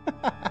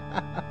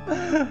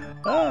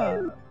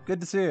 Good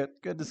to see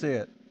it. Good to see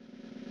it.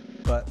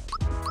 But,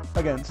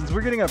 again, since we're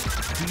getting a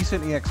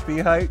decent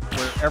EXP height,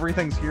 where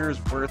everything's here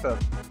is worth a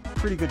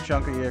pretty good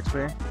chunk of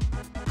EXP,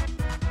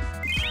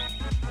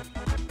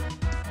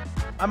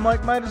 I'm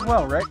like, might as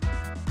well, right?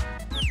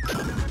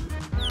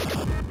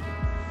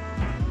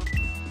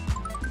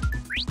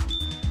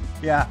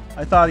 Yeah,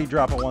 I thought he'd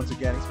drop it once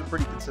again. He's been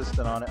pretty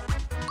consistent on it.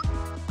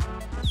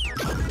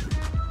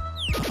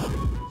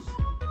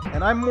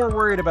 And I'm more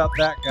worried about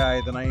that guy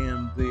than I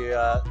am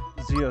the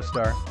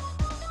Zeostar.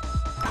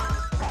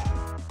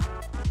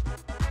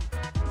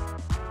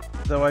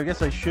 Though I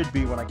guess I should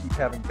be when I keep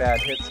having bad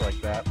hits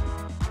like that.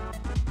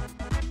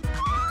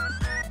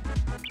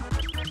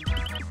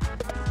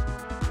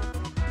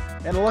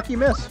 And a lucky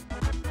miss.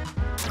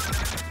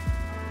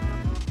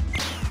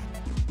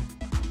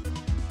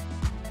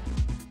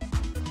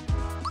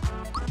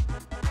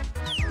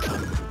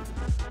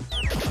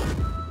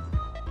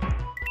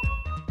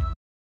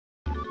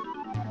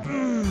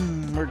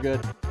 We're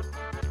good.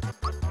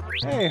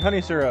 Hey, honey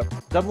syrup.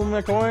 Double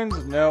my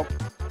coins? Nope.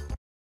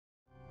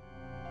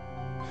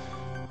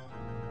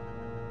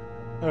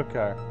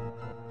 Okay.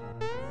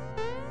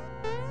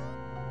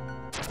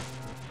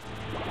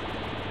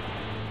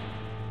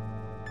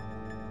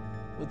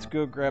 Let's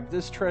go grab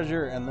this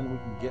treasure and then we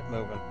can get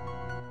moving.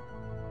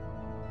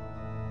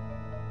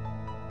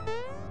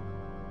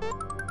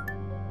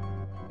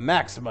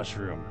 Max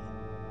mushroom.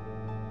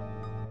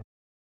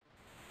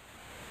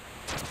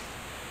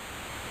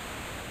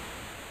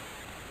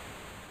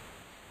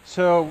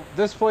 So,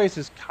 this place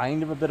is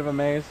kind of a bit of a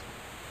maze.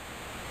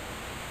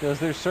 Because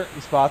there's certain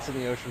spots in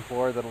the ocean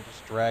floor that'll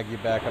just drag you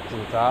back up to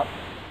the top.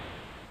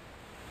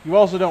 You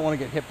also don't want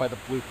to get hit by the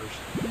bloopers.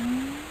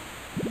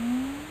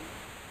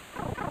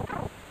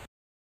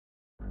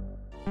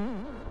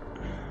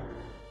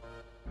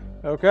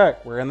 Okay,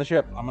 we're in the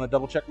ship. I'm gonna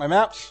double check my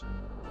maps.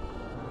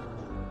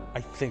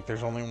 I think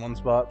there's only one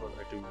spot, but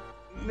I do...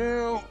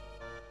 No!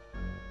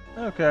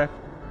 Okay.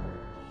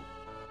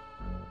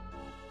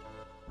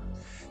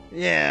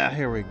 Yeah,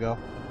 here we go.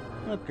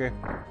 Okay.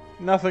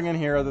 Nothing in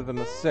here other than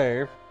a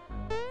save.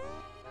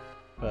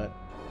 But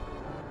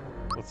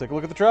let's take a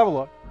look at the travel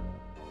log.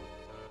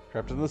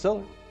 Trapped in the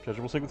cellar.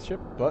 Treasure will sink with the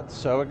ship, but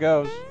so it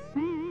goes.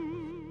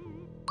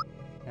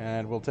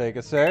 And we'll take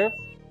a save.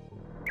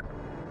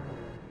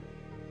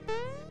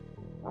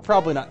 We're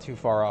probably not too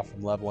far off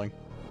from leveling.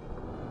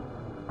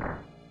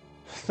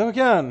 So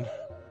again,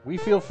 I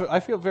feel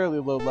fairly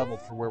low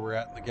leveled for where we're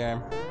at in the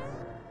game.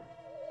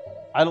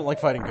 I don't like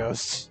fighting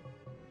ghosts.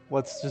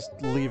 Let's just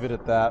leave it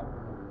at that.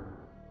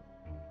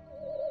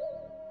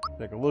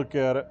 Take a look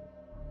at it.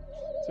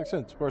 6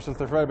 cents. Of course, since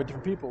they're fried by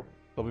different people,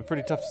 they'll be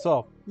pretty tough to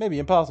solve. Maybe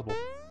impossible.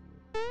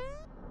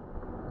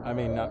 I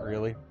mean, not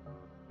really.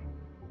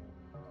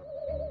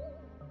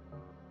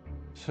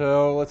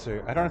 So, let's see.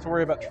 I don't have to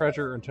worry about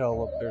treasure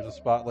until there's a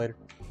spot later.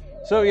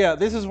 So, yeah,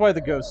 this is why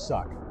the ghosts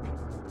suck.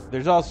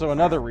 There's also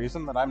another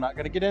reason that I'm not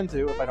going to get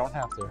into if I don't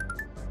have to.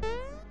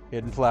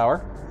 Hidden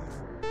flower.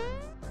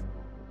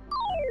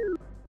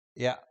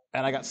 Yeah,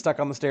 and I got stuck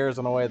on the stairs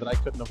in a way that I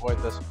couldn't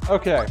avoid this.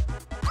 Okay.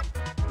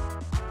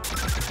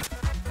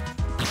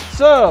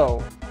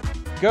 So,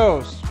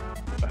 ghosts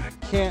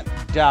can't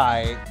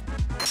die.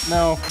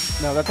 No,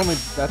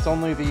 that's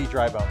only the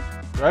dry bones.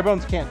 Dry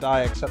bones can't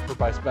die except for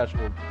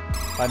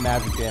by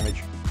magic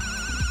damage.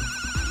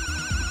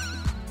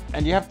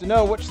 And you have to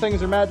know which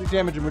things are magic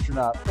damage and which are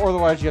not, or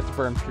otherwise you have to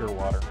burn pure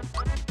water.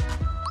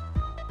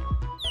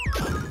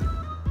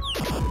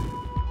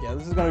 Yeah,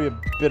 this is going to be a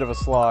bit of a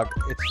slog.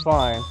 It's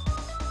fine.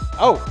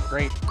 Oh,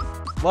 great.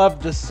 Love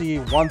to see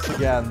once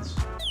again.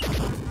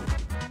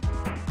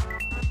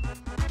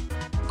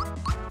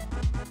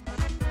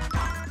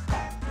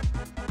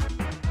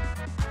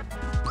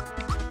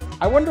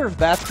 I wonder if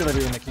that's going to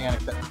be a mechanic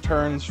that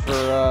returns for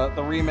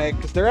the remake,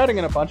 because they're adding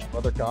in a bunch of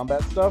other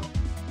combat stuff.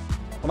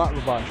 Well, not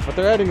a bunch, but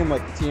they're adding in,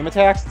 like, team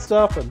attacks and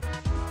stuff, and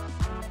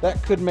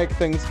that could make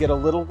things get a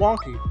little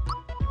wonky.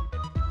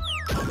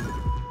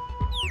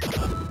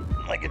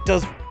 Like, it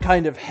does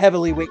kind of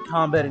heavily weight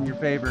combat in your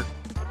favor.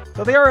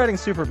 Though they are adding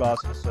super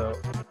bosses, so...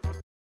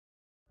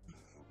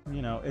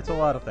 You know, it's a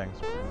lot of things.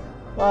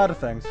 A lot of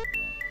things.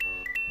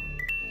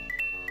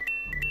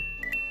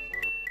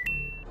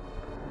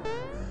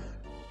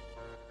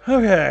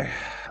 Okay.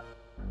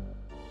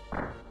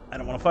 I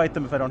don't want to fight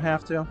them if I don't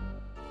have to.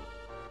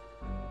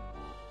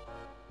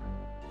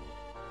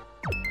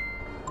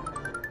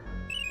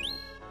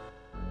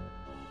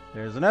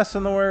 There's an S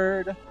in the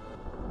word.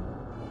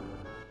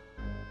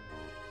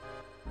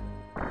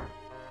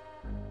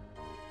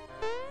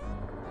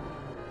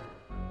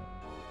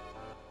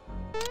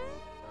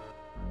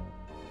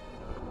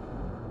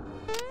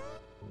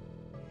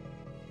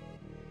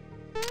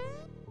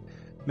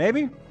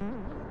 Maybe?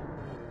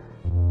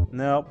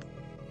 Nope.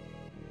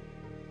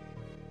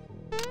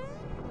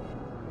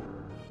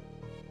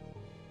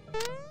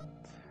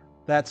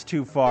 That's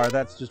too far.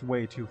 That's just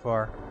way too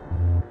far.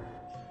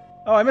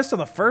 Oh, I missed on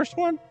the first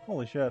one?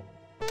 Holy shit.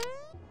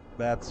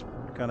 That's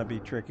gonna be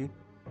tricky.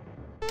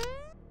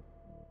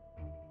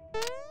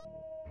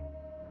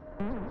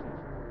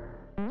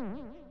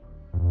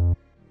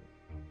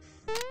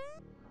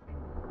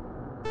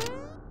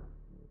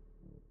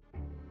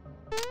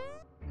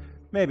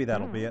 Maybe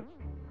that'll be it.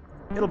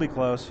 It'll be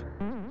close.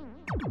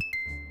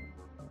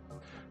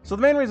 So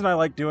the main reason I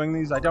like doing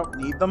these, I don't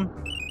need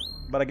them,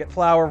 but I get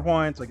flower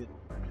points,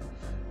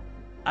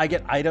 I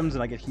get items,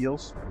 and I get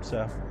heals,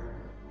 so.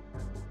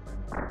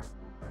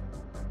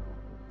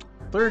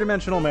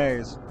 Third-dimensional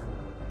maze.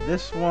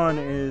 This one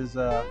is,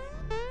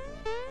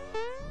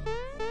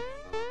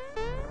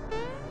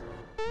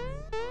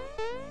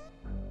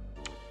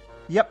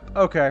 Yep,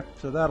 okay,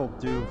 so that'll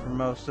do for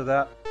most of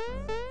that.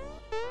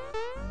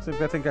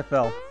 I think I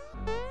fell.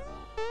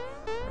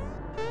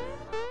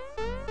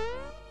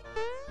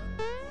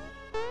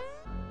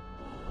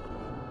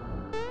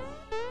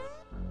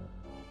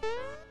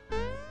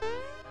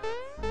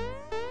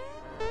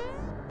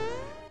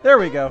 There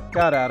we go.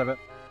 Got out of it.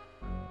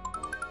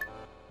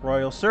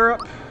 Royal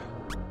syrup.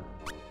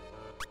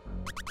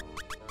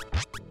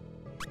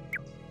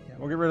 Yeah,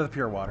 we'll get rid of the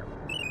pure water.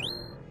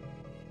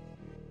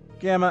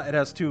 Gamma, it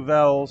has 2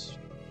 vowels.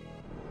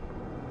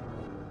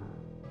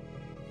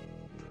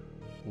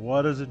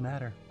 What does it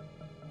matter?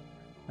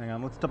 Hang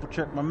on, let's double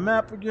check my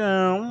map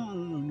again.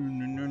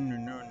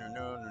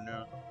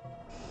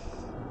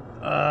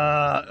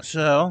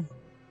 So...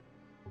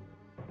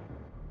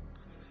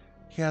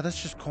 yeah,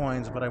 that's just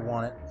coins, but I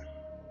want it.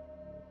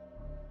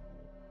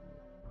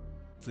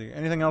 Let's see,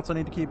 anything else I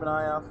need to keep an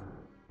eye on?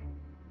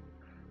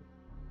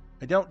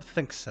 I don't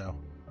think so.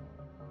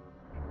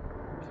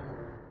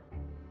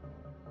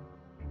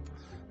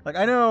 Like,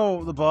 I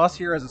know the boss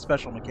here has a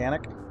special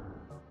mechanic.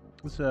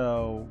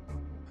 So...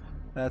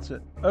 that's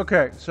it.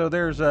 Okay, so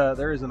there is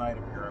an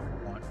item here I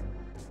want.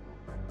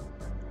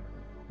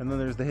 And then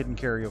there's the hidden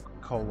karaoke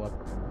cola,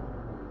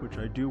 which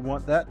I do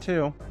want that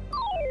too.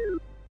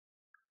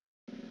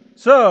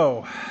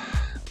 So,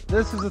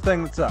 this is the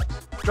thing that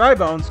sucks. Dry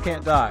bones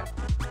can't die.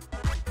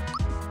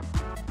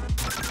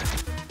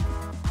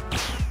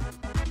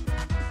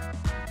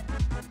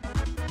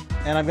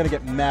 And I'm gonna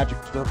get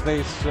magic to the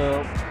face,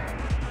 so...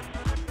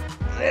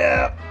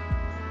 yeah.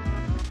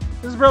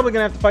 This is probably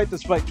gonna have to fight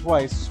this fight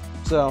twice,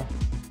 so...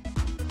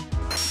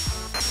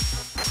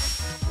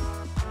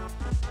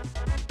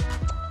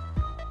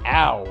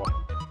 ow.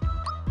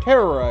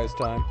 Terrorize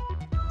time.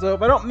 So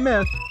if I don't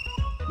miss,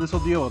 this will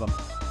deal with them.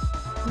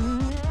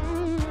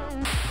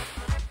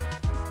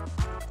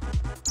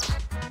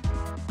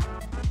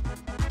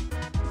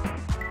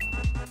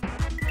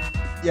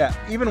 Yeah,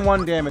 even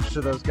 1 damage to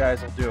those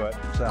guys will do it,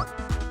 so.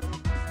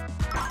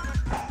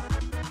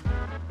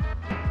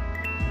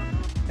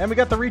 And we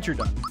got the Reacher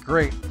done.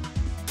 Great.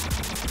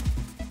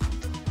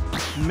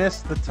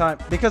 Missed the time.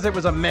 Because it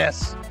was a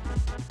miss.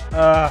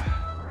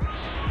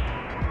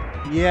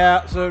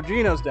 Yeah, so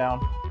Gino's down.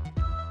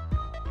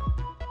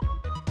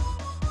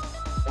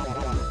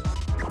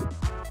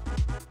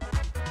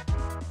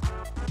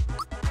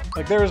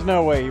 Like, there was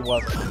no way he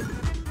wasn't.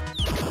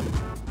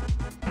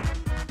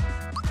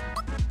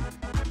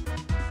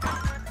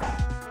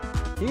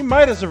 He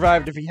might have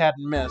survived if he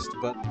hadn't missed,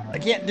 but I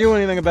can't do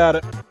anything about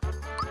it.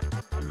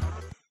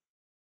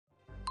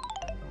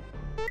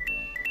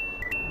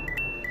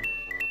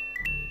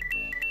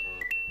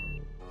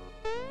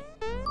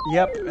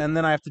 Yep, and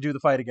then I have to do the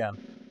fight again.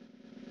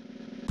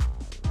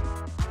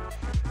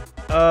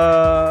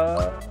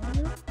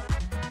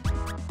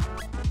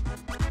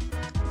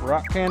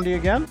 Rock candy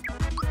again?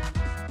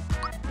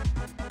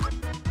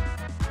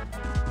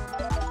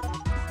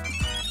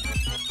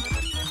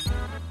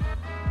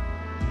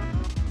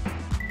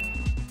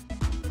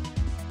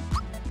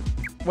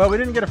 Well, we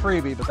didn't get a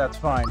freebie, but that's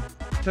fine.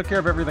 Took care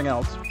of everything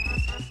else.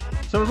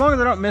 So as long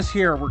as I don't miss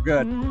here, we're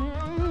good.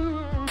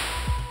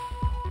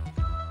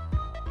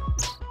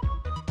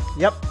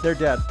 Yep, they're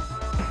dead.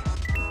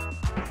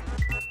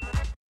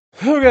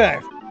 Okay.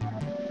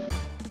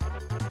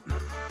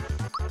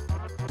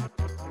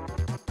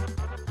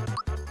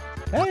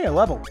 Hey, a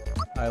level.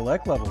 I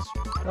like levels.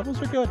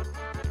 Levels are good.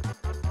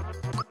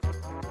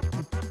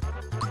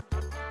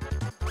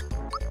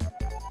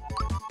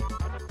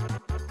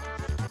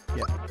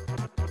 Yeah.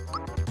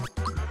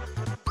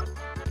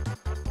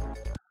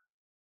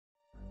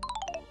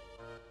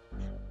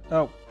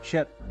 Oh,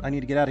 shit. I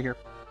need to get out of here.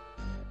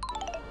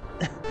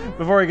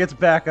 Before he gets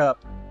back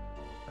up.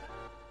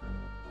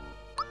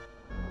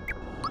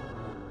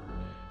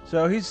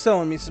 So he's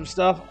selling me some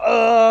stuff.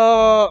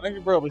 I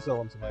could probably sell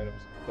him some items.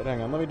 But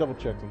hang on, let me double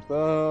check some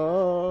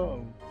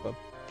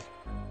stuff.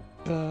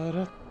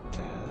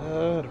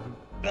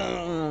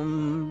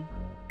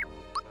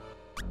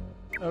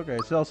 Okay,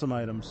 sell some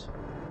items.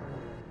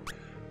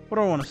 What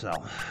do I want to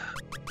sell?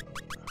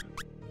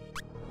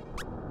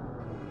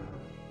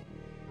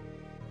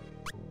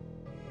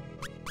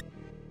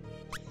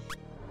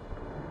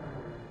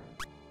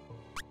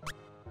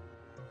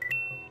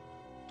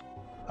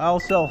 I'll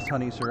sell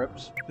honey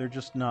syrups. They're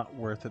just not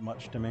worth it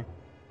much to me.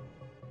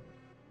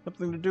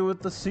 Something to do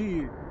with the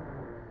sea.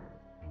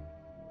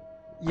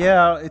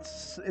 Yeah,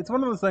 it's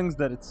one of those things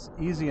that it's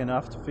easy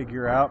enough to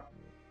figure out.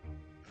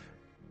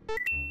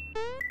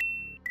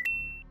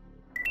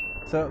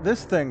 So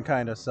this thing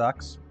kind of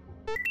sucks.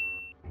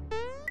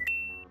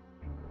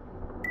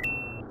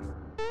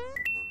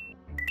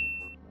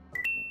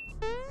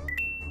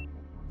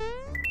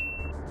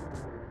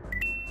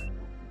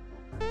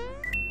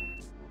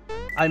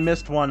 I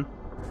missed one.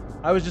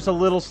 I was just a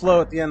little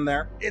slow at the end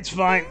there. It's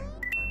fine.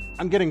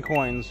 I'm getting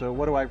coins, so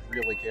what do I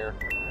really care?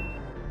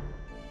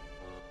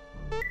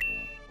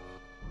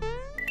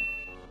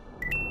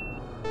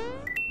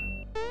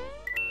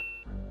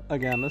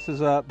 Again, this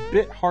is a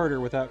bit harder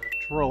without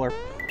controller.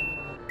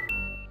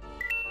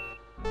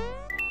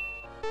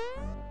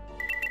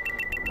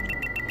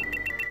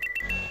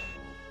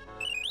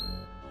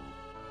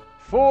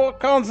 Four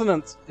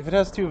consonants! If it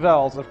has 2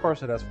 vowels, of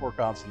course it has 4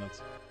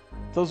 consonants.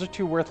 Those are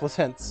 2 worthless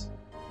hints.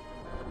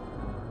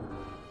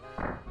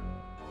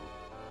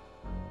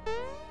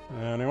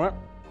 Anyway.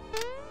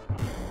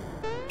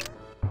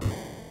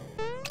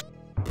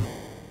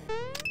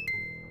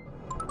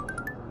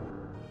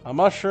 A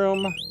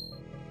mushroom.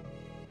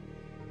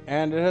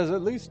 And it has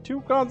at least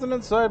 2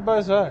 continents side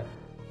by side.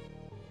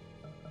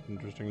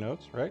 Interesting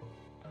notes, right?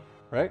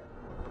 Right?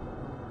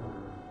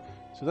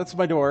 So that's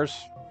my doors.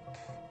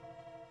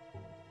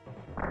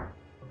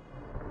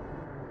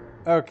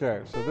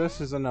 Okay, so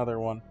this is another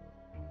one.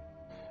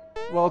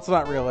 Well, it's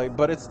not really,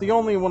 but it's the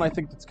only one I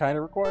think that's kind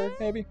of required,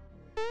 maybe?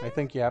 I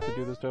think you have to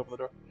do this to open the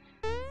door.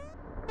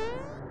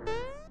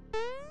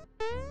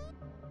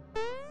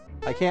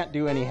 I can't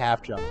do any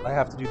half jumps. I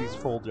have to do these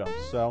full jumps,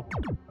 so...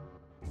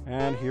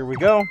 And here we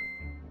go.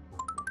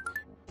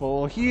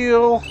 Full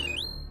heal.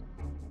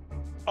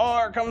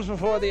 R comes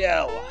before the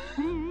L.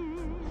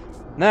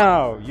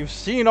 Now, you've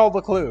seen all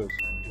the clues.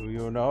 Do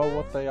you know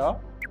what they are?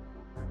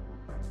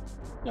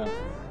 Yeah,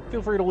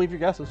 feel free to leave your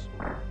guesses.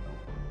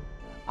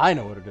 I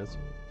know what it is.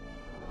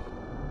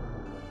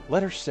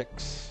 Letter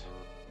 6.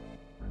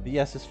 The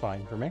S is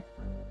fine for me.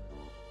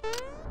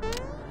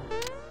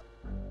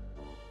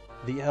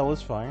 The L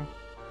is fine.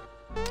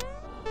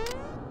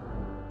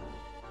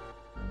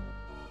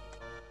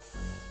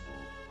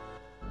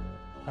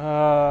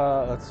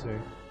 Let's see.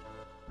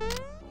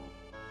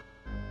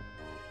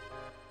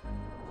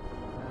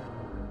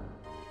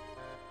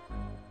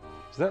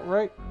 Is that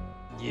right?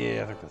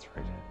 Yeah, I think that's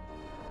right.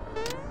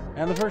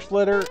 And the first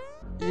letter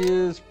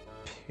is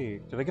P.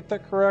 Did I get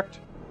that correct?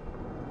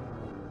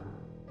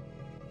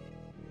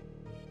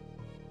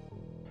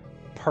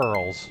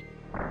 Pearls.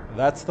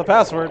 That's the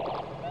password.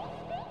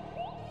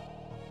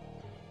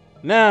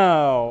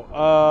 Now,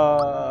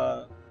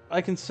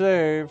 I can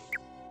save.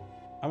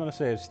 I'm gonna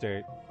save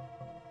state.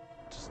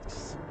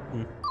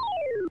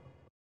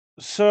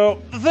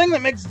 So, the thing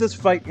that makes this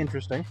fight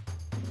interesting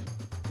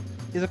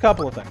is a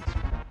couple of things.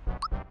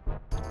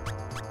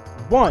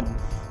 One,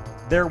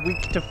 they're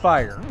weak to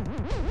fire.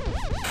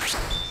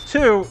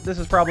 Two, this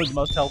is probably the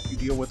most health you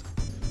deal with,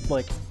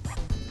 like,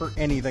 for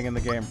anything in the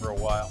game for a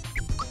while.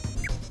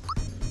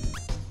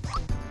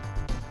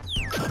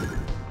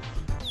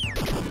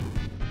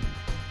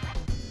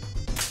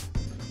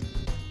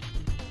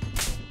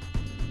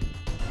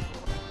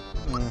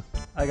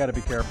 I gotta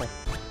be careful.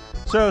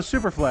 So,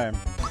 Super Flame.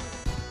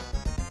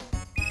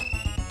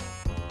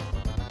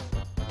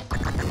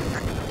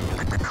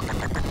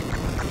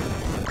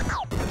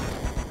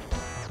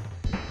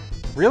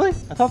 Really?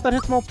 I thought that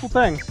hits multiple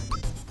things.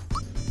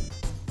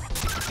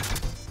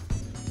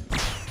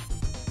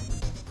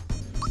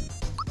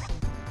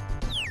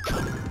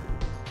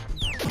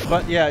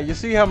 But yeah, you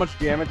see how much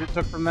damage it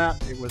took from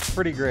that? It was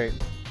pretty great.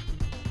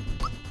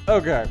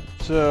 Okay,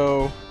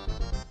 so...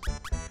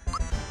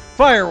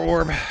 Fire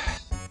Orb.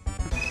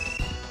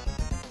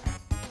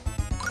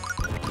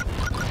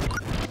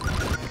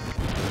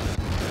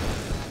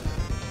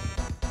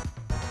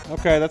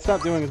 Okay, that's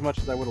not doing as much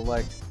as I would have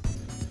liked.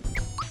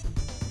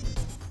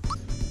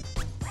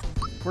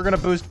 We're gonna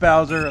boost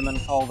Bowser and then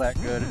call that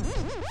good.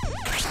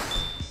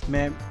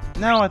 Man,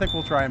 no, I think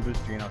we'll try and boost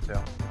Geno too.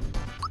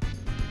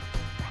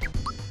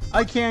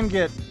 I can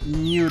get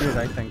muted,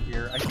 I think,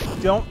 here. I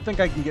don't think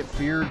I can get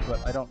feared,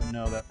 but I don't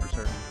know that for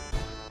certain.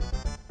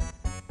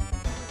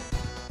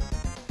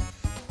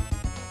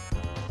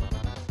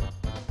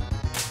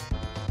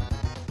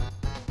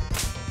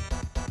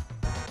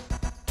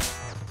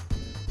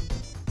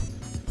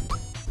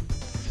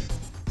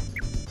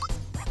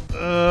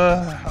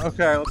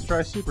 Okay, let's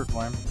try Super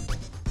Flame.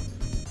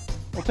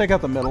 We'll take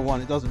out the middle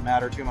one, it doesn't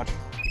matter too much.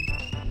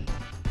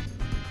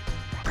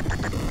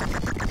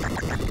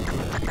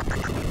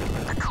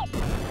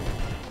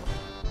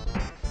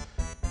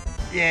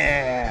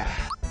 Yeah!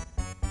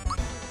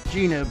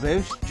 Geno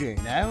boost,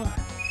 Geno.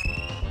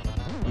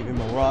 Give him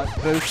a right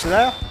boost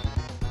there.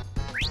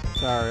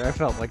 Sorry, I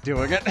felt like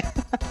doing it.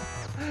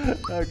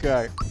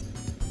 Okay.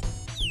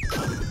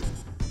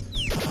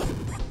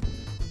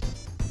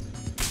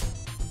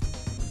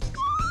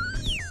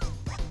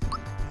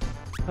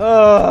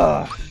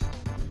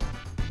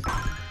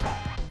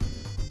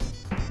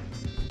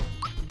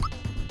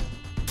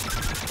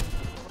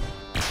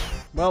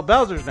 Well,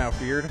 Bowser's now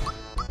feared.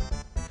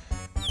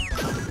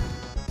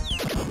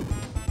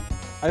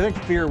 I think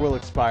fear will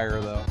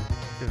expire, though,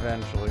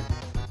 eventually.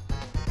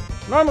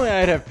 Normally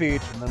I'd have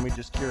Peach, and then we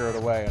just cure it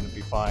away, and it'd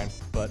be fine,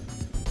 but...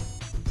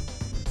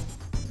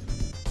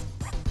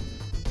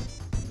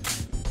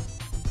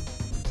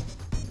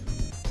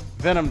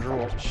 Venom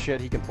Drool. Shit,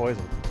 he can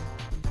poison.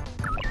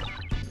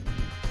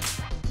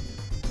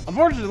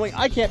 Unfortunately,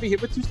 I can't be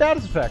hit with 2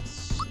 status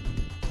effects.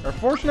 Or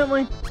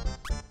fortunately...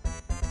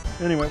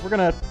 Anyway, we're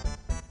gonna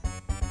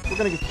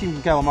get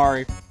King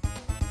Calamari.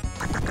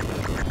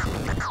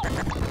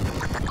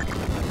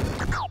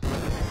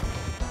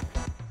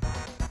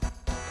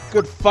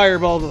 Good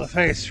fireball to the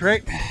face,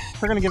 right?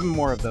 We're gonna give him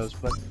more of those,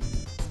 but...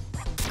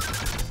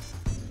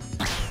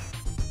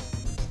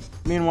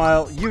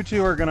 Meanwhile, you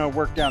two are gonna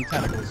work down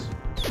tentacles.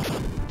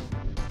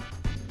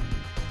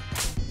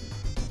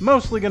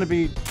 Mostly gonna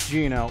be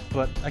Geno,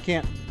 but I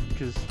can't,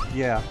 because,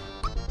 yeah.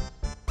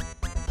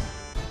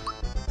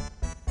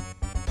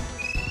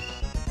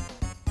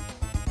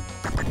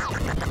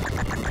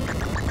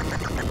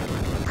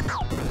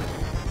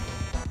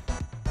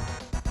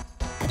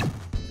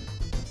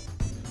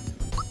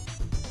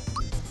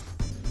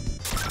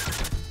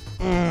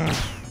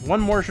 One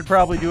more should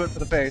probably do it for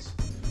the face.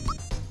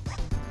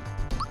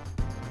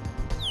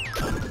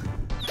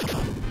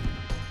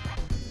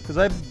 Because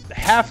I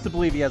have to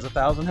believe he has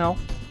 1,000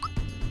 health.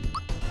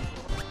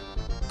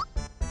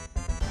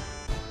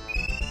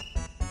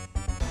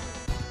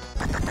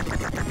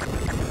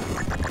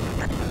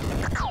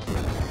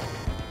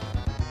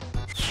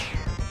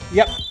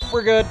 Yep,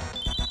 we're good.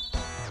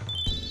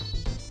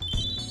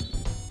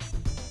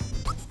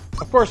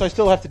 Of course, I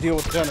still have to deal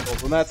with the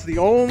tentacles, and that's the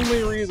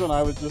only reason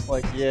I was just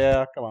like,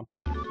 yeah, come on.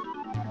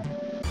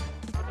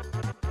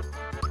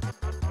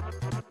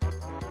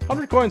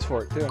 100 coins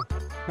for it, too.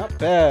 Not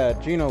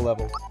bad. Geno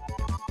level.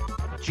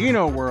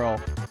 Geno Whirl.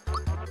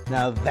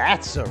 Now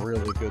that's a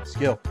really good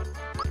skill.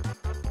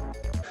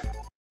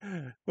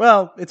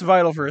 Well, it's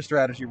vital for a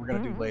strategy we're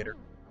going to do later.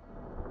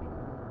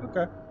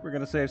 Okay, we're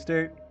going to save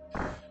state.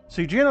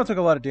 See, Geno took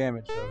a lot of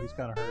damage, so he's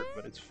kind of hurt,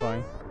 but it's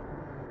fine.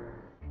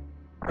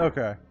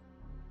 Okay.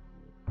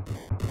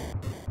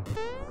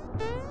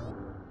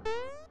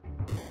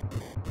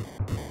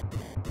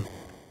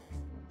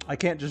 I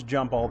can't just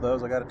jump all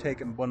those. I gotta take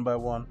them one by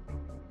one.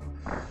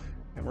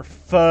 And we're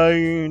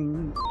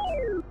fine.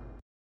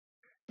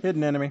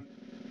 Hidden enemy.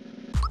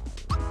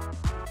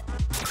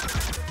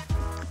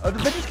 Oh,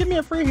 did they just give me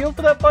a free heal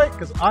for that fight?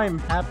 Because I'm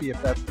happy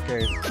if that's the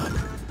case.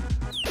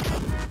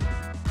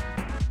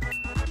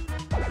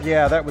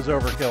 Yeah, that was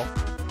overkill.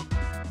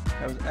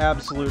 That was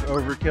absolute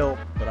overkill,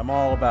 but I'm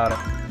all about it.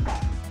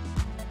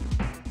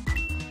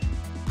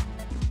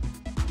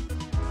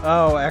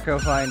 Oh, Echo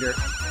Finder.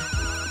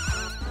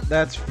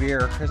 That's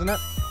Fear, isn't it?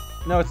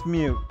 No, it's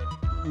Mute.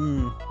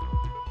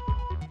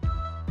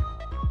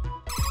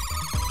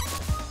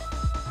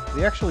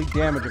 The actually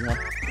damaging one.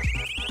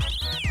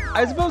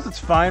 I suppose it's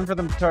fine for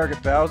them to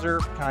target Bowser,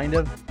 kind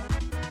of.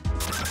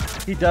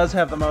 He does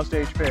have the most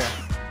HP.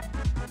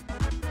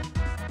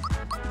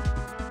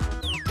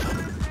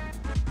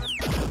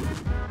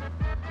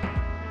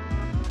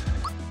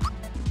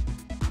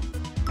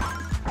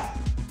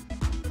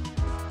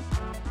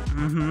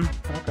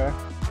 Okay.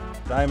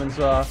 Diamond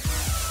Saw.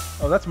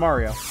 Oh, that's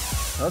Mario.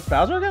 Oh, that's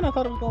Bowser again? I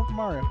thought it was going for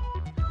Mario.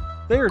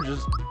 They are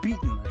just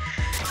beating the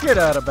shit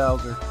out of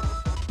Bowser.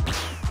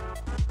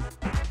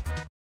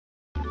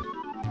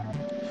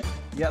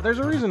 Yeah, there's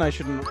a reason I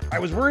shouldn't... I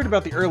was worried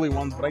about the early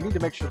ones, but I need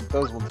to make sure that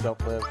those ones don't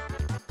live.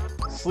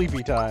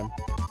 Sleepy time.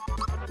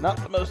 Not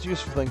the most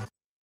useful thing.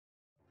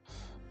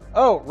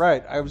 Oh,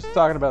 right. I was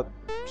talking about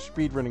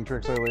speedrunning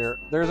tricks earlier.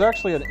 There's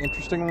actually an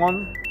interesting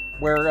one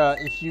where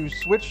if you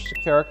switch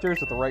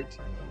characters at the right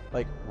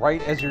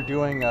as you're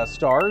doing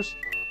stars,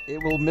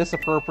 it will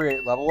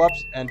misappropriate level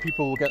ups, and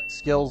people will get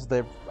skills, they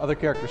have other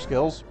character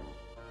skills.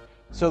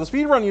 So the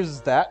speedrun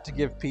uses that to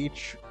give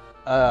Peach,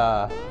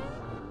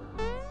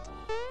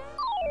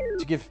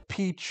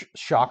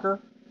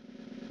 Shocker,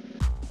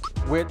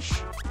 which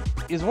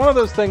is one of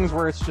those things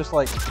where it's just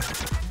like,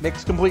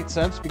 makes complete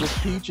sense, because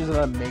Peach is an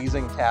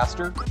amazing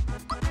caster,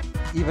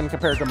 even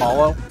compared to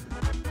Mallow.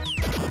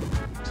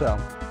 So,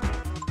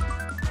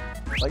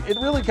 like, it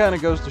really kind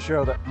of goes to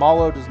show that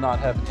Mallow does not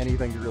have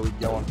anything really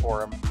going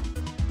for him.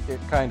 It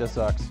kind of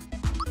sucks.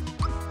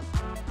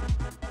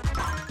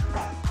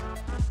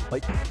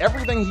 Like,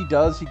 everything he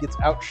does, he gets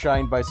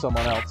outshined by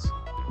someone else.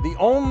 The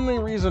only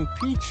reason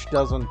Peach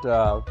doesn't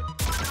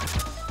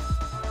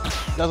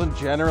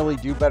generally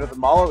do better than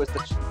Mallow is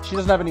that she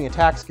doesn't have any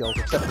attack skills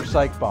except for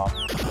Psych Bomb,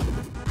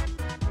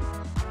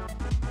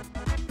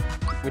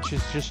 which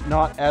is just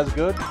not as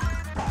good.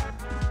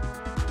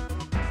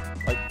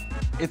 Like,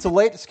 it's a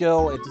late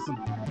skill, it doesn't...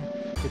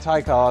 It's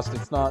high cost,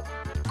 it's not...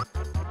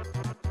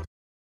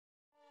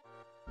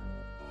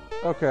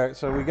 Okay,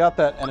 so we got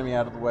that enemy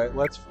out of the way.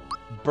 Let's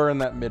burn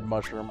that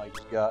mid-mushroom I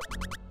just got.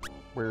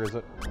 Where is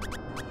it?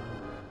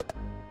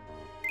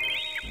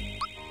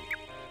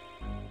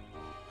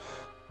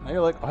 Now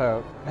you're like,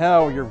 oh,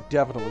 now you're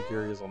definitely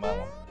curious on that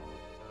one.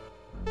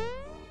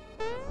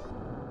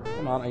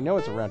 Come on, I know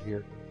it's around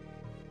here.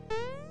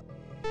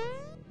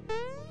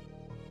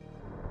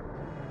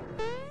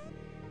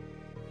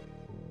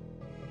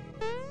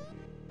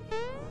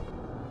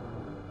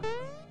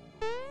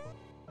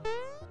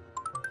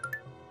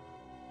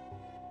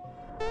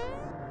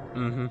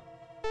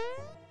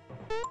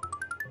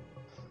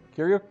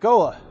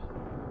 Cola.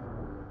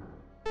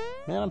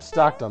 Man, I'm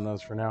stocked on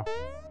those for now.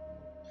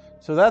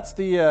 So that's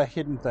the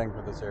hidden thing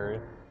for this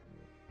area.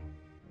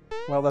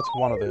 Well, that's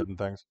one of the hidden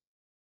things.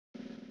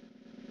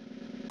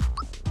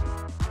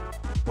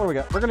 What do we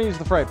got? We're gonna use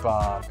the Fright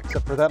Bomb,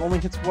 except for that only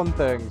hits one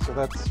thing, so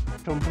that's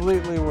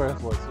completely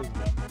worthless, isn't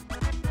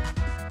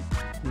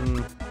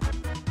it?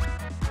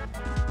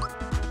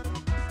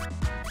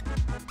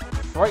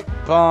 Fright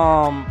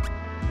Bomb!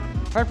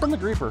 Try from the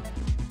Creeper.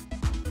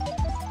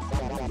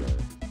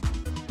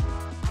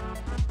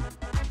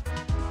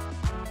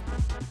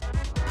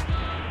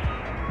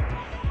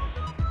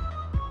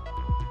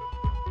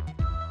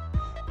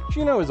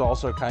 Geno is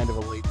also kind of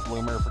a late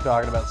bloomer for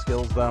talking about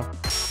skills, though.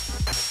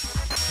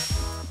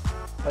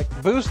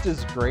 Like, Boost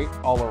is great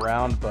all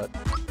around, but...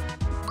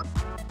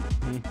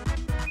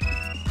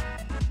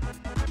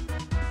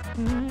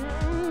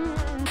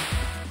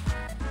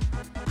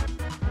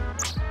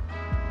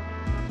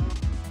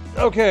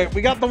 Okay,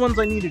 we got the ones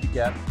I needed to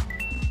get.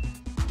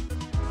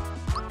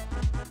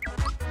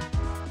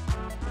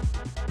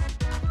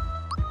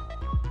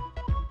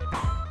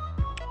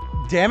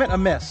 Damn it, a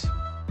miss.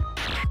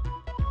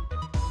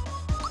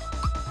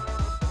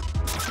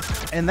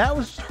 And that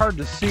was hard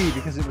to see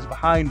because it was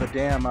behind the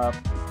damn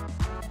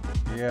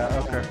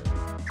Yeah, okay.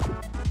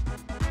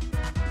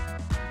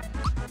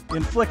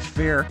 Inflict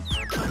fear.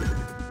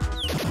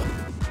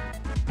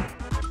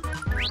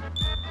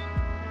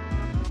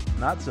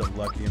 Not so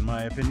lucky in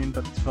my opinion,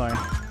 but it's fine.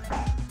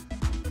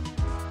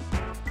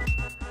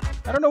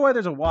 I don't know why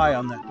there's a Y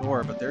on that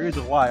door, but there is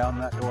a Y on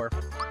that door.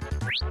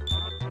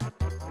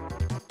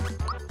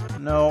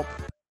 Nope.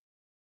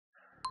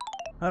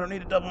 I don't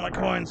need to double my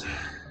coins.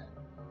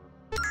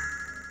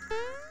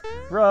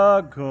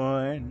 Frog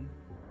coin.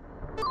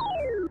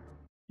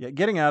 Yeah,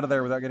 getting out of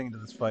there without getting into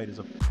this fight is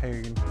a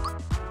pain.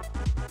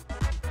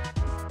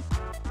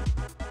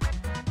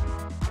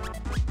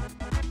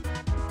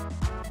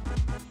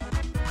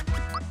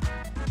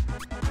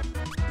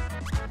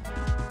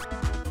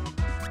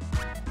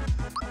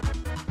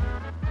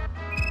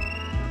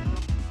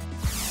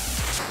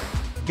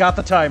 Got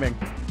the timing.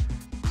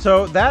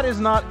 So that is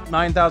not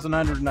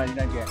 9,999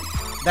 damage.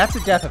 That's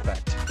a death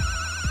effect.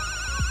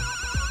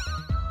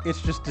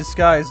 It's just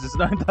disguised as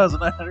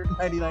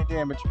 9,999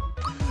 damage.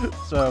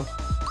 So,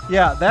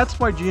 yeah, that's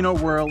why Geno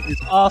Whirl is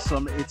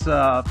awesome. It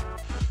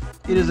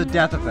is a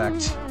death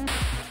effect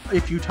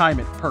if you time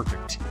it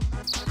perfect.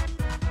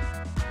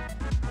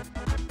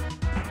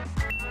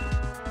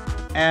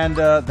 And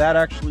that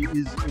actually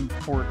is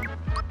important.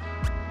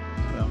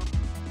 So.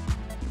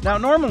 Now,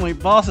 normally,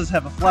 bosses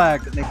have a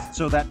flag that makes it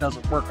so that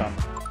doesn't work on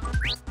them.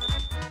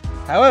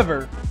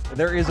 However,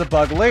 there is a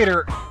bug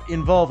later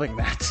involving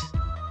that.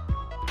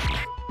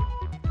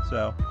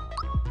 So,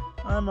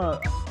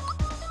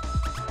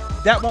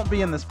 that won't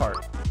be in this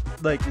part.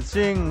 Like,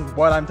 seeing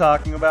what I'm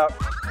talking about,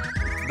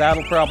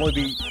 that'll probably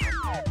be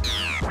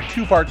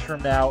 2 parts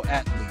from now,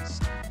 at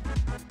least.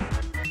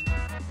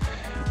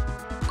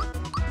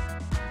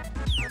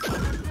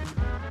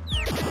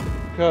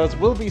 Because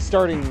we'll be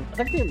starting...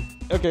 I think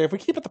okay, if we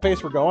keep at the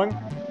pace we're going,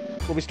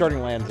 we'll be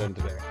starting Land's End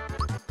today.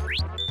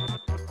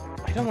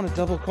 I don't want to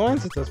double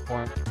coins at this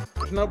point.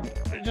 There's no...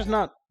 It's just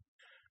not...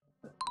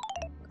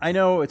 I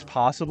know it's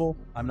possible.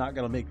 I'm not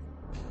going to make...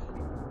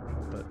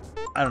 But,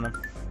 I don't know.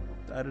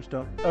 I just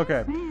don't...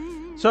 Okay.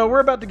 So,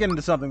 we're about to get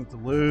into something that's a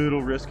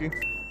little risky.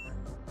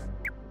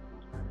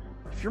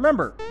 If you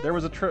remember, there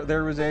was a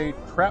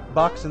trap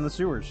box in the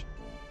sewers.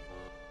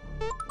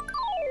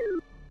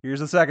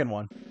 Here's the second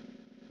one.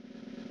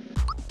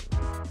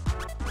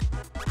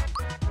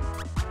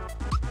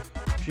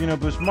 Geno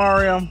Boost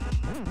Mario.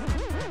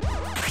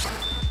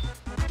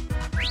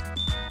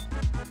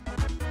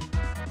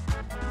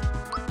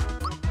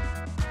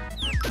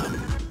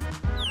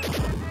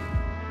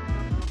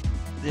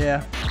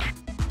 Yeah.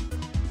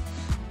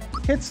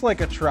 Hits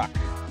like a truck.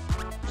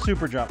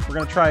 Super jump. We're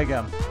gonna try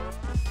again.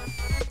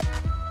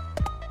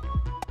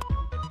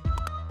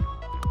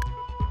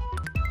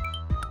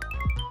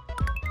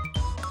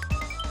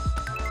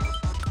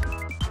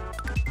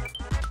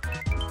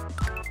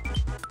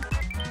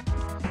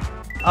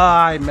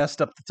 I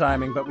messed up the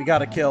timing, but we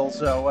got a kill,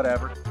 so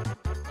whatever.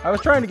 I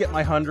was trying to get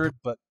my 100,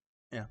 but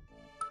yeah.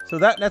 So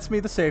that nets me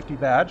the safety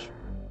badge.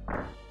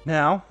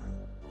 Now...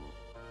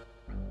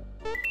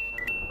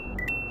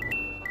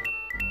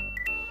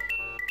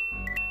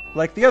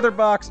 like the other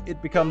box,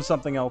 it becomes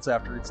something else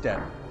after it's dead.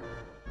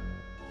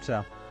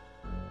 So.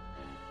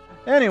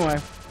 Anyway,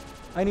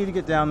 I need to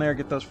get down there,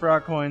 get those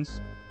frog coins.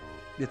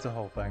 It's a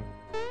whole thing.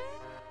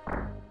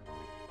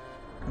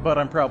 But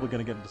I'm probably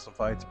going to get into some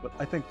fights, but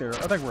I think we're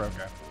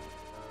okay.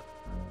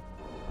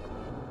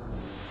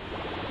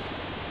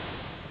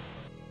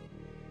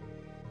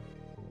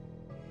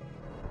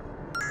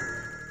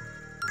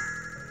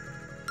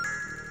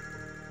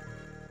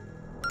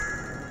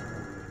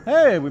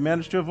 Hey, we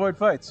managed to avoid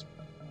fights.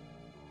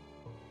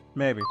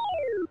 Maybe.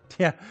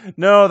 Yeah.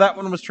 No, that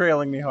one was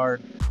trailing me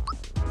hard.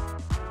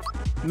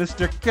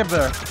 Mr.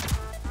 Kibber.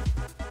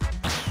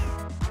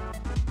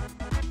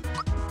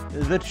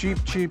 The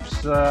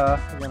cheaps,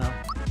 you know,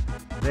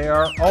 they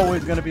are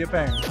always going to be a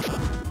pain.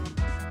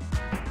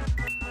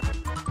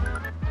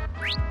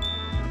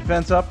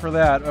 Defense up for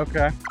that,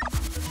 okay.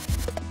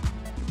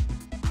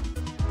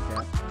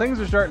 Yeah, things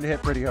are starting to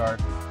hit pretty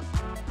hard.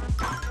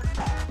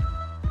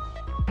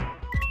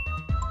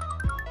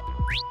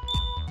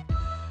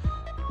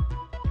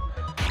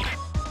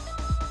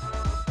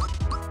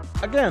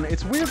 Again,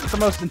 it's weird that the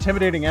most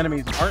intimidating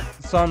enemies aren't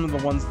some of the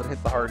ones that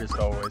hit the hardest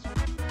always.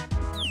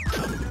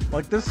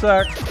 Like this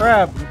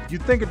crab,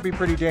 you'd think it'd be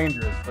pretty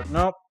dangerous, but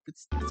nope.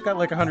 It's got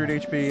like 100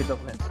 HP, it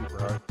doesn't hit super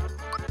hard.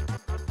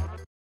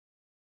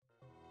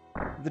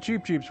 The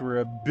cheaps were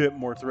a bit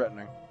more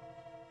threatening.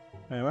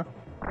 Anyway.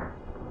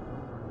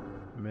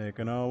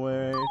 Making our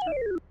way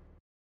through.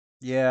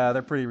 Yeah,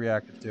 they're pretty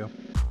reactive too.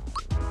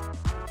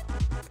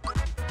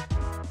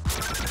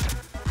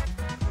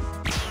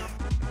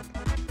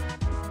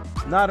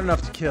 Not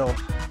enough to kill.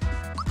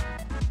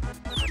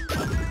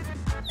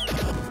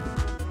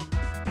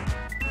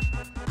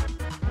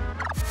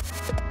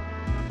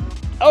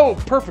 Oh,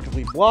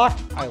 perfectly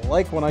blocked. I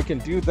like when I can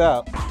do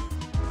that.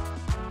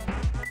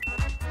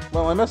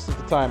 Well, I messed up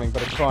the timing,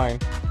 but it's fine.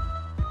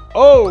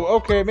 Oh,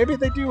 okay, maybe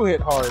they do hit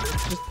hard.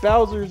 It's just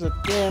Bowser's a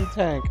damn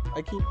tank.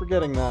 I keep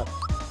forgetting that.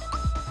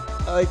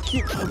 I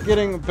keep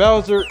forgetting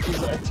Bowser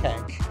is a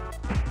tank.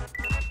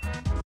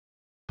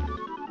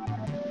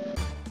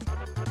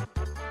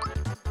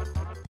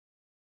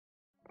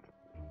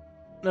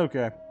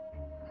 Okay.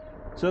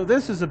 So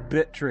this is a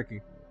bit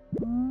tricky.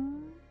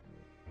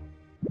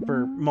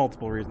 For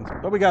multiple reasons.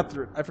 But we got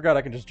through it. I forgot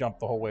I can just jump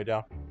the whole way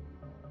down.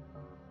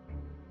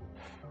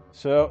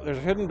 So, there's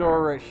a hidden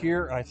door right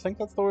here, and I think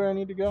that's the way I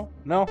need to go.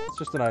 No, it's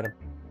just an item.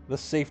 The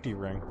safety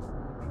ring.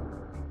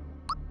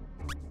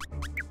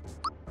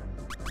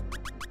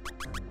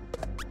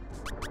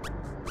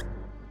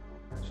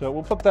 So,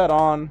 we'll put that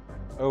on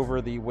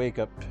over the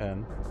wake-up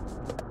pin.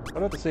 What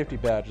about the safety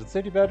badge? Is the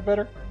safety badge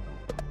better?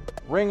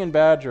 Ring and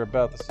badge are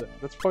about the same.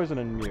 That's poison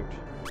and mute.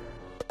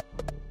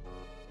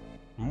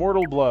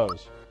 Mortal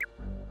blows.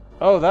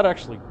 Oh, that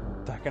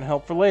can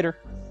help for later.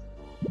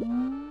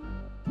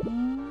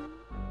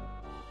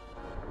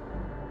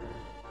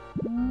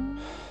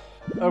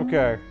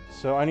 Okay,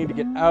 so I need to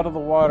get out of the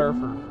water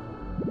for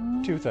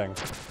two things.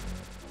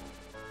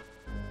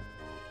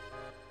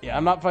 Yeah,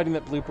 I'm not fighting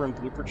that blooper and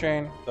blooper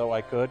chain, though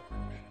I could.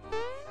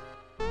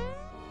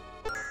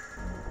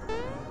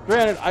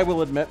 Granted, I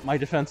will admit my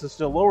defense is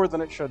still lower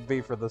than it should be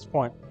for this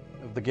point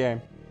of the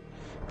game.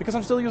 Because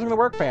I'm still using the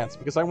work pants,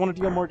 because I want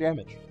to deal more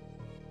damage.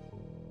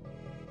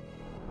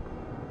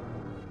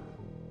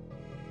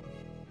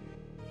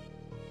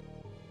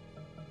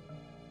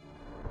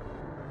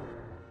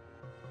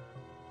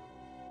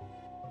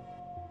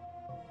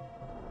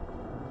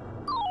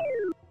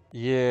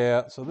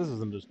 Yeah, so this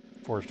isn't just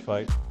forced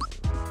fight.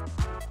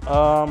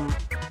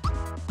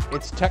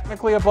 It's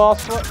technically a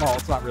boss fight. Well,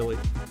 it's not really.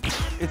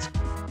 It's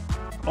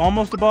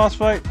almost a boss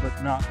fight,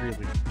 but not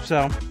really.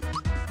 So.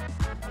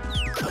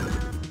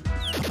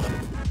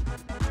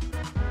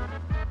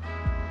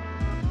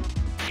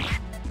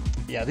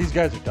 Yeah, these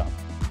guys are tough.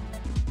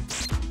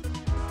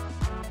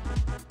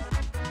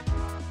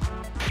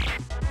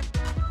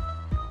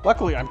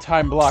 Luckily, I'm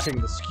time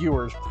blocking the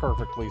skewers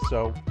perfectly,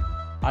 so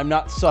I'm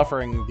not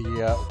suffering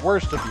the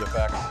worst of the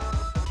effects.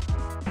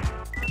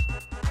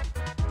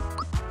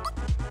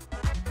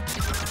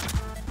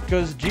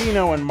 Because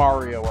Gino and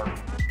Mario are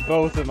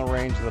both in the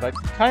range that I'm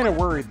kind of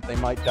worried that they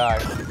might die.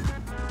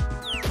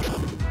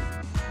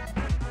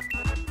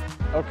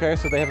 Okay,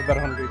 so they have about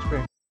 100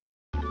 HP.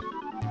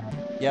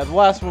 Yeah, the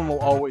last one will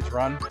always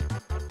run.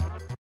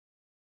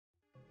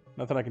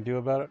 Nothing I can do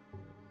about it.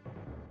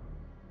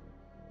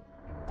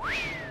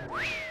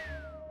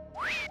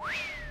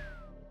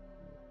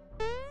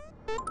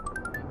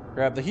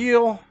 Grab the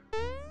heal.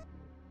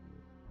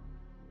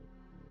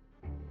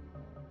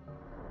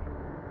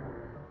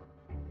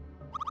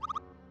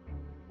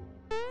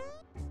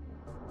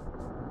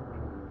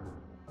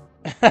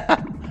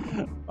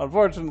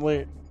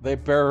 Unfortunately, they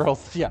barreled.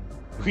 Yeah,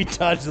 we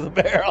dodged the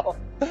barrel.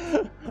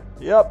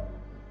 Yep.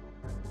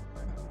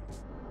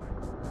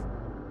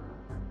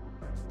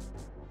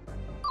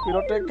 We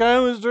don't take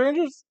kindly,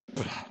 strangers.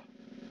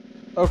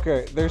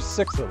 Okay, there's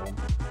 6 of them,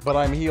 but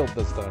I'm healed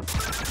this time.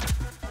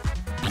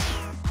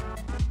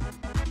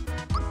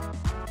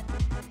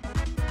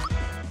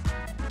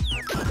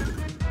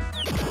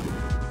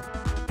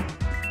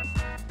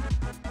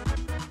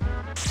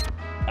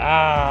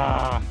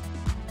 Ah!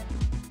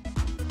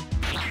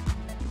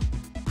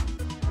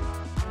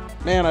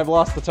 Man, I've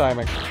lost the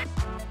timing.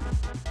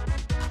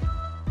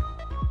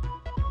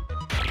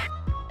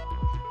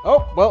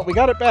 Oh, well, we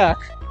got it back.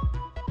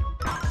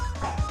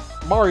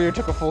 Mario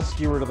took a full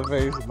skewer to the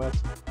face, and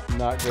that's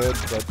not good,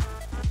 but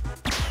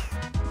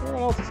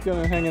everyone else is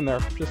gonna hang in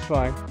there just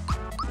fine.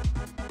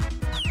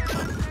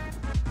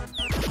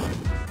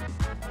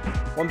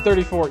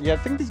 134. Yeah, I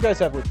think these guys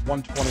have like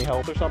 120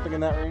 health or something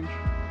in that range.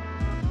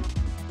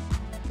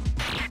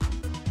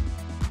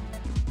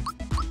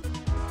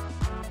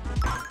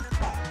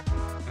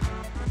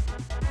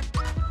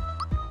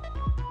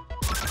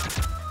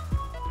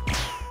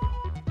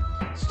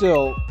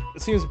 Still,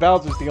 it seems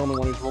Bowser's the only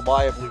one who's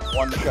reliably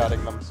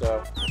one-shotting them,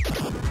 so.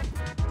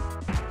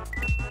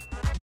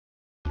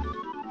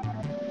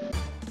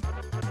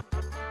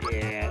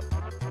 Yeah.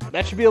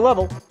 That should be a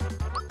level.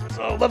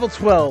 So, level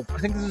 12. I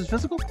think this is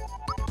physical?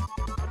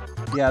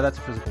 Yeah, that's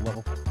a physical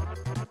level.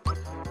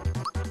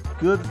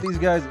 Good that these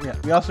guys... Yeah,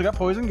 we also got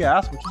poison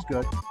gas, which is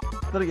good.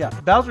 But yeah,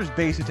 Bowser's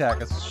base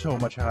attack is so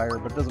much higher,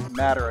 but it doesn't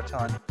matter a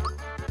ton.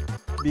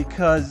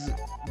 Because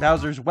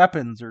Bowser's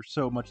weapons are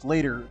so much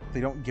later,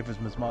 they don't give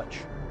him as much.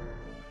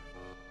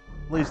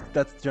 At least,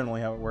 that's generally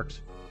how it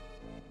works.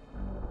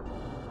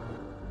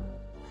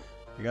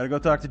 You gotta go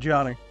talk to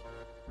Johnny.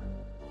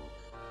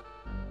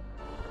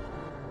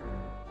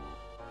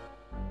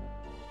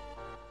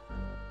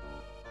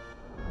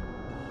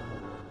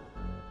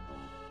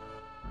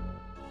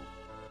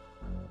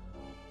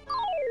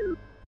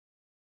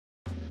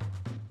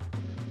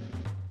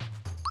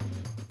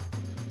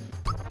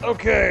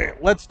 Okay,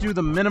 let's do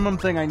the minimum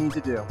thing I need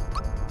to do,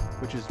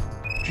 which is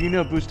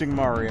Geno boosting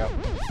Mario.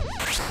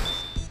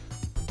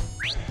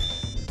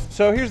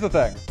 So here's the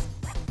thing.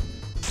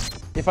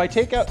 If I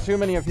take out too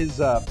many of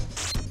his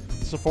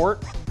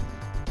support,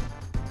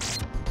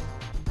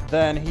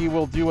 then he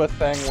will do a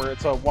thing where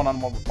it's a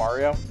one-on-one with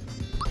Mario.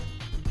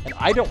 And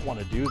I don't want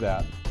to do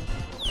that.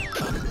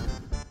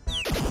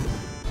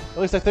 At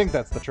least I think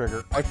that's the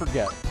trigger. I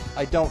forget.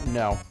 I don't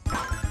know.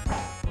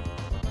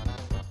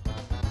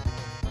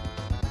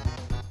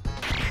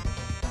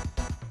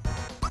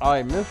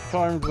 I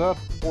mistimed that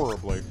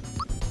horribly.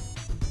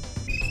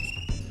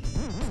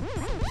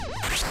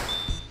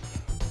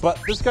 But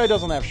this guy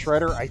doesn't have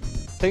Shredder. I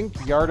think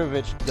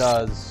Yardovich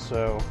does,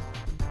 so...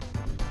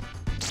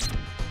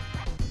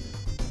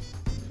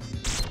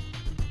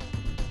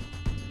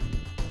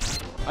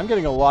 I'm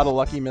getting a lot of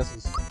lucky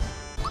misses.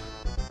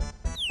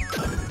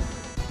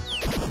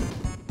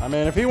 I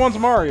mean, if he wants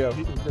Mario,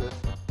 he can do it.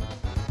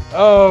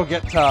 Oh,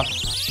 get tough.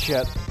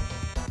 Shit.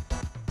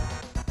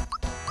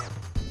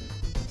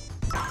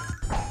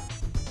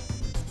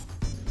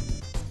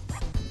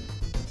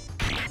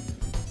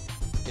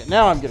 Yeah,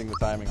 now I'm getting the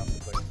timing on the thing.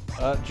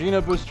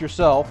 Geno, boost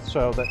yourself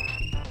so that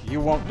you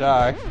won't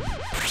die.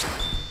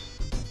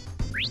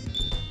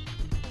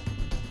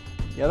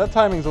 Yeah, that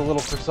timing's a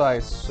little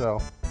precise,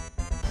 so...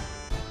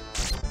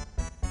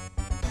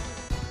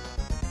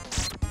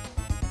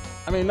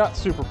 I mean, not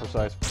super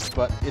precise,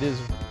 but it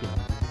is, you know...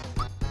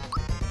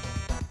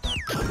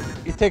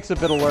 It takes a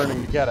bit of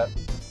learning to get it.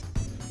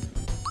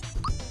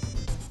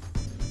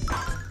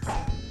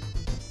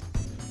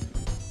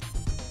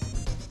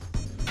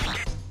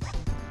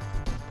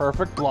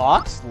 Perfect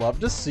blocks. Love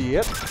to see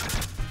it.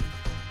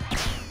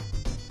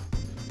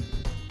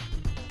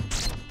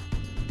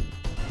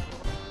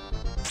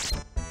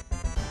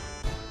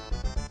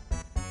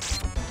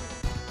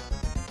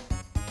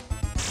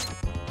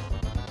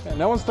 Yeah,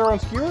 no one's throwing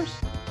skewers?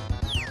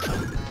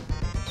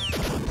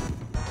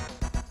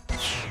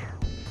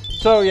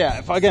 So yeah,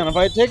 if I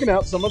had taken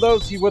out some of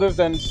those, he would have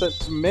then sent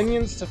some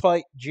minions to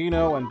fight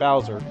Geno and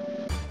Bowser.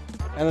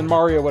 And then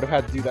Mario would have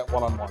had to do that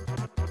one-on-one.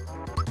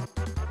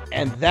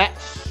 And that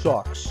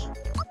sucks.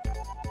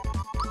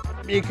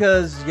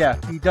 Because, yeah,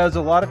 he does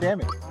a lot of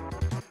damage.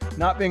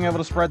 Not being able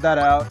to spread that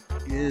out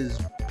is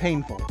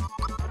painful.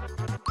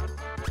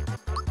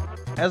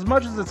 As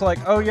much as it's like,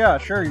 oh yeah,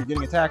 sure, you're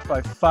getting attacked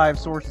by 5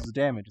 sources of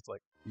damage. It's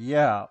like,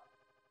 yeah,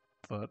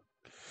 but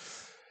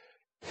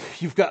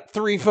you've got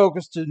 3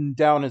 focused to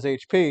down his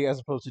HP as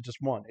opposed to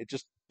just 1.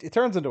 It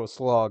turns into a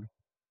slog.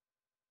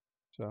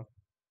 So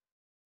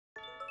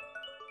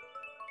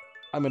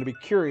I'm going to be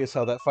curious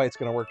how that fight's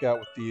going to work out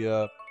with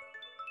the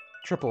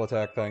triple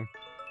attack thing.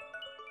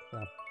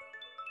 So.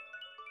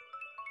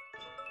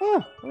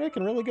 Huh, we're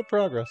making really good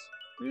progress.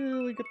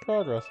 Really good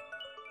progress.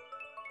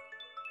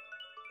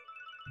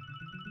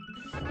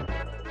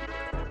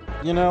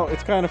 You know,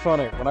 it's kind of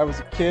funny. When I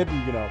was a kid,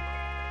 you know,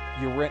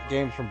 you rent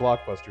games from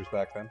Blockbusters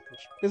back then, which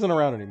isn't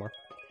around anymore.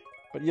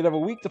 But you'd have a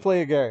week to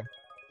play a game.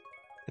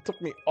 It took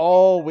me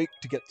all week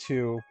to get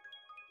to,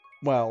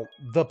 well,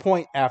 the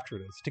point after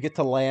this, to get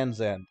to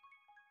Land's End.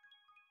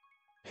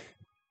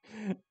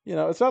 You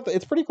know,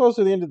 it's pretty close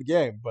to the end of the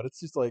game, but it's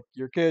just like,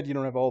 you're a kid, you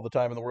don't have all the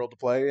time in the world to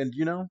play, and,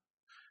 you know,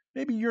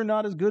 maybe you're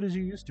not as good as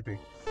you used to be.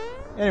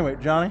 Anyway,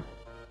 Johnny.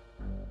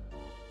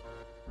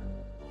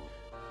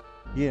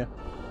 Yeah.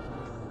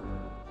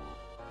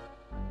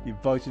 He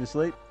invites you to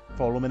sleep,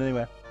 follow him in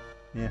anyway.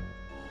 Yeah.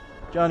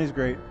 Johnny's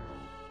great.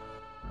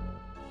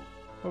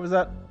 What was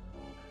that?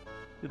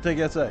 You'll take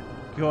it outside.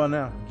 Go on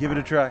now. Give it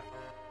a try.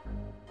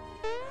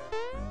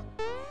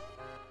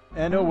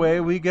 And away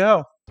we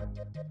go.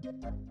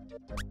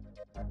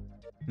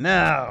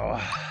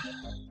 Now.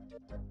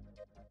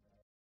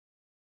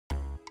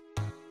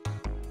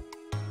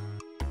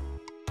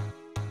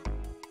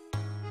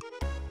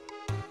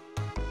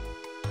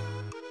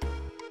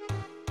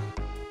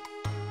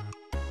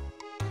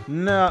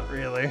 Not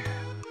really.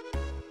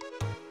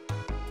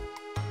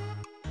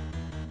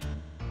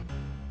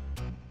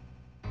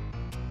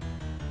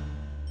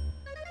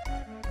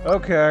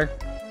 Okay.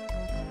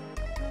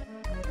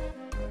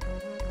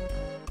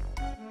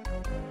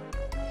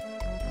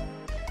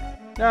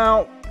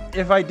 Now,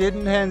 if I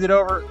didn't hand it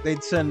over,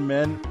 they'd send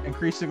men,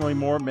 increasingly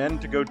more men,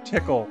 to go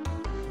tickle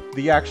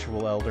the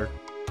actual elder.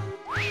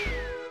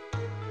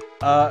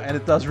 And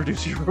it does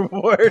reduce your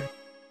reward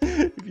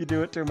if you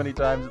do it too many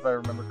times, if I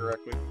remember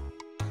correctly.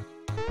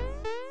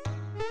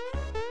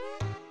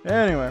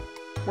 Anyway,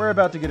 we're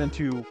about to get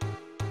into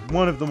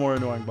one of the more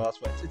annoying boss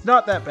fights. It's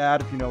not that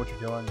bad if you know what you're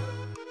doing,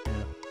 but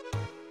yeah.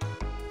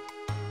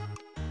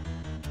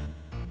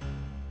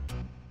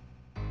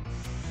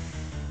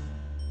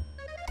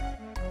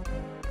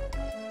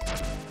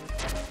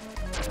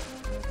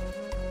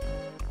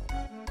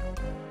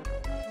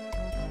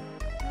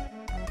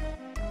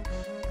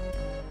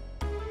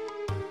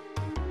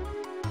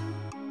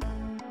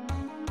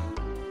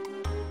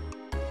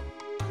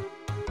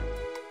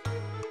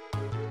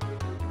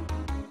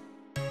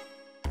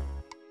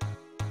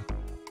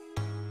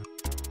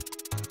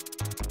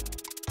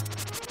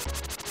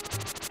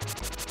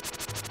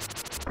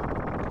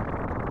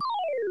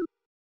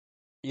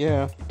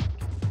 Yeah.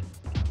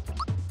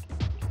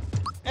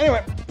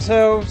 Anyway,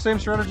 so same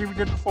strategy we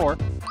did before.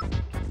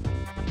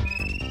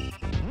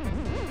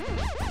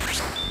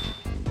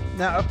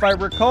 Now, if I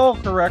recall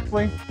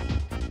correctly,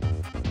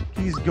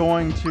 he's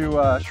going to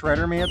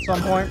shredder me at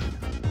some point,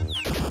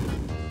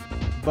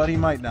 but he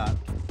might not.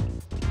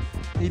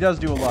 He does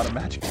do a lot of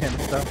magic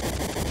damage, though.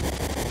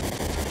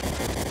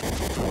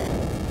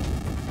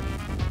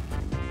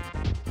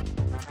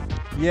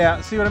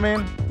 Yeah, see what I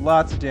mean?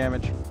 Lots of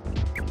damage.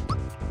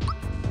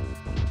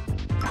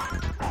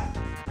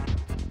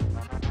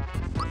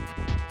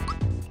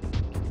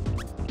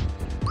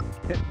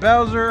 Hit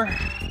Bowser.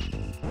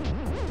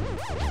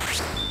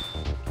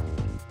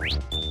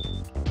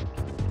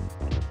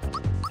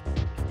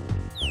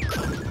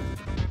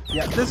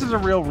 Yeah, this is a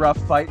real rough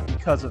fight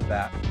because of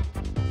that.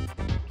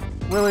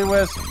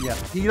 Will-E-Wisp, yeah,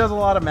 he does a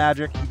lot of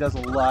magic, he does a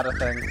lot of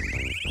things.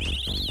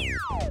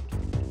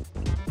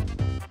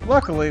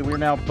 Luckily, we're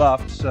now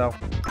buffed, so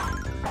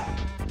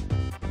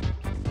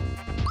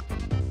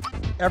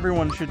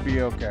everyone should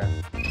be okay.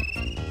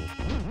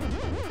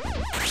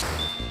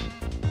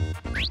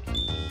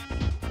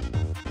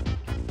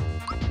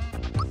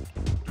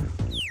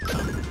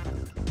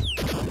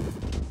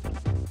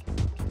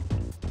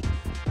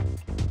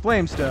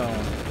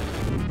 Flamestone.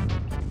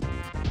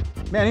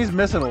 Man, he's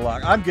missing a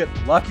lot. I'm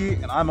getting lucky,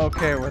 and I'm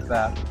okay with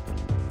that.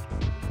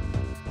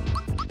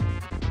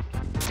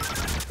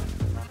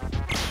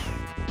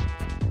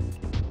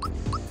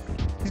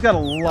 He's got a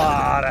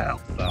lot of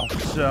health, though,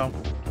 so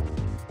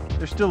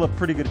there's still a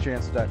pretty good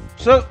chance to die.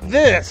 So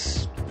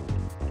this,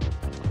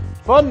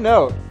 fun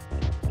note,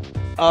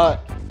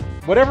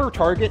 whatever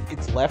target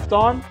it's left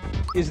on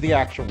is the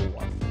actual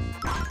one.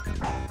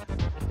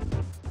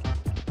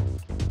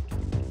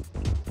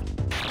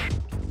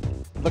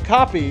 The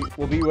copy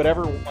will be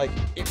whatever, like,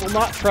 it will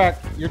not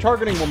track, your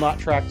targeting will not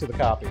track to the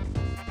copy.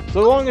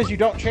 So long as you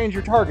don't change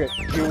your target,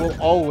 you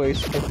will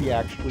always hit the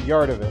actual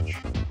Yardovich.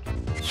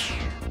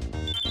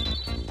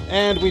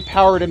 And we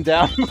powered him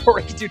down before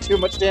he could do too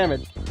much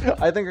damage.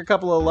 I think a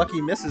couple of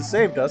lucky misses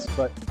saved us,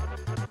 but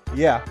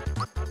yeah.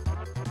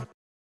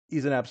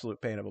 He's an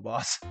absolute pain of a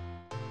boss.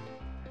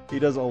 He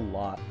does a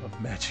lot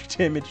of magic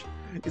damage.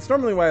 It's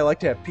normally why I like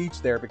to have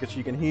Peach there, because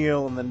she can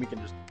heal, and then we can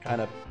just kind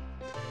of...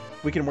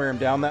 we can wear him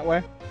down that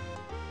way.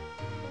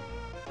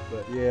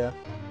 But yeah.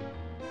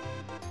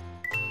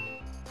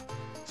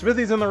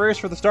 Smithy's in the race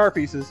for the star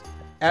pieces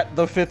at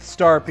the 5th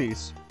star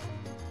piece.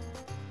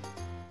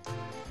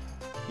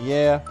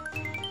 Yeah.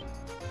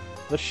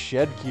 The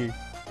shed key.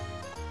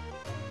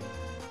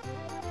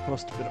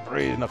 Must have been a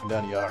parading up and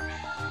down the yard.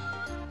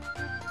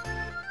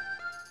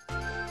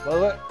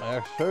 Well, I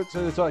heard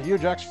say they saw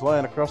huge axe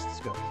flying across the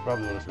sky.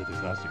 Probably one of Smithy's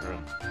nasty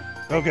friends.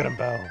 Go get him,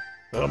 pal.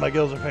 Well, my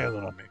gills are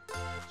failing on me,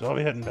 so I'll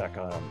be heading back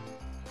on.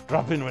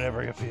 Drop in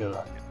whenever you feel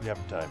like it. You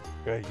have time.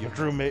 Okay, your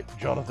true mate,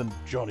 Jonathan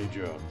Johnny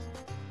Jones.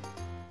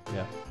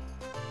 Yeah.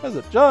 That's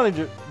it.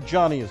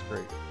 Johnny is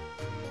great.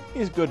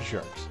 He's good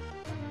sharks.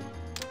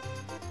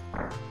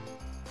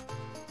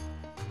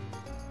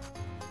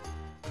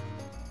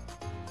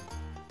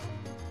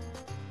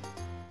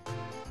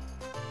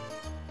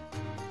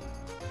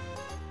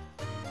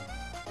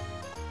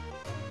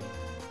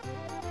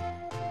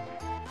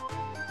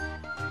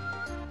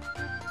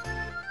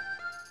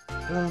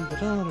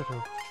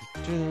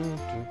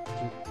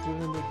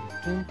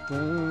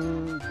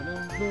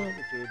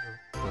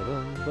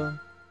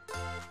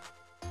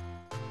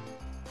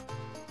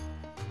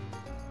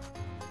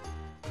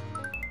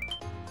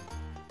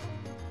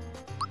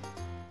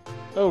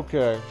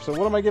 Okay, so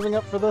what am I giving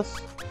up for this?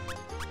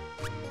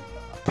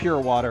 Pure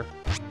water.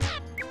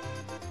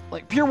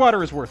 Like, pure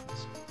water is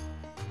worthless.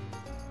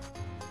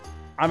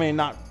 I mean,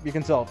 not, you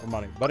can sell it for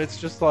money, but it's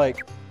just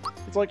like,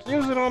 it's like,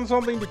 use it on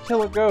something to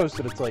kill a ghost,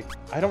 and it's like,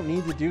 I don't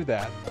need to do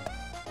that.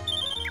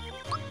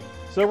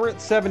 So we're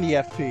at 70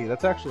 FP.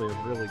 That's actually a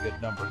really good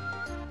number.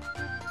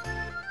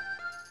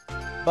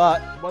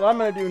 But what I'm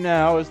going to do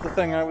now is the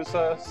thing I was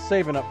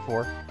saving up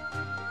for.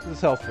 This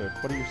is health food.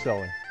 What are you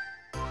selling?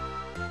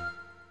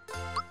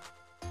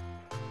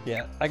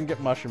 Yeah, I can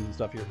get mushrooms and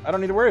stuff here. I don't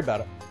need to worry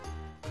about it.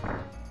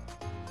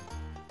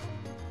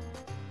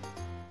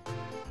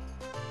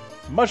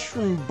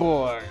 Mushroom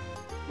boy.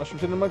 Mushroom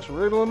tin amongst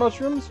regular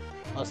mushrooms?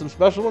 Some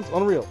special ones?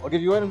 Unreal. I'll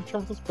give you items in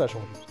return for the special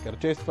ones. Gotta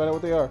taste to find out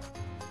what they are.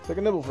 Take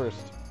a nibble first.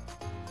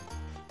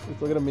 Let's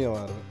get a meal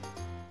out of it.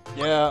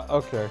 Yeah,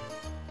 okay.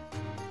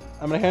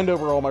 I'm gonna hand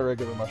over all my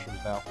regular mushrooms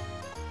now.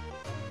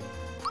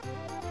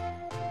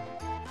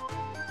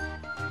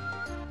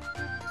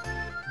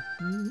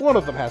 One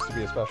of them has to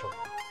be a special.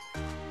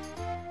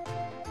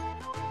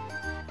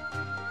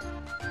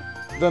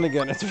 Then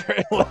again, it's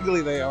very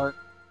likely they aren't.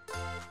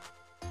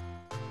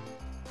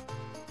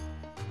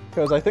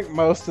 Because I think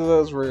most of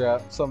those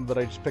were some that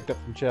I just picked up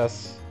from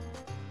chests.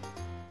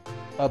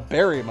 A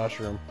berry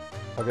mushroom.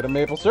 I'll get a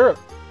maple syrup.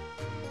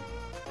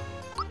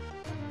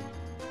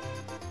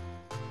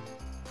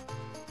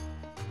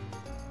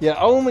 Yeah,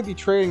 I'll only be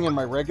trading in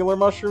my regular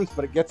mushrooms,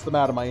 but it gets them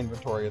out of my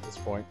inventory at this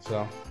point,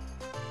 so...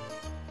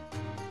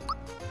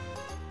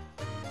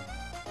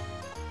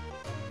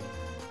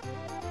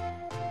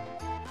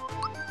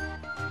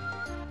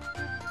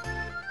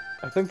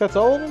 think that's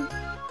all of them?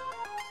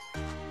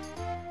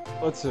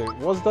 Let's see,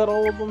 was that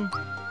all of them?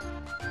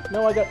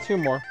 No, I got 2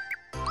 more.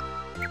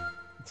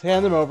 Let's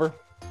hand them over.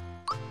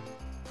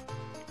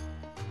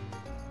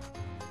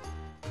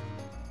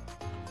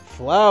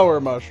 Flower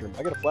mushroom.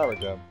 I got a flower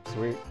gem.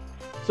 Sweet.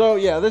 So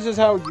yeah, this is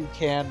how you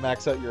can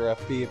max out your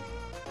FP.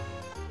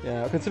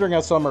 Yeah, considering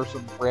how some are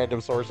some random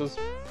sources.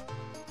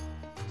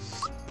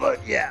 But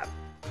yeah.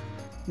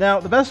 Now,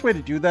 the best way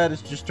to do that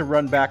is just to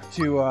run back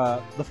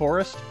to the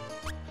forest.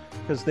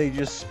 Because they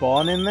just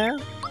spawn in there.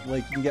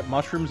 Like, you can get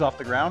mushrooms off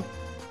the ground.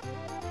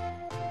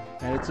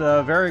 And it's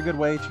a very good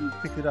way to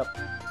pick it up.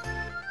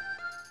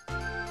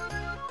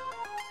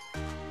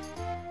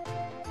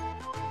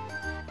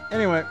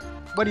 Anyway,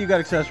 what do you got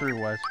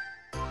accessory-wise?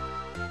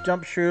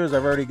 Jump shoes,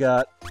 I've already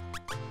got.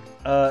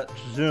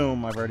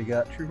 Zoom, I've already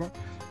got. True form.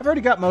 I've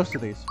already got most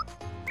of these.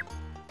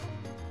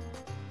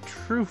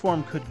 True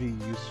form could be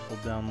useful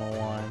down the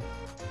line.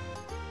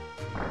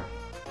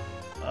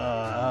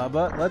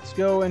 But let's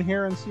go in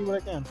here and see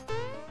what I can.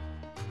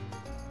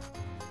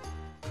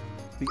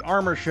 The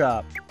armor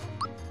shop.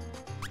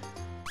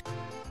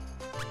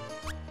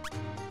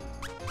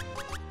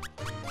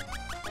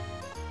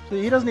 So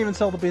he doesn't even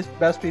sell the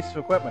best piece of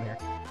equipment here.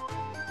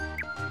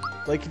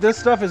 Like, this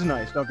stuff is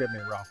nice, don't get me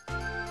wrong.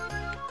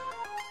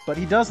 But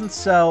he doesn't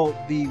sell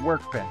the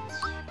workbench.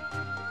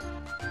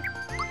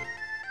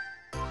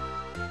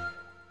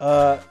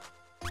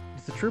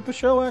 Is the Troopa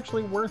shell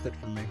actually worth it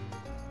for me?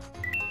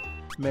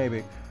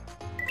 Maybe.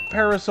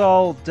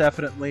 Parasol,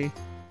 definitely.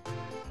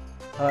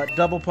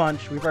 Double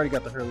punch, we've already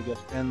got the Hurley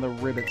gift, and the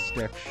ribbit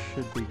stick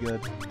should be good.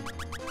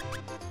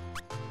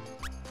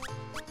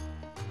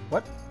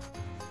 What?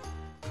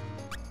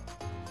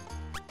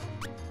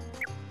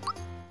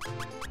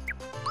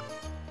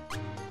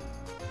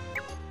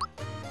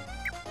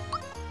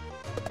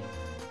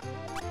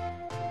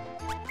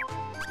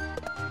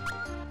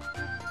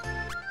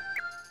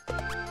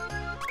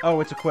 Oh,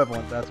 it's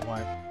equivalent, that's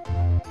why.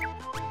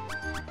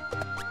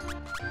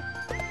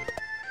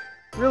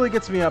 Really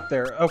gets me up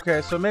there.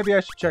 Okay, so maybe I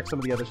should check some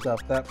of the other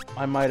stuff. That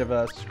I might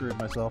have screwed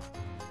myself.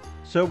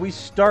 So we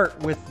start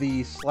with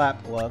the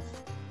slap glove.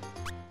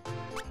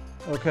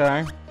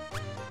 Okay.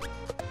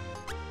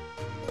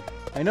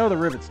 I know the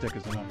rivet stick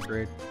is an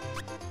upgrade.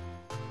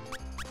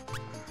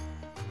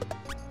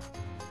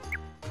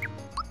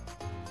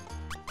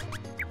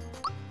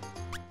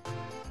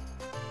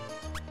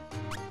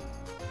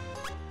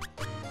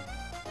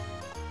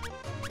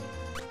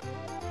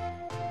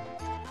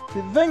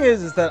 The thing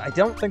is that I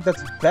don't think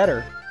that's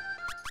better.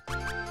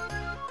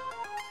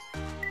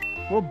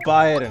 We'll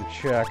buy it and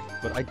check,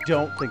 but I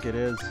don't think it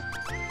is.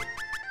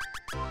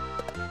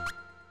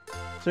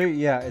 So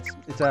yeah,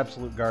 it's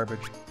absolute garbage.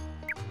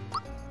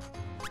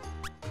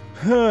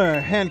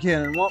 Hand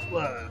cannon, womp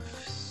love,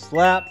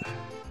 slap,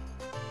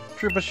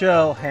 Troopa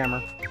shell,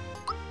 hammer.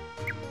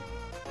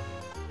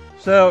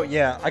 So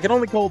yeah, I can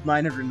only hold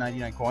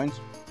 999 coins.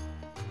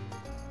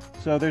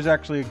 So there's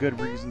actually a good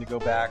reason to go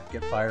back,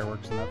 get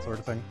fireworks and that sort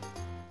of thing.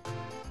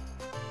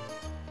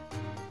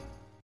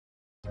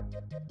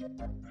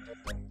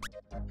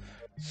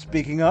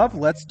 Speaking of,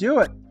 let's do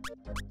it!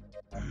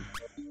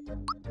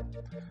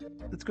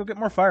 Let's go get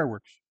more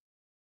fireworks.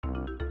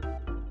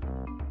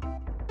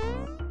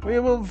 We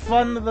will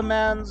fund the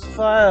man's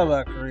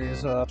firework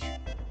research.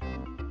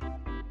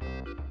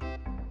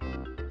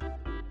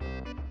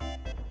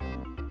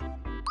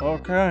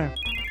 Okay.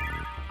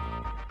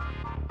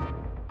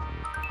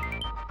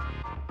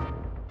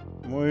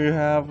 We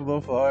have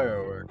the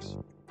fireworks.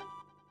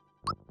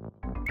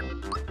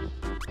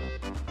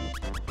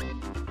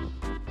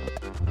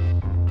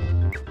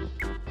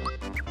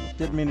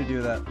 Didn't mean to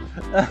do that.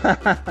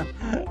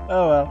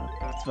 Oh well,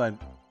 it's fine.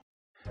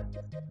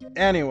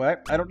 Anyway,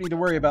 I don't need to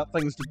worry about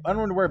things. I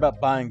don't need to worry about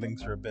buying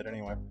things for a bit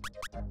anyway.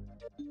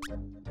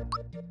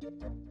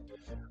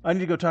 I need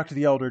to go talk to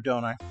the elder,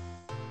 don't I?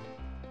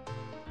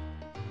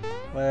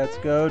 Let's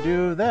go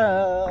do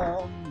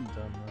that.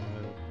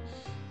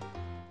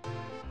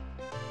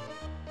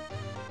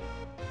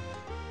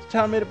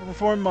 Town made up to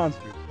perform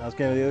monsters. I was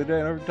kind of the other day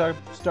and I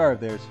talked to Star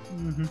of theirs.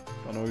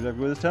 Don't know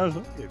exactly where this town is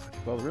located, but you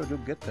probably really do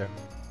get there.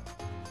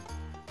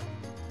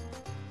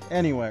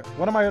 Anyway,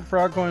 what am I at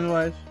frog coin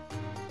wise?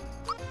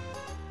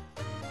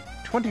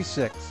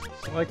 26,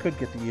 so I could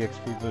get the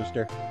EXP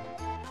booster.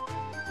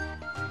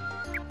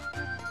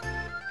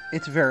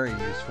 It's very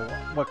useful,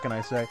 what can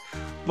I say?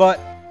 But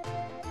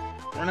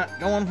we're not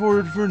going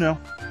forward for now.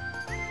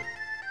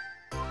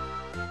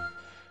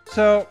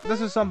 So,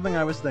 this is something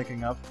I was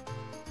thinking of.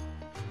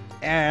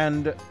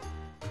 And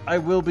I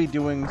will be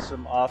doing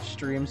some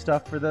off-stream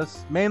stuff for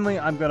this. Mainly,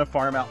 I'm going to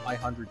farm out my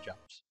 100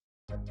 jumps.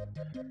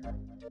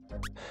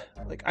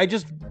 Like,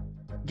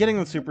 getting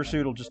the super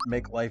suit will just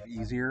make life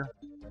easier.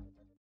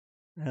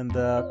 And,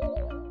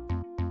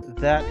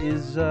 that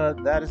is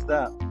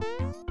that.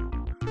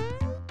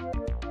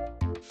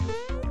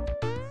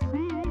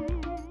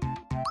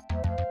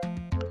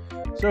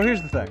 So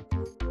here's the thing.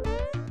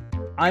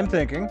 I'm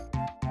thinking,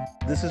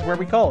 this is where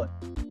we call it.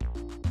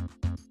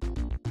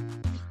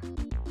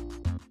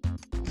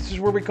 This this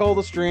is where we call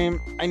the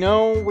stream. I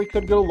know we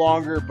could go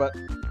longer, but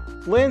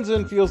Lands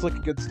feels like a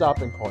good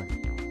stopping point.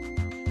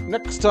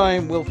 Next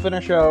time we'll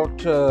finish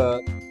out,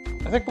 I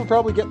think we'll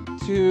probably get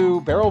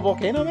to Barrel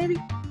Volcano, maybe?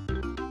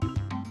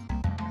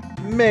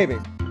 Maybe.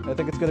 I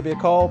think it's going to be a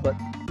call, but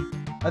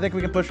I think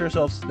we can push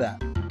ourselves to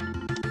that.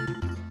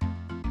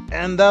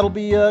 And that'll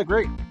be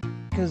great,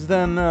 because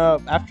then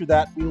after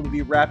that we will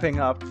be wrapping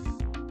up.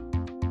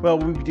 Well,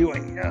 we'll be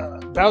doing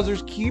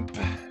Bowser's Keep,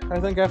 I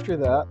think, after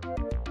that,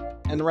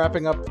 and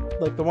wrapping up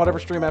like the whatever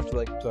stream after,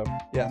 like, so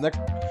yeah, next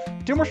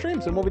 2 more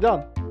streams and we'll be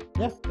done.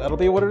 Yeah, that'll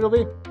be what it'll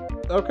be.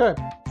 Okay,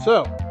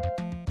 so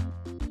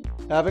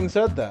having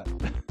said that,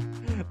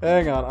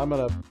 hang on, I'm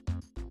gonna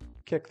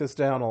kick this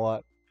down a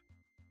lot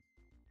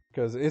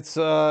because it's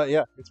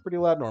yeah, it's pretty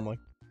loud normally.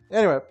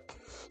 Anyway,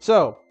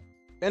 so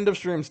end of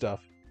stream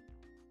stuff.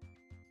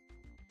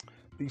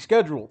 The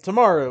schedule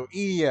tomorrow,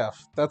 EDF.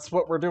 That's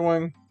what we're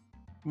doing.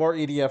 More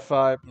EDF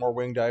 5, more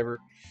Wing Diver.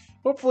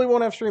 Hopefully,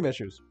 won't have stream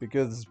issues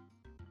because,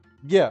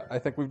 yeah, I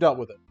think we've dealt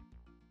with it.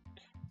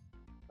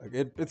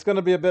 It's going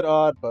to be a bit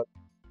odd, but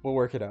we'll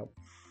work it out.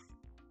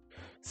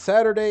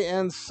 Saturday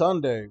and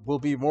Sunday will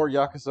be more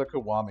Yakuza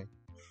Kiwami.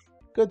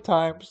 Good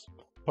times,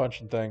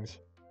 punching things.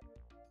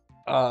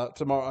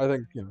 Tomorrow, I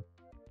think,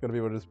 gonna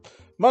be what it is.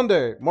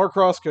 Monday, more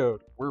Crosscode.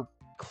 We're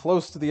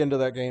close to the end of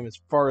that game as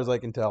far as I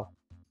can tell.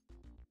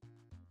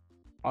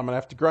 I'm gonna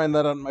have to grind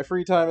that on my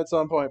free time at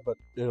some point, but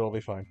it'll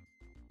be fine.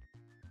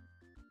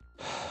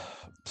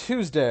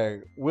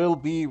 Tuesday will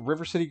be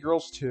River City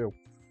Girls 2,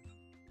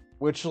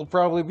 which will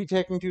probably be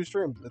taking 2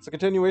 streams. It's a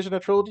continuation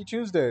of Trilogy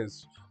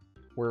Tuesdays,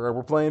 where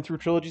we're playing through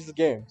trilogies of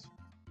games.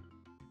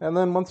 And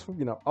then once,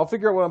 I'll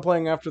figure out what I'm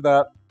playing after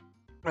that.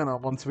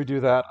 And once we do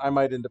that, I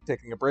might end up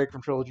taking a break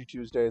from Trilogy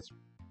Tuesdays.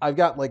 I've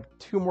got like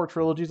 2 more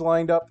trilogies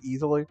lined up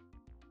easily,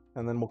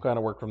 and then we'll kind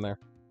of work from there.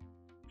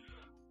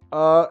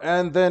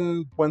 And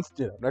then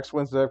next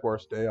Wednesday, of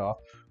course, day off.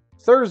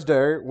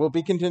 Thursday, we'll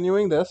be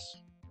continuing this,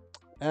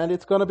 and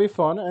it's going to be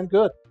fun and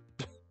good.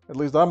 At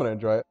least I'm going to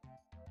enjoy it.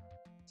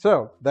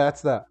 So,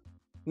 that's that.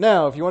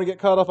 Now, if you want to get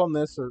caught up on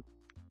this or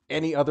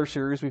any other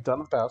series we've done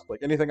in the past, like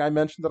anything I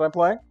mentioned that I'm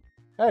playing,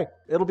 hey,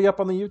 it'll be up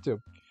on the YouTube.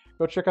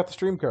 Go check out the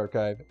stream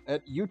archive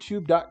at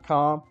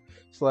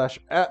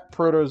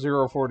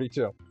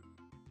youtube.com/@proto042.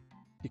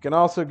 You can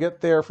also get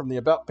there from the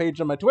About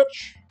page on my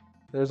Twitch.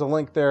 There's a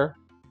link there.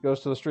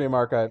 Goes to the stream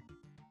archive.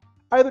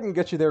 Either can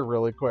get you there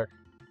really quick.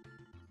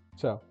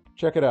 So,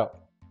 check it out.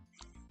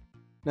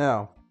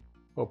 Now,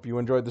 hope you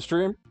enjoyed the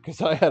stream,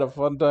 because I had a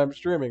fun time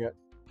streaming it.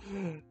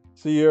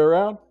 See you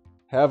around.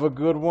 Have a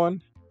good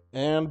one,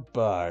 and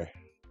bye.